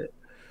all good.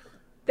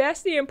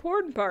 That's the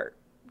important part,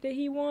 that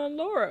he won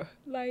Laura.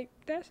 Like,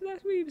 that's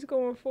what he was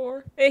going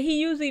for. And he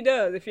usually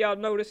does. If y'all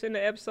notice in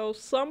the episode,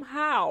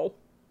 somehow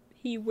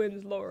he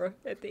wins Laura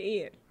at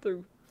the end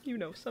through,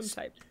 some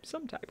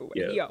type of way.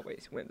 Yeah. He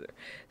always wins her.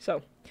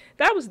 So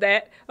that was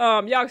that.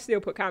 Y'all can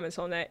still put comments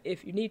on that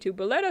if you need to.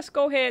 But let us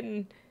go ahead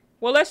and,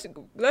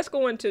 let's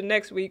go into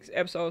next week's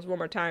episodes one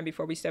more time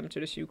before we step into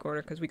the shoe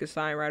corner, because we can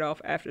sign right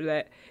off after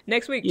that.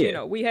 Next week,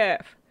 we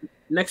have...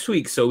 Next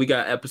week, so we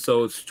got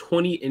episodes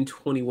 20 and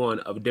 21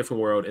 of A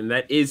Different World, and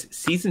that is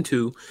season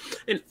 2.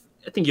 And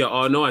I think y'all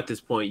all know at this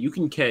point, you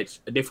can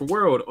catch A Different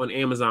World on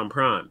Amazon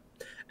Prime.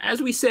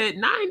 As we said,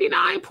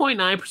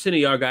 99.9% of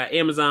y'all got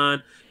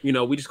Amazon.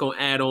 We just gonna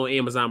add on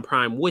Amazon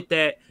Prime with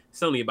that.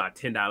 It's only about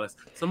 $10,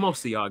 so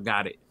most of y'all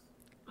got it.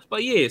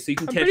 But yeah, so you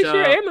can catch. I'm pretty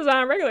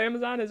sure regular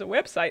Amazon is a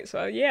website.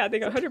 So yeah, I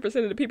think 100%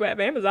 of the people have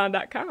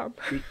Amazon.com.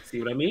 See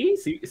what I mean?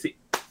 See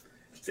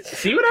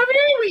what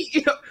I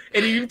mean?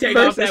 And you can take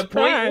off that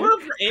Prime.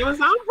 .1 for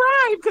Amazon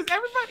Prime, because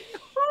everybody,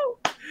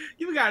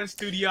 you got a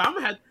studio. I'm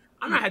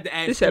gonna have to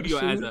add this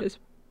studio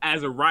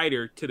as a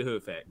writer to the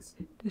Hood Facts.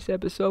 This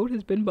episode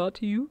has been brought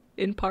to you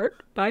in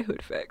part by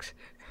Hood Facts.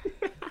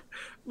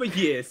 But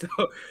yeah, so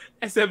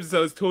that's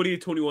episodes 20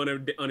 and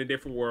 21 on A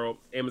Different World,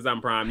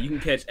 Amazon Prime. You can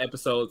catch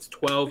episodes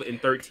 12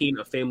 and 13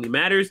 of Family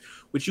Matters,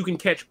 which you can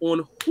catch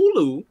on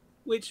Hulu,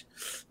 which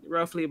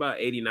roughly about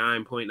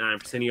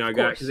 89.9% of y'all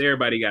got, because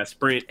everybody got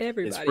Sprint.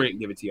 And Sprint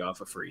give it to y'all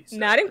for free. So.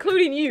 Not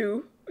including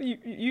you.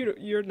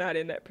 You're not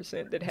in that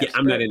percent that has Sprint.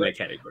 I'm not in that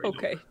category.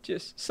 Okay,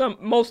 just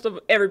most of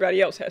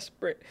everybody else has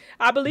Sprint.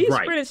 I believe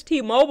Sprint is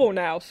T-Mobile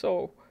now,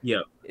 so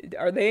yep.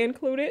 Are they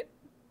included?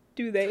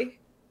 Do they?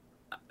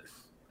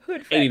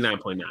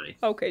 89.9.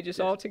 Okay, just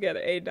all together,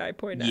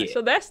 89.9. Yeah.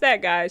 So that's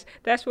that, guys.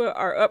 That's what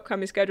our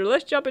upcoming schedule.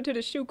 Let's jump into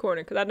the shoe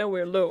corner, because I know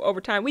we're a little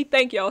over time. We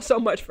thank y'all so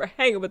much for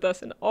hanging with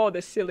us and all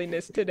this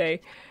silliness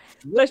today.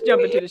 Let's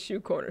jump into the shoe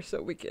corner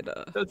so we can...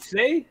 So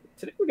today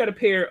we got a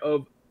pair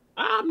of...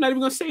 I'm not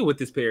even going to say what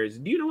this pair is.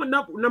 Do you know what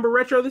number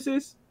retro this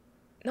is?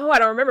 No, I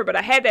don't remember, but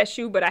I had that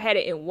shoe, but I had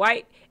it in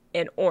white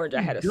and orange.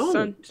 I had a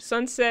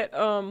sunset...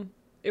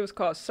 It was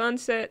called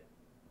Sunset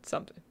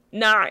something.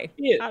 9.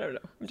 Yeah. I don't know.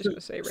 I'm just going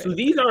to say random. So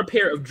these are a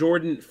pair of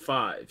Jordan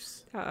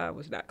 5s. I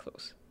was not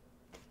close.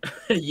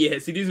 Yeah,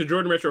 see, these are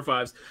Jordan Retro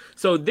 5s.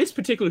 So this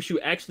particular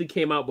shoe actually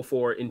came out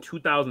before in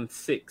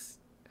 2006.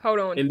 Hold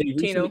on,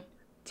 Tino.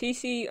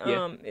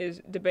 TC is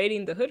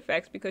debating the Hood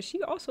Facts because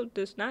she also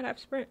does not have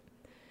Sprint.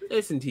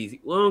 Listen, TC,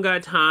 we don't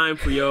got time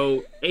for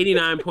your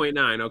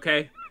 89.9,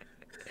 okay?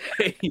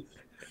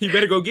 You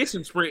better go get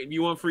some Sprint if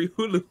you want free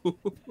Hulu.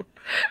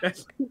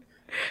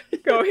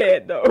 Go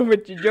ahead though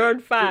with your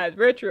Jordan 5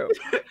 retro.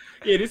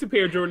 Yeah, this is a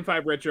pair of Jordan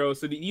 5 retro.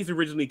 So these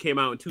originally came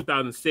out in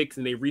 2006,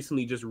 and they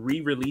recently just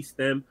re-released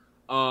them.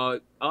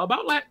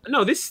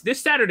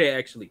 This Saturday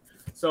actually.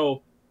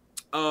 So,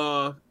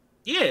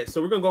 yeah.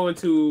 So we're gonna go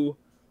into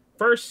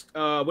first.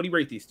 What do you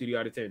rate these, Studio,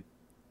 out of 10?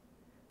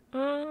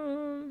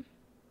 Kind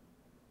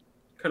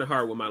of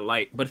hard with my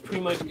light, but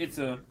pretty much it's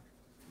a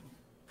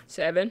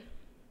 7.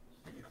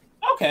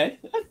 Okay,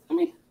 I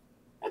mean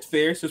that's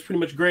fair. So it's pretty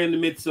much gray in the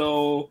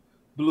midsole,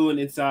 blue on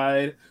the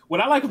inside.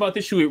 What I like about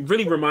this shoe, it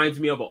really reminds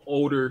me of an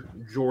older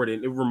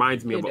Jordan. It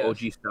reminds me of an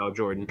OG style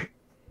Jordan.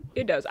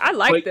 It does. I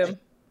like them.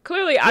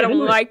 Clearly, I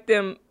don't like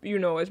them,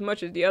 as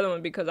much as the other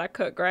one because I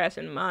cut grass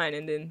in mine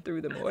and then threw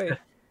them away.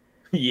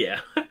 Yeah,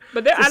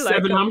 but I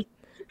like them.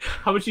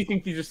 How much do you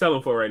think these are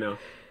selling for right now?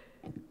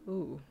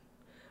 Ooh.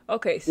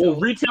 Okay, so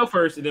retail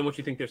first, and then what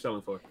you think they're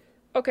selling for.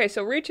 Okay,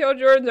 so retail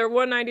Jordans are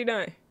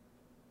 $199.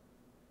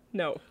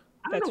 No,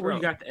 I don't know where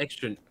you got the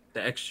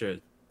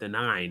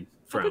 9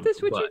 from. But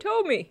that's what you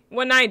told me.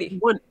 $190.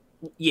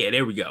 Yeah,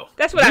 there we go.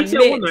 That's what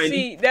retail I meant.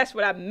 See, that's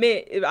what I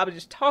meant. I was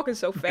just talking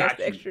so fast,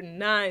 the extra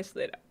 9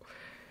 slid out.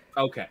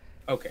 Okay,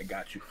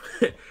 got you.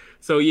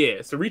 So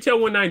yeah, so retail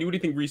 $190. What do you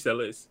think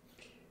resale is?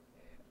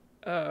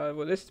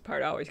 Well, this is the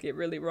part I always get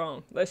really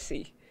wrong. Let's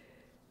see.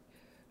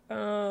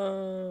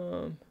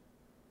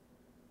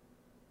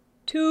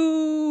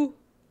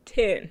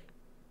 $210.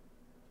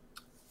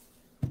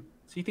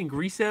 So you think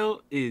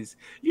resale is,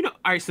 all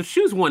right, so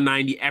shoes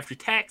 $190 after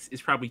tax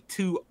is probably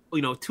 $201,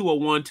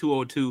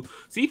 $202.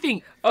 So you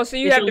think so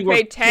you have to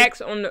pay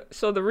tax on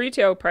the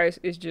retail price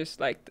is just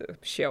like the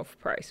shelf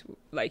price.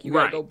 Like you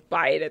gotta go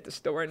buy it at the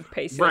store and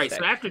pay sales tax.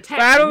 So after tax,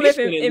 but I don't live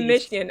in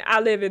Michigan. I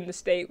live in the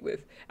state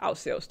without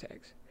sales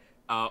tax.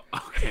 Oh,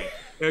 okay.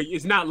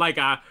 It's not like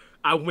I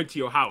went to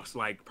your house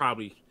like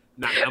probably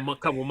not a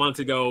couple months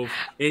ago,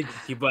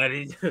 but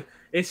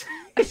it's.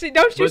 See,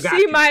 don't you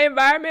see my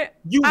environment?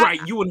 You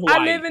in Hawaii. I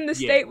live in the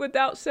state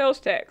without sales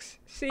tax.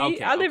 See,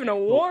 I live in a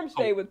warm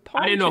state with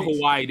palm trees. I didn't know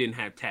Hawaii didn't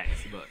have tax,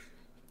 but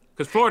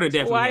because Florida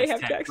definitely has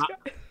tax.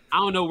 I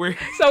don't know where.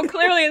 So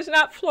clearly, it's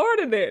not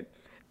Florida then.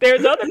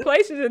 There's other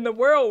places in the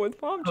world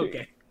with palm trees.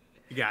 Okay,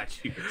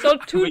 got you. So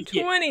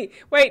 220.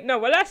 Wait, no,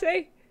 what did I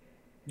say?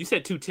 You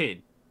said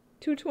 210.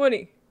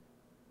 220.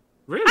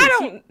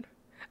 Really?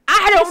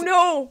 I don't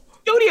know.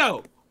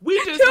 Studio, we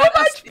just too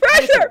much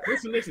pressure.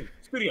 Listen,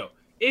 Studio.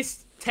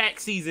 It's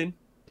tax season.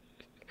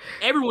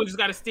 Everyone just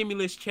got a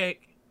stimulus check.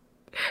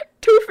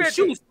 $250. The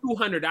shoe is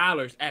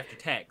 $200 after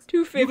tax.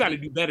 $250. You got to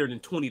do better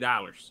than $20.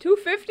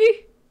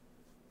 $250.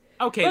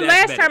 Okay, well,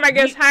 last time I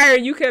guessed higher,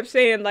 you kept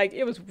saying like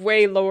it was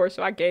way lower,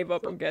 so I gave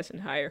up on guessing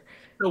higher.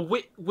 So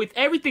with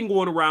everything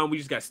going around, we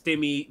just got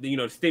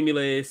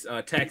stimulus,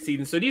 tax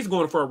season. So these are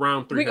going for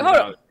around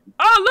 $300.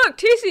 Oh, look,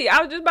 TC,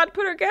 I was just about to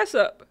put her guess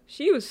up.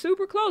 She was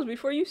super close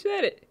before you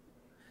said it.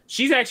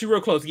 She's actually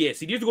real close. Yeah,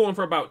 see, these are going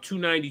for about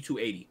 $290,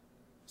 $280.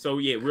 So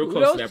yeah, real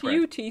close to that price.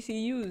 You,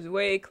 TC, is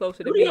way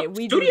closer to me.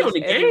 We Studio in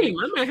the game.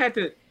 I might have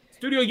to.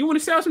 Studio, you want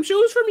to sell some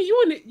shoes for me?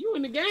 You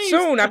in the game?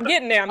 Soon, I'm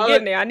getting there.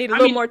 I need a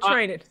little more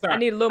training. Sorry, I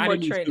need a little more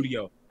training.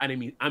 Studio. I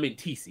mean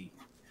TC.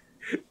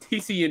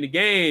 TC in the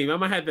game. I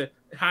might have to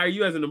hire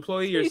you as an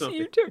employee or something.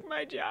 You took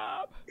my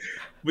job.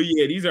 But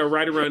yeah, these are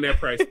right around that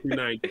price,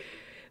 $290.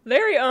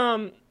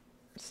 Larry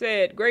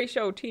said, great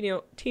show,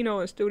 Tino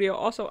and Studio.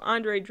 Also,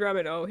 Andre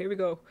Drummond. Oh, here we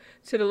go.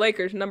 To the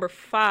Lakers, number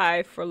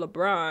 5 for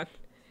LeBron.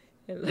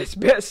 And let's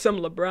bet some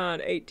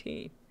LeBron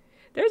 18.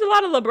 There's a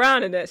lot of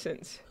LeBron in that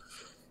sentence.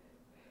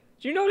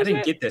 Did you notice that? I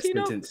didn't get that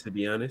sentence, to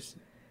be honest.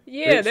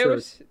 Yeah, there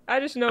was. I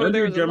just know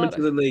there was a lot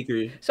to the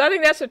Lakers. So I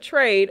think that's a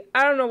trade.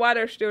 I don't know why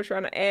they're still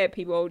trying to add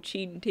people, old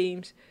cheating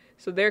teams.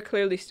 So they're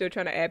clearly still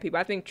trying to add people.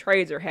 I think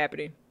trades are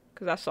happening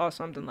because I saw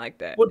something like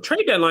that. Well,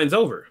 trade deadline's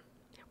over.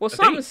 Well,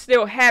 something's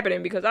still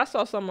happening because I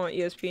saw something on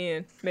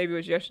ESPN. Maybe it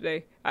was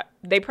yesterday.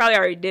 They probably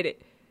already did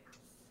it,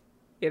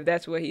 if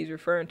that's what he's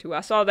referring to.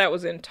 I saw that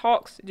was in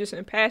talks, just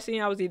in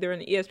passing. I was either in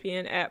the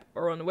ESPN app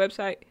or on the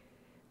website.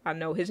 I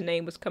know his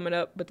name was coming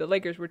up, but the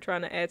Lakers were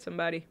trying to add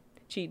somebody.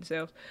 Cheating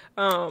selves.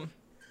 Well,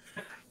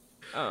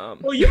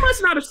 you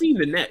must not have seen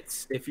the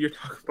Nets if you're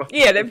talking about.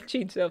 Yeah, they're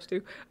cheating selves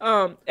too.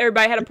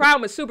 Everybody had a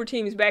problem with super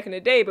teams back in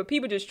the day, but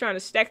people just trying to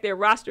stack their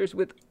rosters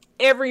with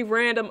every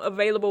random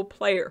available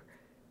player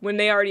when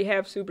they already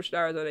have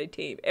superstars on their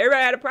team.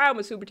 Everybody had a problem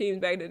with super teams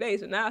back in the day,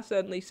 so now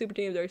suddenly super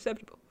teams are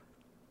acceptable.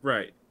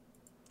 Right.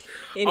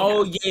 Anyhow.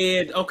 Oh,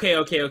 yeah. Okay.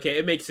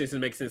 It makes sense.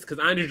 Because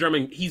Andre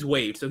Drummond, he's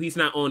waived, so he's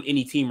not on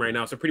any team right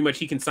now. So pretty much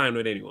he can sign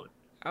with anyone.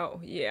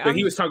 Oh, yeah. But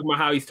he was talking about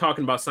how he's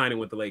talking about signing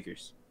with the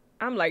Lakers.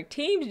 I'm like,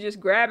 teams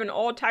just grabbing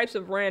all types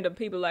of random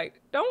people.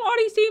 Like, don't all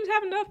these teams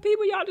have enough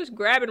people? Y'all just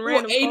grabbing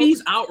random people.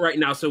 AD's out right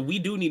now, so we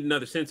do need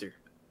another center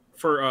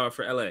for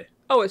LA.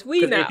 Oh, it's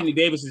we now. Anthony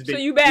Davis has been.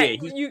 So you back?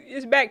 Yeah,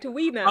 it's back to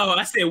we now. Oh,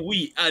 I said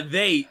we.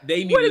 They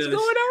need. What is going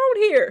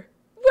on here?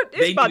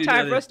 It's about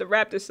time for us to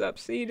wrap this up.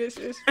 See, this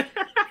is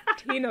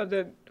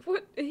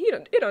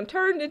it done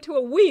turned into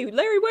a we.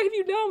 Larry, what have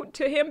you done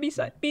to him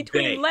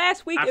between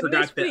last week and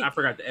this week? I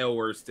forgot the L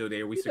word's still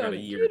there. We still got a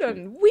year. You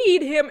done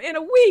weed him in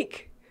a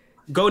week.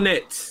 Go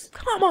Nets.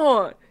 Come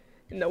on.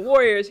 And the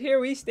Warriors, here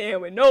we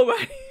stand with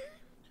nobody.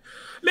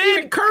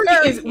 Man, Curry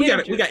is we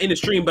got in the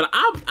stream, but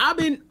I've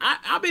been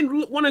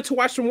wanting to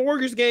watch some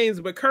Warriors games,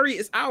 but Curry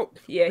is out.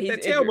 Yeah, he's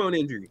that tailbone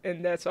injury,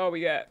 and that's all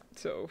we got.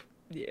 So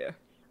yeah,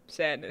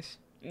 sadness.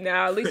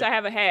 Now at least I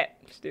have a hat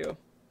still.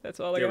 That's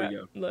all I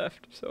got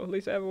left. So at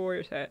least I have a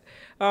Warriors hat.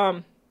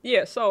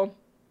 Yeah. So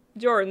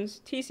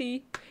Jordans,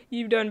 TC,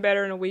 you've done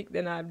better in a week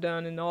than I've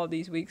done in all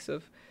these weeks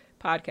of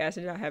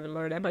podcasting. I haven't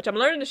learned that much. I'm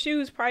learning the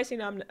shoes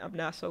pricing. I'm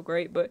not so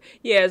great, but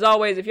yeah, as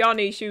always, if y'all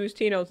need shoes,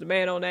 Tino's the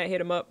man on that. Hit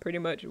him up. Pretty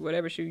much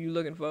whatever shoe you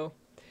looking for.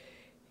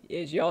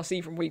 As y'all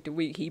see from week to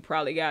week, he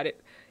probably got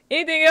it.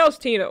 Anything else,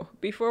 Tino?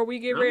 Before we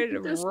get ready to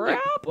wrap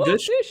up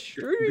this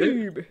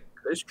stream.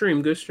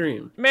 Good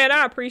stream. Man,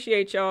 I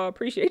appreciate y'all.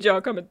 Appreciate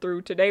y'all coming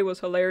through. Today was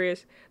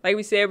hilarious. Like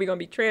we said, we're gonna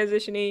be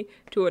transitioning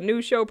to a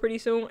new show pretty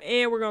soon,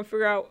 and we're gonna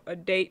figure out a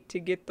date to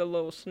get the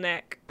little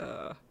snack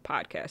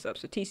podcast up.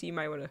 So TC, you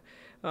might want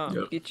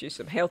to get you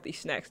some healthy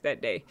snacks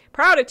that day.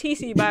 Proud of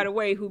TC, by the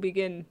way, who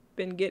been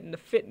getting the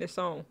fitness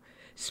on.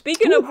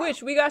 Speaking of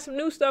which, we got some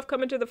new stuff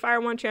coming to the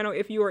Fire One channel.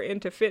 If you are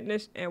into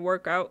fitness and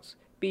workouts,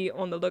 be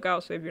on the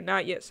lookout. So if you're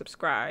not yet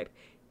subscribed,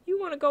 you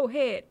want to go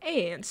ahead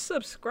and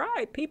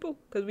subscribe, people,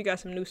 because we got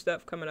some new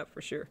stuff coming up for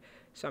sure.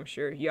 So I'm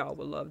sure y'all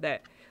will love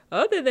that.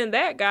 Other than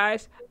that,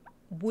 guys,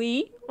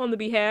 we, on the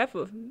behalf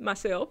of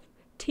myself,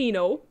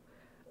 Tino,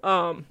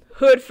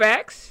 Hood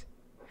Facts,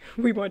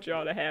 we want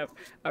y'all to have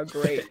a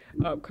great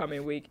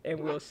upcoming week, and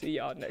we'll see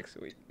y'all next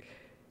week.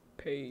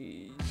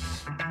 Peace.